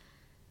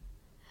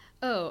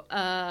 Oh,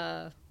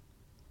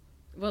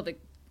 well, the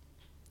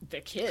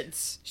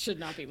kids should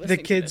not be listening.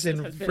 The kids to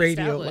this, in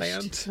Radio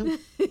Land.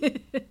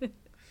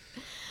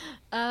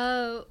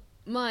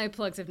 My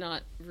plugs have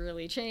not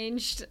really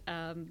changed.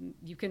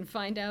 You can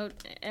find out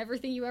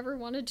everything you ever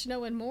wanted to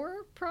know and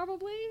more,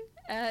 probably,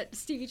 at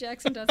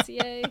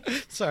steviejackson.ca.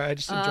 Sorry, I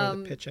just enjoy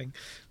the pitching.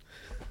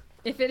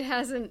 If it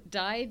hasn't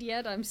died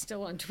yet, I'm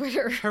still on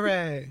Twitter.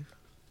 Hooray!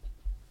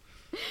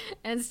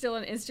 And still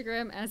on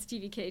Instagram, at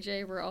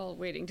StevieKJ. We're all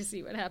waiting to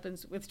see what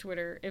happens with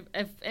Twitter.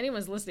 If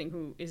anyone's listening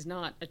who is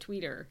not a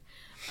tweeter,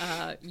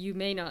 you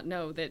may not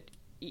know that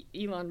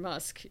Elon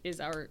Musk is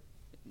our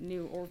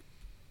new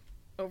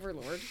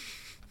overlord.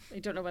 I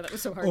don't know why that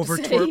was so hard to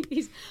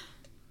say.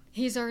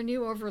 He's our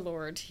new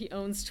overlord. He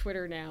owns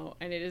Twitter now,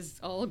 and it is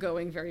all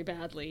going very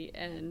badly.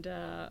 And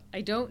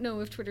I don't know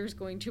if Twitter is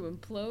going to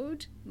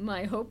implode.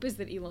 My hope is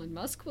that Elon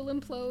Musk will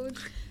implode,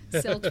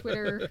 sell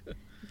Twitter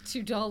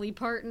to Dolly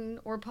Parton,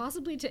 or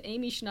possibly to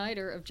Amy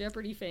Schneider of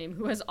Jeopardy fame,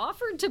 who has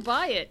offered to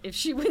buy it if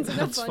she wins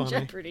enough on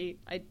Jeopardy.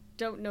 I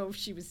don't know if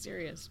she was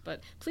serious,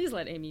 but please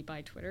let Amy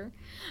buy Twitter.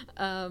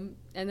 And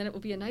then it will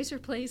be a nicer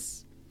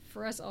place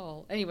for us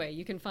all. Anyway,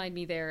 you can find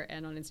me there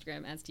and on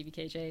Instagram at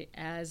StevieKJ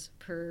as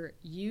per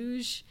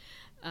usual.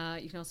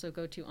 You can also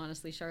go to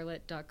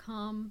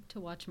honestlycharlotte.com to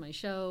watch my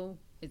show.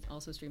 It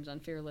also streams on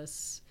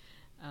Fearless.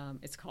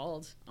 It's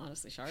called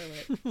Honestly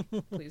Charlotte.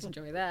 Please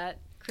enjoy that.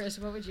 Chris,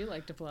 what would you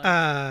like to plug?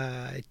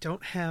 I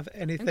don't have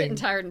anything. I'm getting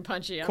tired and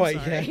punchy. I'm quite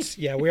sorry. yet.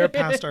 Yeah, we are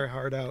past our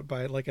heart out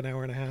by like an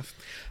hour and a half.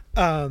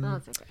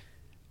 That's okay.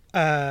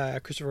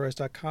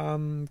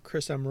 ChristopherRoyce.com,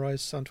 Chris M.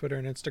 Royce on Twitter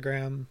and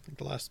Instagram.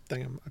 The last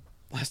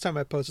time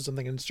I posted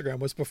something on Instagram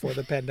was before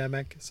the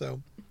pandemic,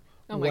 so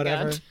oh my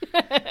whatever.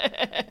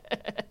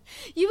 God.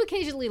 You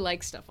occasionally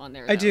like stuff on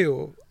there, though. I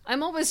do.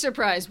 I'm always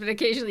surprised, but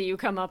occasionally you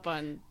come up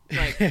on,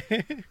 like,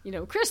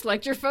 Chris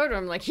liked your photo.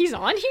 I'm like, he's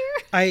on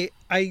here?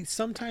 I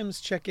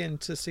sometimes check in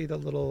to see the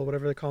little,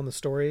 whatever they call them, the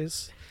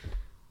stories,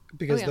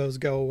 because those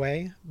go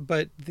away.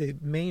 But the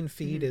main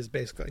feed is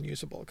basically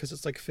unusable because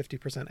it's like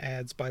 50%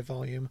 ads by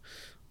volume.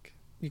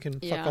 You can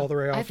fuck all the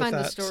way off with that. I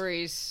find the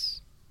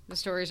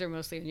stories are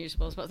mostly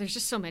unusable as well. There's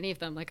just so many of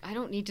them. Like, I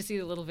don't need to see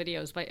the little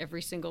videos by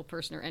every single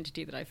person or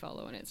entity that I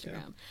follow on Instagram.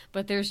 Yeah.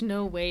 But there's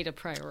no way to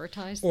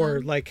prioritize them.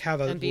 Or, like,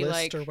 have a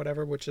list or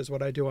whatever, which is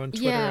what I do on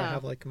Twitter. Yeah, I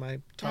have, like, my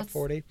top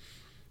 40.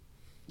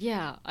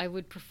 Yeah, I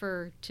would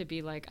prefer to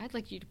be like, I'd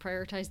like you to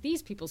prioritize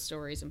these people's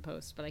stories and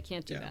posts, but I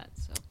can't do that.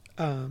 So,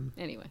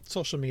 anyway.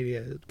 Social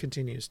media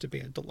continues to be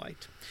a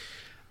delight.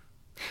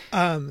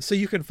 So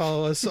you can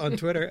follow us on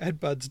Twitter at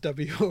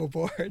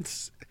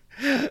BudsWOBoards.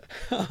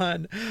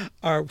 On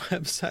our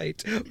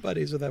website,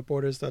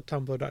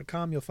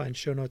 buddieswithoutborders.tumblr.com. You'll find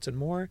show notes and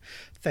more.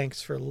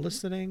 Thanks for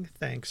listening.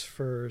 Thanks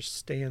for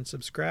staying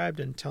subscribed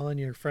and telling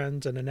your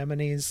friends and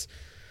anemones.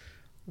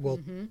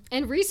 And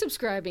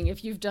resubscribing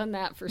if you've done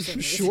that for some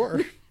reason.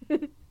 Sure.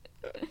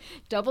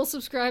 Double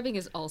subscribing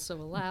is also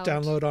allowed.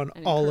 Download on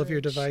all of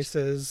your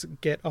devices.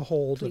 Get a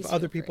hold of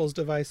other people's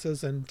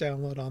devices and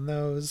download on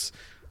those.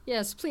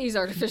 Yes, please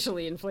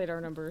artificially inflate our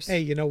numbers.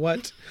 Hey, you know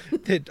what?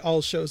 It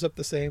all shows up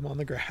the same on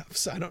the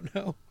graphs. I don't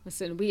know.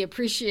 Listen, we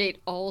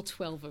appreciate all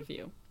 12 of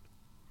you.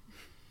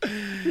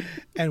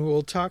 And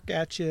we'll talk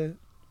at you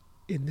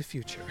in the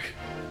future.